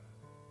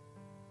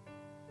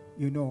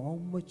 you know how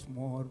much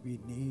more we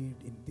need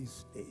in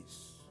these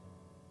days.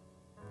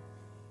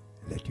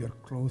 Let your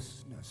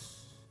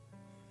closeness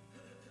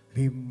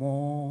be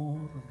more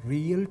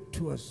real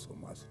to us, O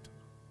Master.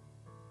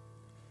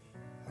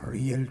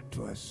 Real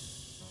to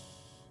us.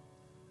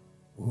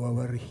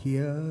 Whoever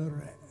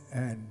here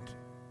and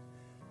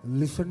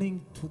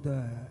listening to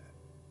the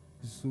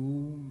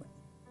Zoom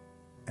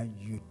and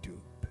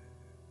YouTube,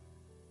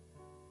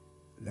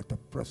 let the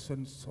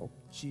presence of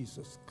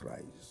Jesus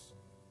Christ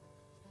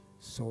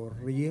so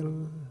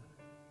real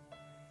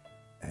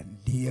and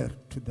dear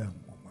to them,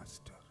 O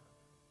Master.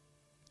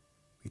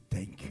 We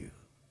thank you.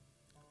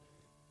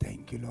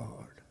 Thank you,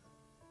 Lord.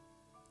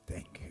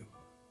 Thank you.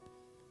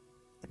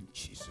 In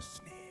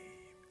Jesus'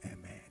 name,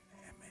 amen,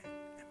 amen,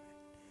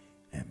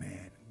 amen,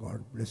 amen.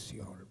 God bless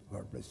you all.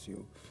 God bless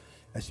you.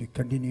 As we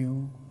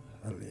continue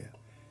earlier,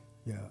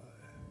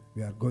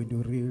 we are going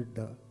to read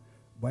the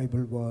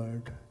Bible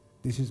word.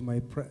 This is my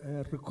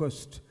prayer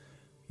request.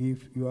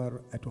 If you are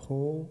at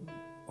home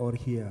or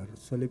here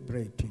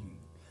celebrating,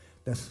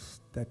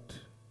 that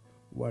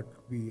what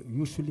we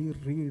usually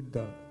read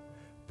the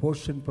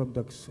portion from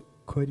the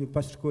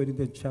 1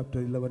 Corinthians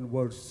chapter 11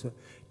 verse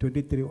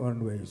 23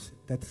 onwards.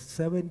 That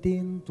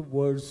 17th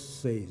verse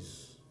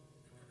says,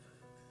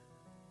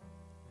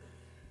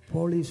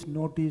 Paul is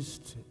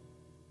noticed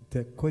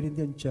the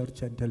Corinthian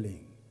church and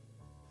telling,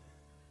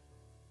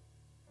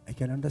 I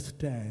can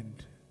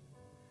understand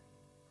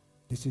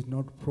this is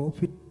not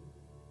profit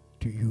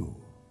to you.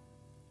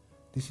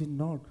 This is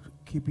not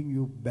keeping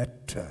you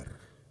better.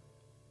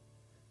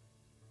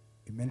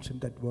 He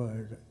mentioned that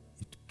word,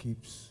 it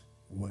keeps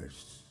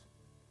worse.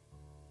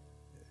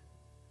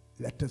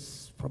 Let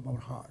us from our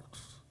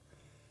hearts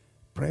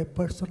pray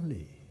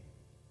personally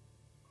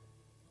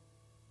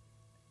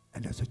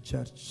and as a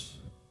church.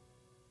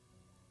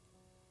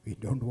 We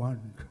don't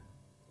want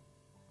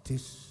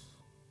this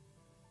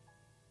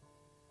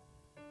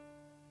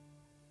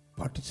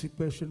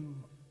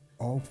participation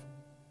of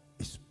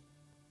his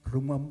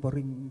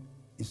remembering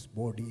his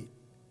body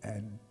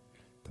and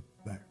the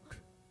blood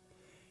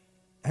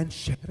and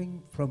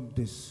sharing from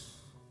this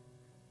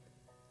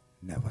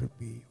never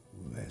be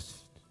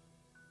waste,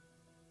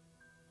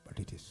 but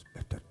it is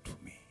better to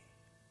me.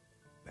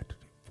 Better.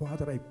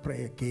 Father, I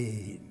pray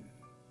again.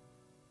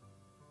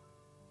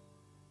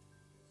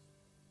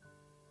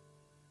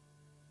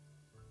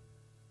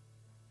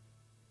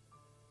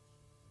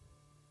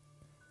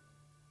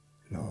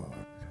 Lord,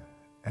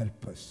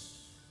 help us.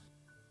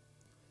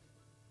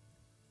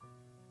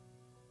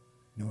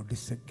 No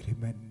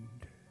disagreement,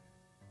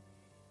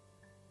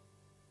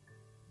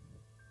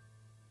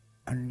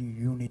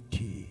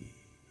 ununity,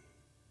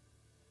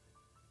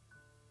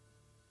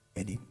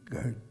 any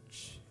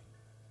grudge,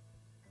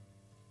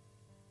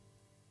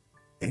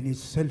 any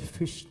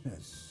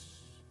selfishness,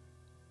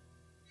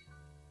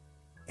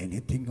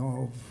 anything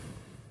of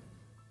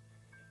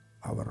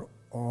our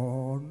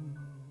own,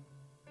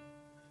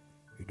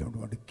 we don't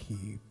want to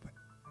keep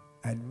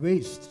and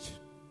waste.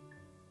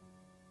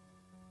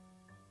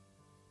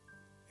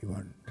 We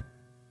want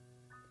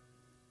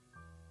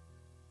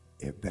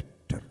a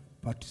better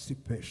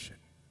participation.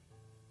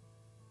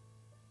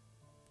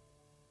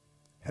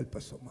 Help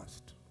us, O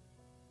Master.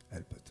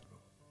 Help us,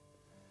 Lord.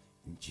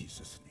 In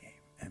Jesus'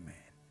 name, amen,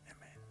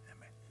 amen,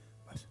 amen.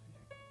 Pastor.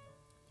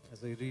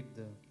 As I read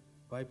the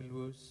Bible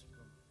verse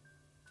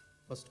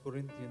from 1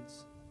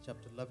 Corinthians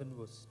chapter 11,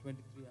 verse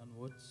 23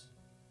 onwards,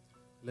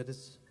 let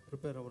us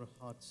prepare our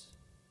hearts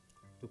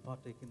to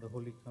partake in the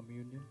Holy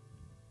Communion.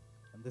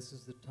 And this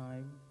is the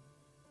time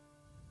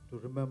to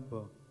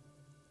remember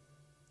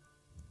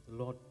the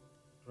Lord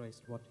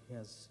Christ, what He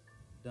has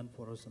done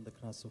for us on the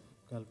cross of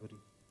Calvary.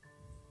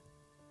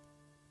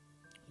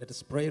 Let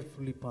us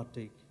prayerfully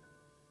partake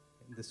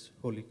in this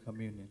Holy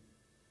Communion.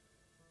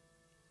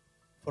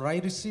 For I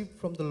received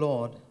from the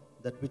Lord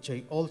that which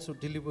I also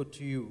delivered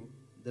to you,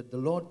 that the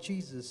Lord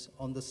Jesus,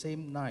 on the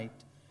same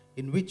night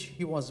in which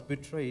He was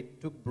betrayed,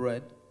 took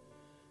bread,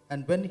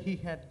 and when He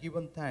had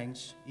given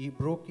thanks, He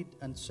broke it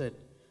and said,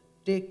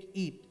 Take,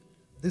 eat.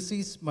 This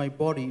is my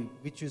body,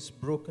 which is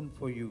broken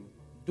for you.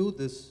 Do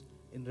this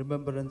in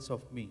remembrance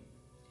of me.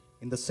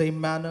 In the same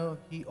manner,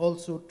 He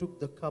also took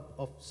the cup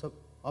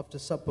after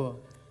supper,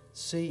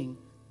 saying,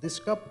 This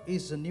cup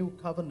is a new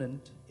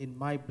covenant in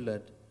my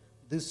blood.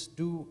 This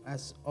do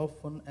as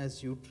often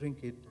as you drink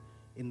it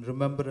in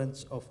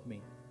remembrance of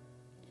me.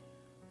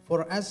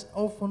 For as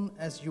often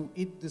as you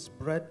eat this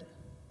bread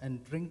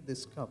and drink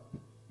this cup,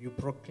 you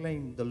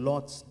proclaim the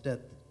Lord's death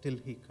till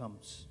He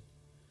comes.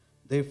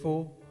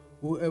 Therefore,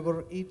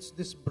 whoever eats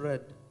this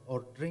bread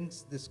or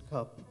drinks this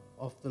cup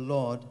of the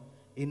Lord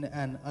in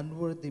an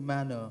unworthy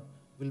manner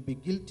will be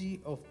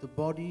guilty of the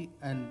body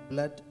and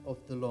blood of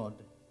the Lord.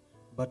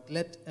 But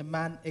let a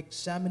man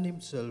examine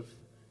himself,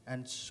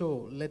 and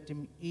so let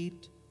him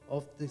eat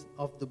of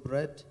the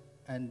bread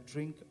and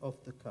drink of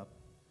the cup.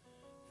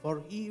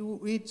 For he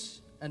who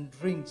eats and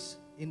drinks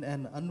in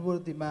an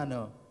unworthy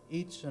manner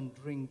eats and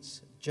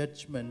drinks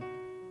judgment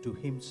to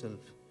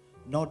himself,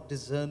 not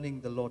discerning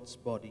the Lord's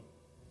body.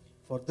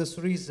 For this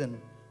reason,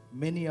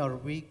 many are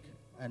weak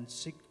and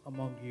sick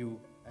among you,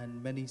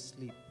 and many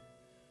sleep.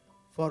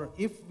 For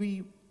if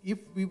we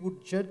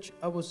would judge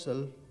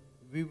ourselves,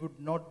 we would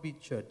not be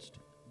judged.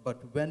 But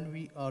when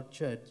we are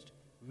judged,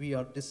 we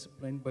are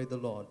disciplined by the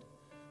Lord,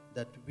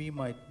 that we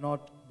might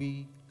not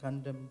be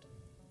condemned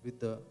with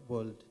the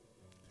world.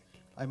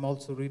 I'm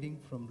also reading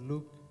from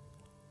Luke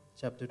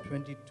chapter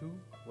 22,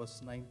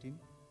 verse 19.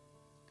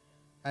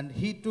 And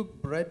he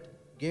took bread,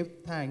 gave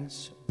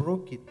thanks,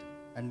 broke it,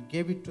 and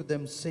gave it to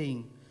them,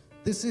 saying,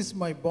 "This is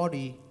my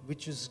body,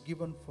 which is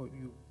given for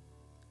you.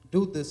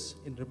 Do this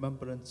in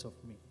remembrance of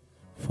me."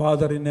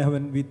 Father in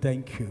heaven, we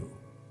thank you.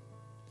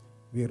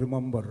 We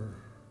remember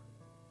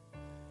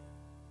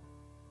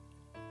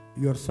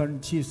your Son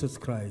Jesus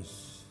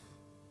Christ,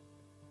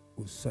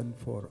 who sent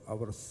for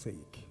our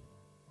sake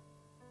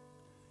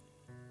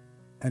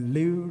and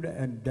lived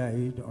and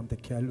died on the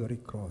Calvary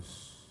cross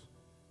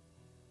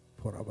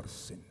for our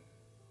sin.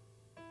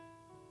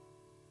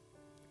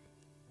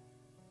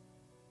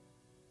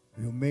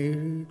 You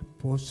made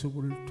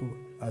possible to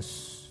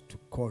us to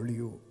call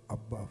you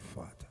Abba,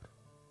 Father.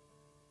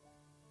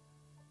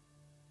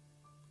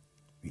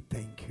 We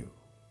thank you.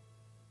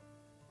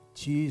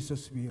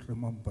 Jesus, we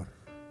remember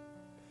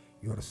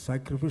your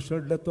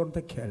sacrificial death on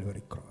the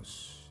Calvary cross.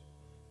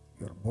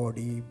 Your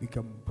body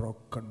became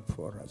broken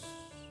for us.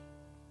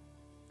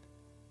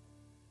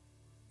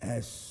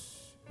 As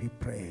we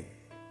pray,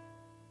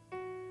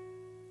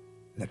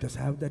 let us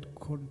have that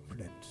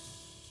confidence.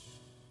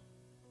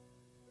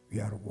 We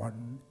are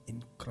one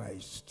in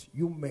Christ.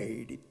 You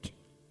made it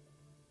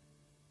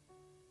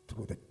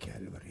through the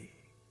Calvary.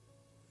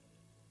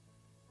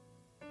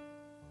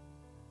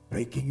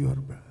 Breaking your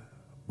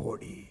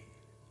body.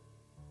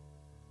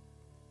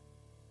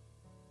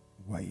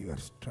 By your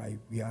stripe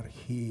we are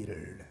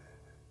healed.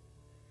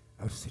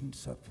 Our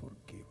sins are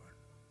forgiven.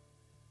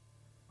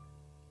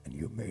 And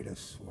you made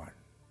us one.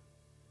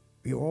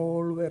 We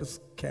all were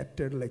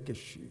scattered like a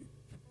sheep.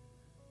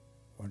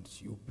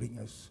 Once you bring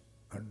us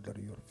under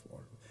your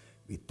fold,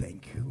 we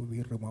thank you.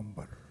 We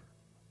remember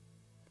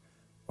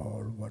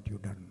all what you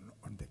done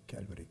on the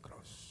Calvary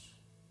cross.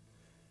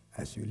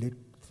 As you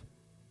lift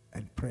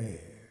and pray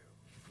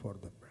for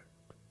the bread,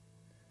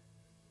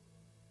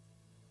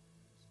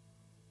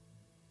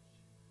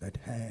 that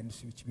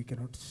hands which we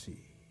cannot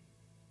see,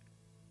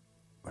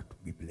 but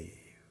we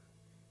believe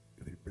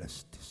you will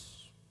bless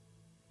this.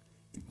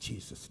 In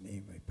Jesus'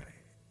 name I pray.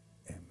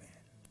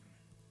 Amen.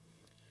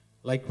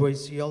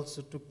 Likewise, he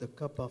also took the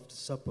cup after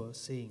supper,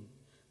 saying,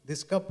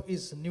 "This cup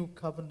is a new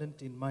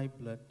covenant in my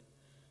blood,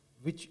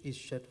 which is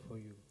shed for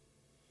you."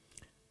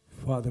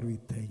 Father, we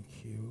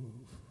thank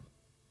you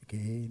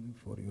again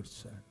for your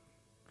Son.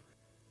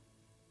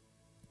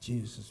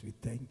 Jesus, we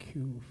thank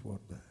you for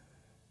the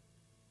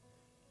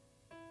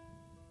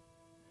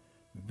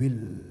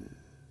will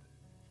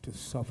to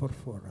suffer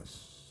for us.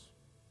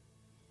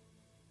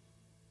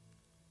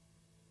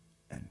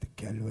 And the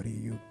Calvary,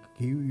 you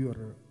give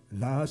your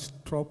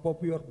last drop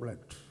of your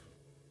blood.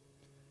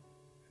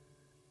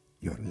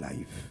 Your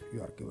life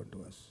you are given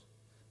to us,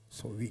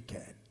 so we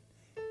can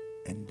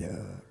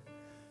endure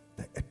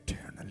the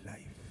eternal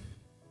life.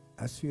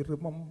 As we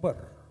remember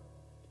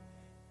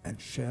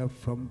and share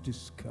from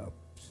this cup,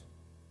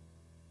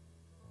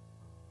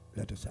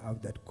 let us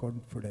have that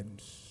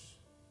confidence.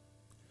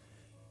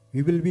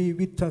 We will be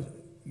with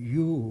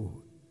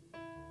you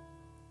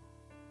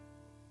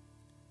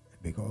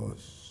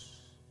because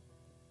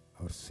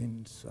our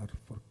sins are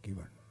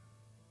forgiven.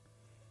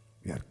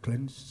 We are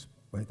cleansed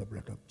by the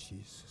blood of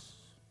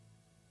Jesus.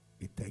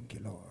 We thank you,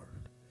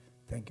 Lord.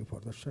 Thank you for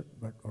the shed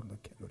blood on the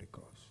Calvary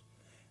cross.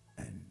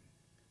 And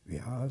we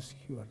ask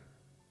your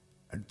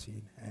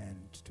unseen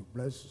hand to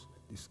bless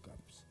these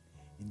cups.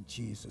 In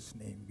Jesus'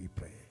 name we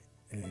pray.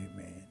 Amen.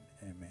 Amen.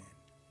 Amen.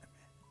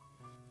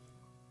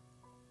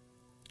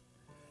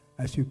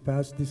 As you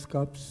pass these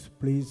cups,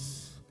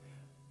 please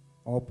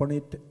open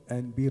it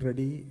and be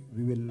ready.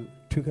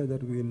 Together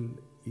we will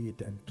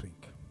eat and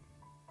drink.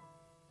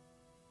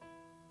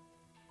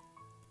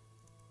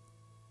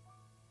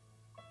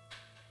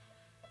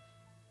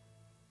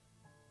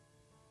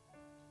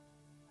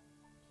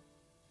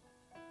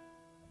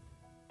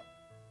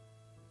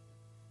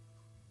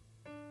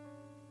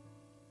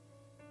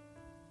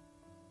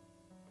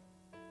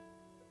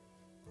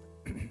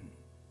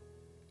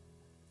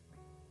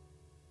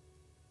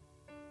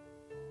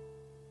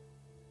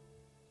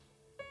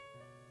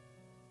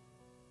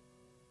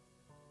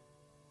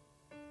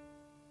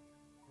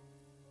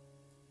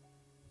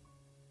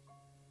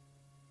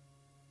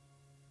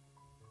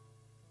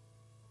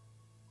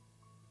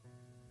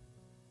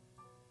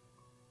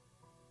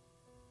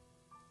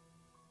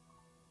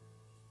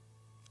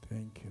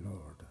 Thank you,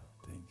 Lord.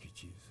 Thank you,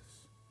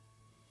 Jesus.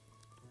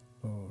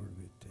 Lord,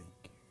 we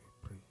thank you.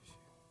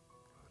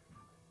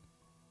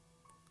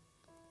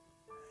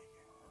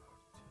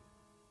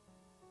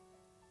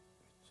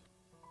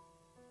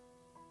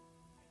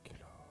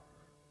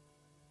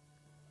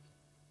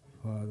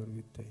 Father,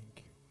 we thank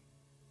you.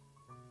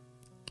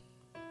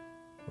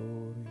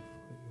 Glory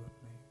for your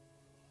name.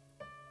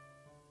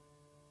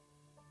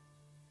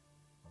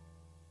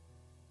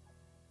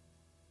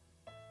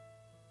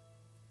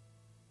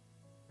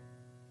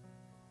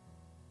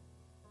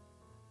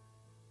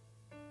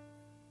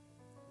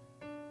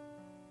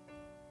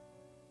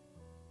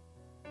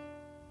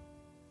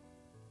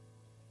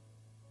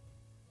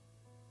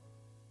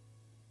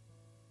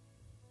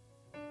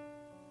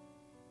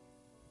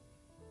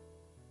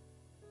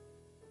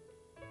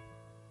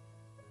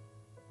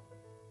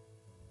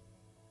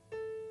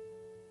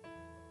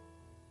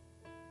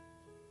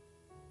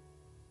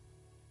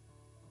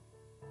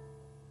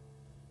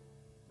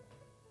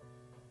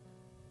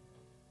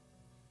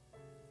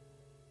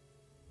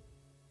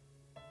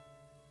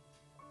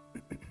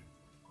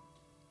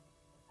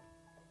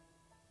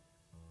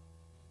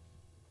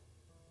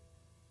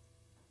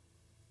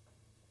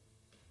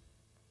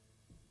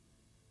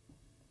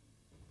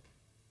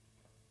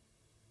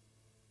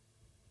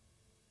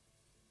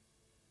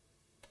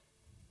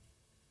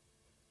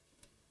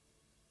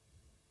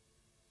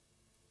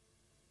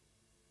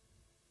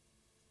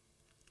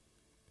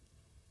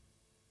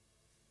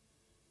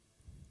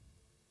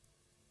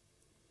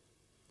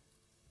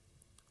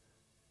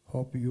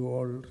 Hope you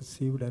all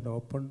received and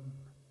opened.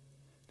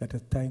 Let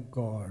us thank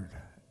God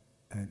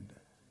and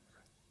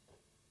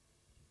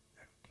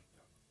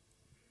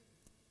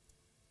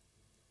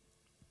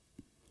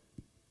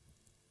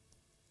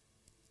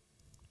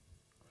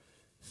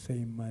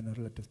same manner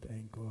let us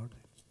thank God.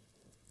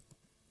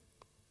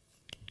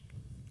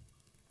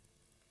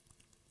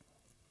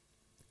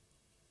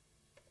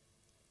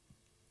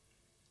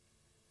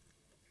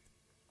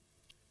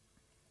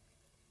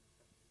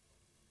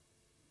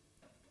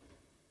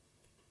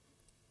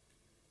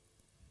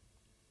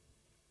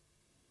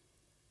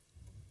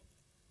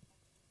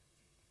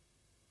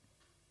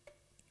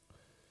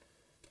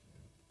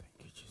 Thank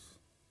you, Jesus.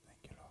 Thank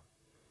you, Lord.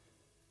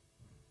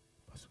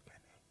 Pastor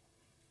Kenny.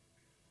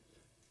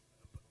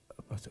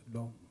 Pastor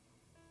Dom.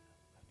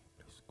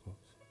 Please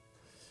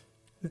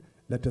close.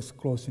 Let us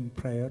close in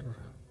prayer.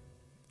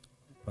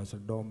 Pastor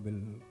Dom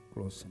will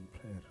close in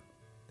prayer.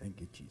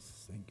 Thank you,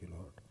 Jesus. Thank you,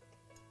 Lord.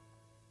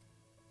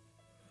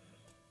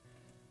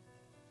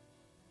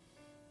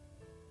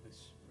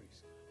 Let's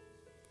praise God.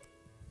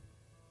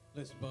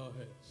 Let's bow our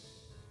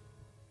heads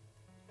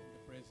in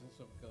the presence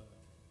of God.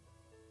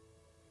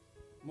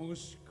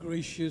 Most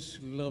gracious,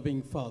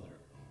 loving Father,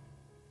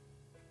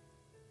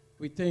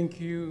 we thank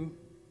you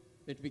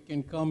that we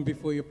can come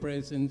before your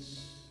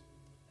presence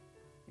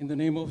in the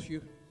name of you,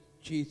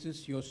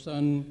 Jesus, your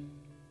Son,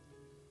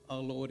 our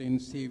Lord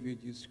and Savior,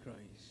 Jesus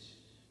Christ.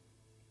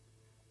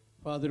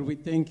 Father, we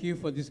thank you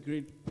for this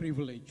great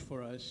privilege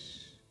for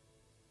us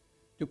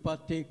to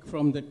partake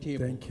from the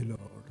table. Thank you,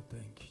 Lord.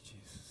 Thank you,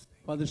 Jesus.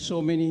 Father,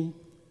 so many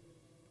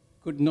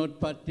could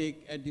not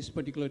partake at this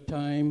particular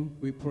time.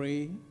 We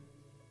pray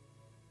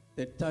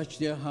that touch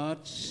their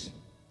hearts,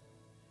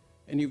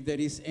 and if there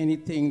is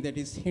anything that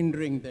is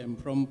hindering them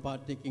from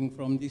partaking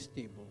from this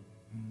table,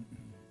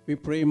 we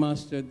pray,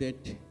 Master,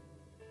 that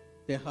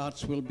their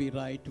hearts will be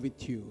right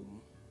with you.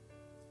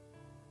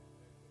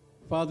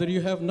 Father, you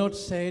have not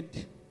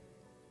said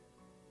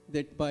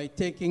that by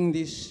taking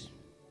this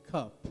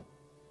cup,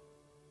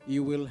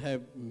 you will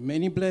have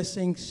many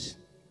blessings,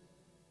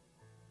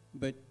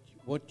 but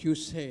what you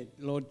said,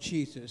 Lord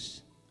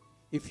Jesus,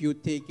 if you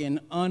take an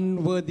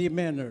unworthy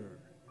manner,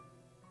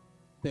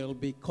 there will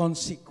be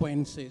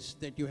consequences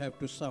that you have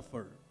to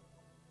suffer.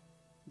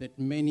 That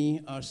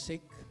many are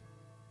sick,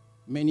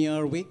 many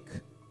are weak,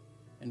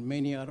 and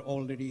many are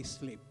already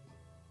asleep.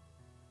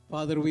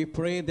 Father, we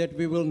pray that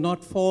we will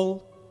not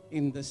fall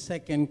in the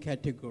second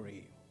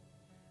category,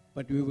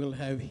 but we will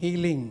have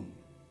healing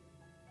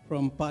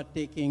from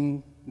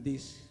partaking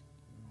this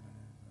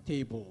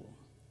table.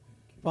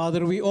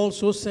 Father, we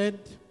also said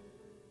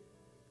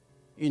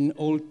in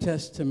Old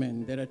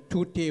Testament there are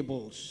two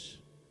tables,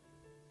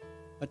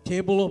 a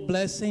table of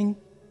blessing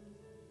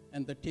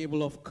and the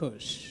table of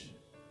curse.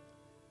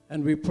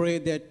 And we pray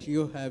that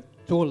you have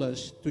told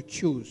us to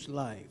choose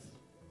life,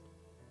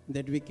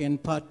 that we can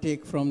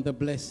partake from the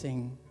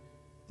blessing,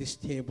 this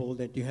table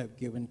that you have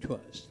given to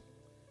us.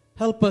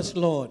 Help us,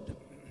 Lord,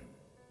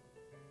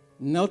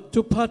 not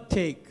to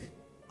partake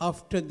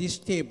after this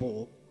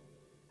table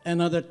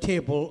another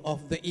table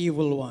of the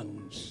evil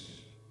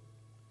ones,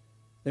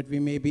 that we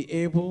may be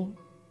able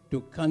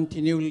to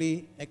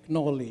continually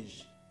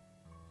acknowledge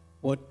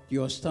what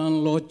your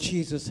Son, Lord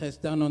Jesus, has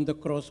done on the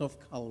cross of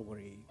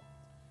Calvary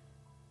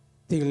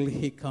till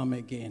he come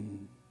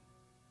again.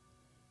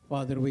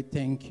 Father, we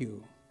thank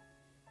you.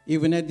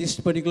 Even at this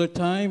particular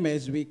time,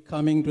 as we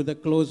coming to the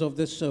close of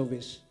the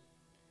service,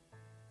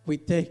 we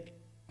thank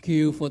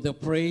you for the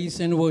praise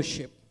and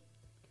worship.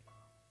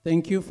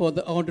 Thank you for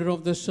the order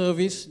of the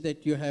service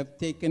that you have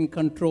taken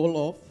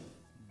control of.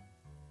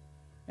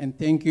 And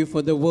thank you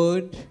for the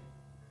word.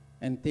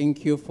 And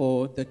thank you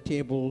for the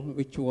table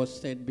which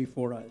was set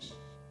before us.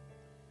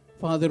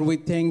 Father, we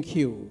thank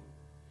you.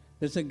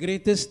 The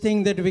greatest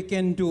thing that we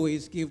can do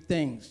is give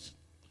thanks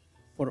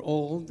for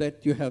all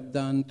that you have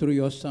done through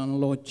your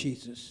Son, Lord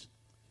Jesus.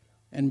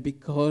 And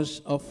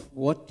because of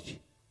what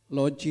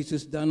Lord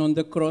Jesus done on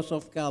the cross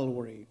of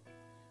Calvary,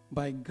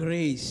 by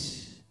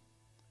grace,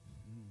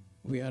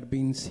 we are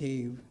being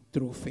saved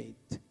through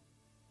faith.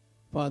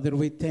 Father,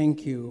 we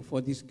thank you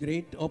for this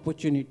great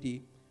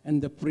opportunity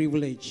and the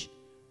privilege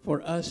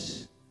for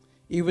us,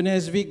 even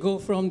as we go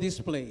from this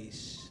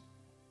place.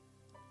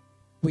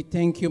 We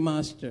thank you,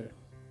 Master,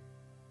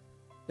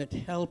 that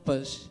help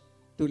us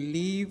to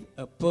live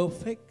a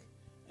perfect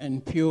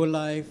and pure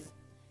life,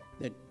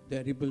 that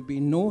there will be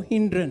no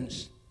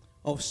hindrance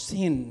of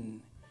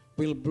sin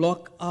will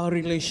block our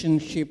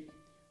relationship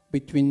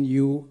between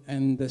you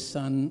and the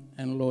Son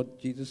and Lord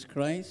Jesus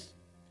Christ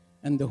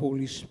and the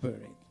Holy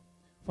Spirit.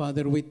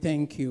 Father, we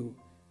thank you.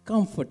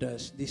 Comfort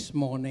us this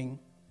morning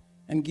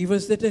and give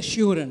us that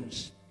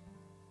assurance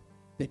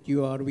that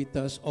you are with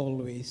us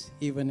always,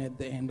 even at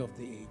the end of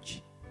the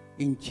age.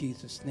 In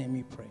Jesus' name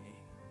we pray.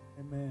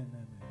 Amen.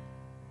 Amen.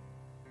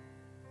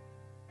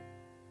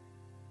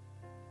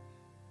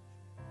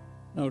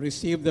 Now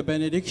receive the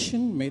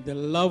benediction. May the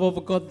love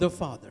of God the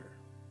Father,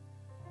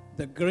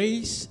 the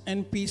grace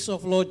and peace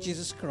of Lord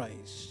Jesus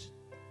Christ,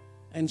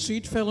 and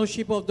sweet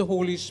fellowship of the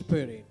Holy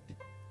Spirit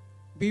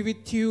be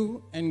with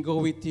you and go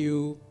with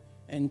you.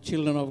 And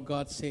children of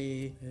God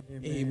say,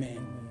 Amen.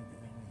 Amen.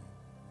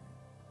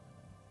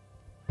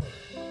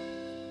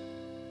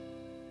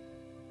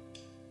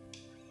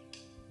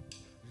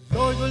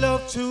 Lord, we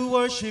love to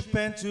worship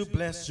and to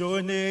bless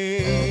your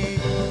name.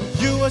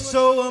 You are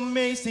so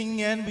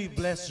amazing and we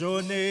bless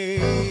your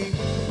name.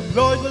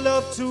 Lord, we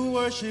love to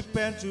worship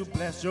and to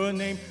bless your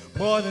name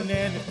more than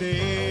anything.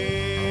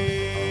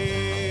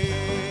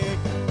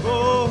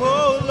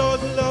 Oh,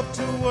 Lord, we love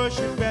to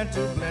worship and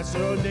to bless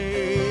your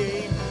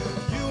name.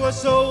 You are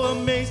so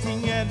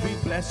amazing and we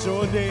bless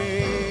your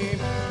name.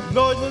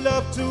 Lord, we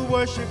love to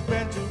worship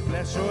and to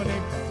bless your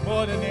name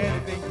more than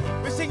anything.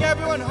 We sing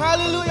everyone,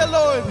 hallelujah,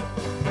 Lord.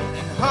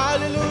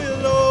 Hallelujah,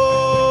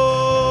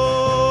 Lord.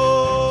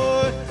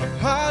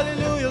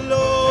 Hallelujah,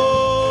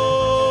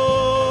 Lord.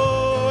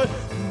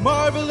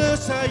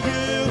 Marvelous are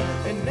you,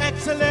 and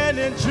excellent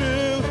and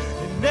true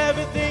in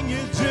everything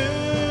you do.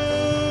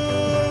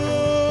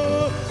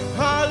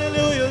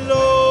 Hallelujah,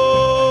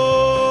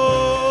 Lord.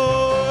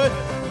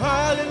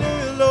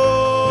 Hallelujah,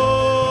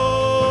 Lord.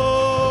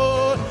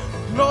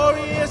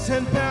 Glorious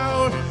in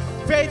power,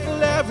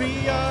 faithful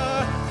every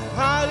hour.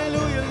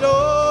 Hallelujah,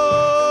 Lord.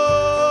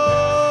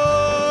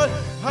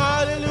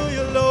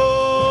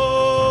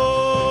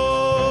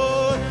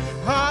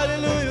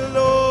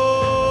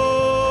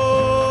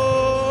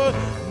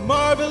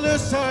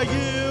 Are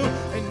you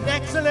and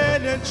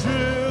excellent and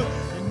true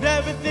in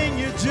everything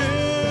you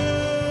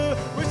do?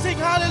 We sing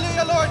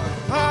hallelujah, Lord.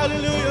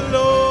 Hallelujah,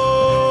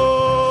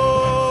 Lord.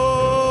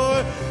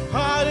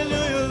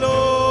 Hallelujah,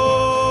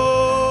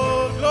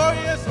 Lord.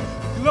 Glorious,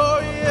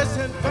 glorious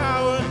in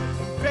power,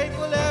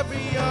 faithful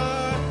every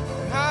hour.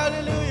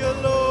 Hallelujah,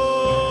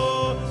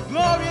 Lord.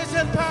 Glorious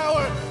in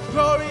power,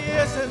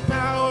 glorious in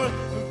power,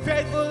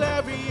 faithful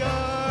every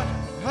hour.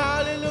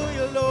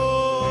 Hallelujah,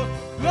 Lord.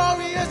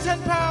 Glorious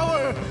in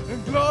power,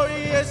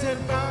 glorious in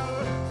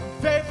power,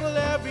 faithful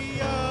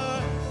every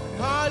hour.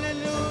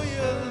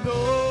 Hallelujah,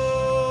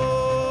 Lord.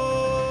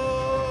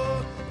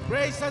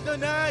 Praise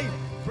Adonai.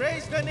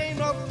 Praise the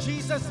name of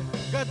Jesus.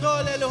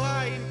 Gadol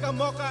Elohai.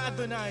 Kamoka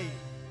Adonai.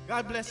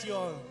 God bless you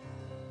all.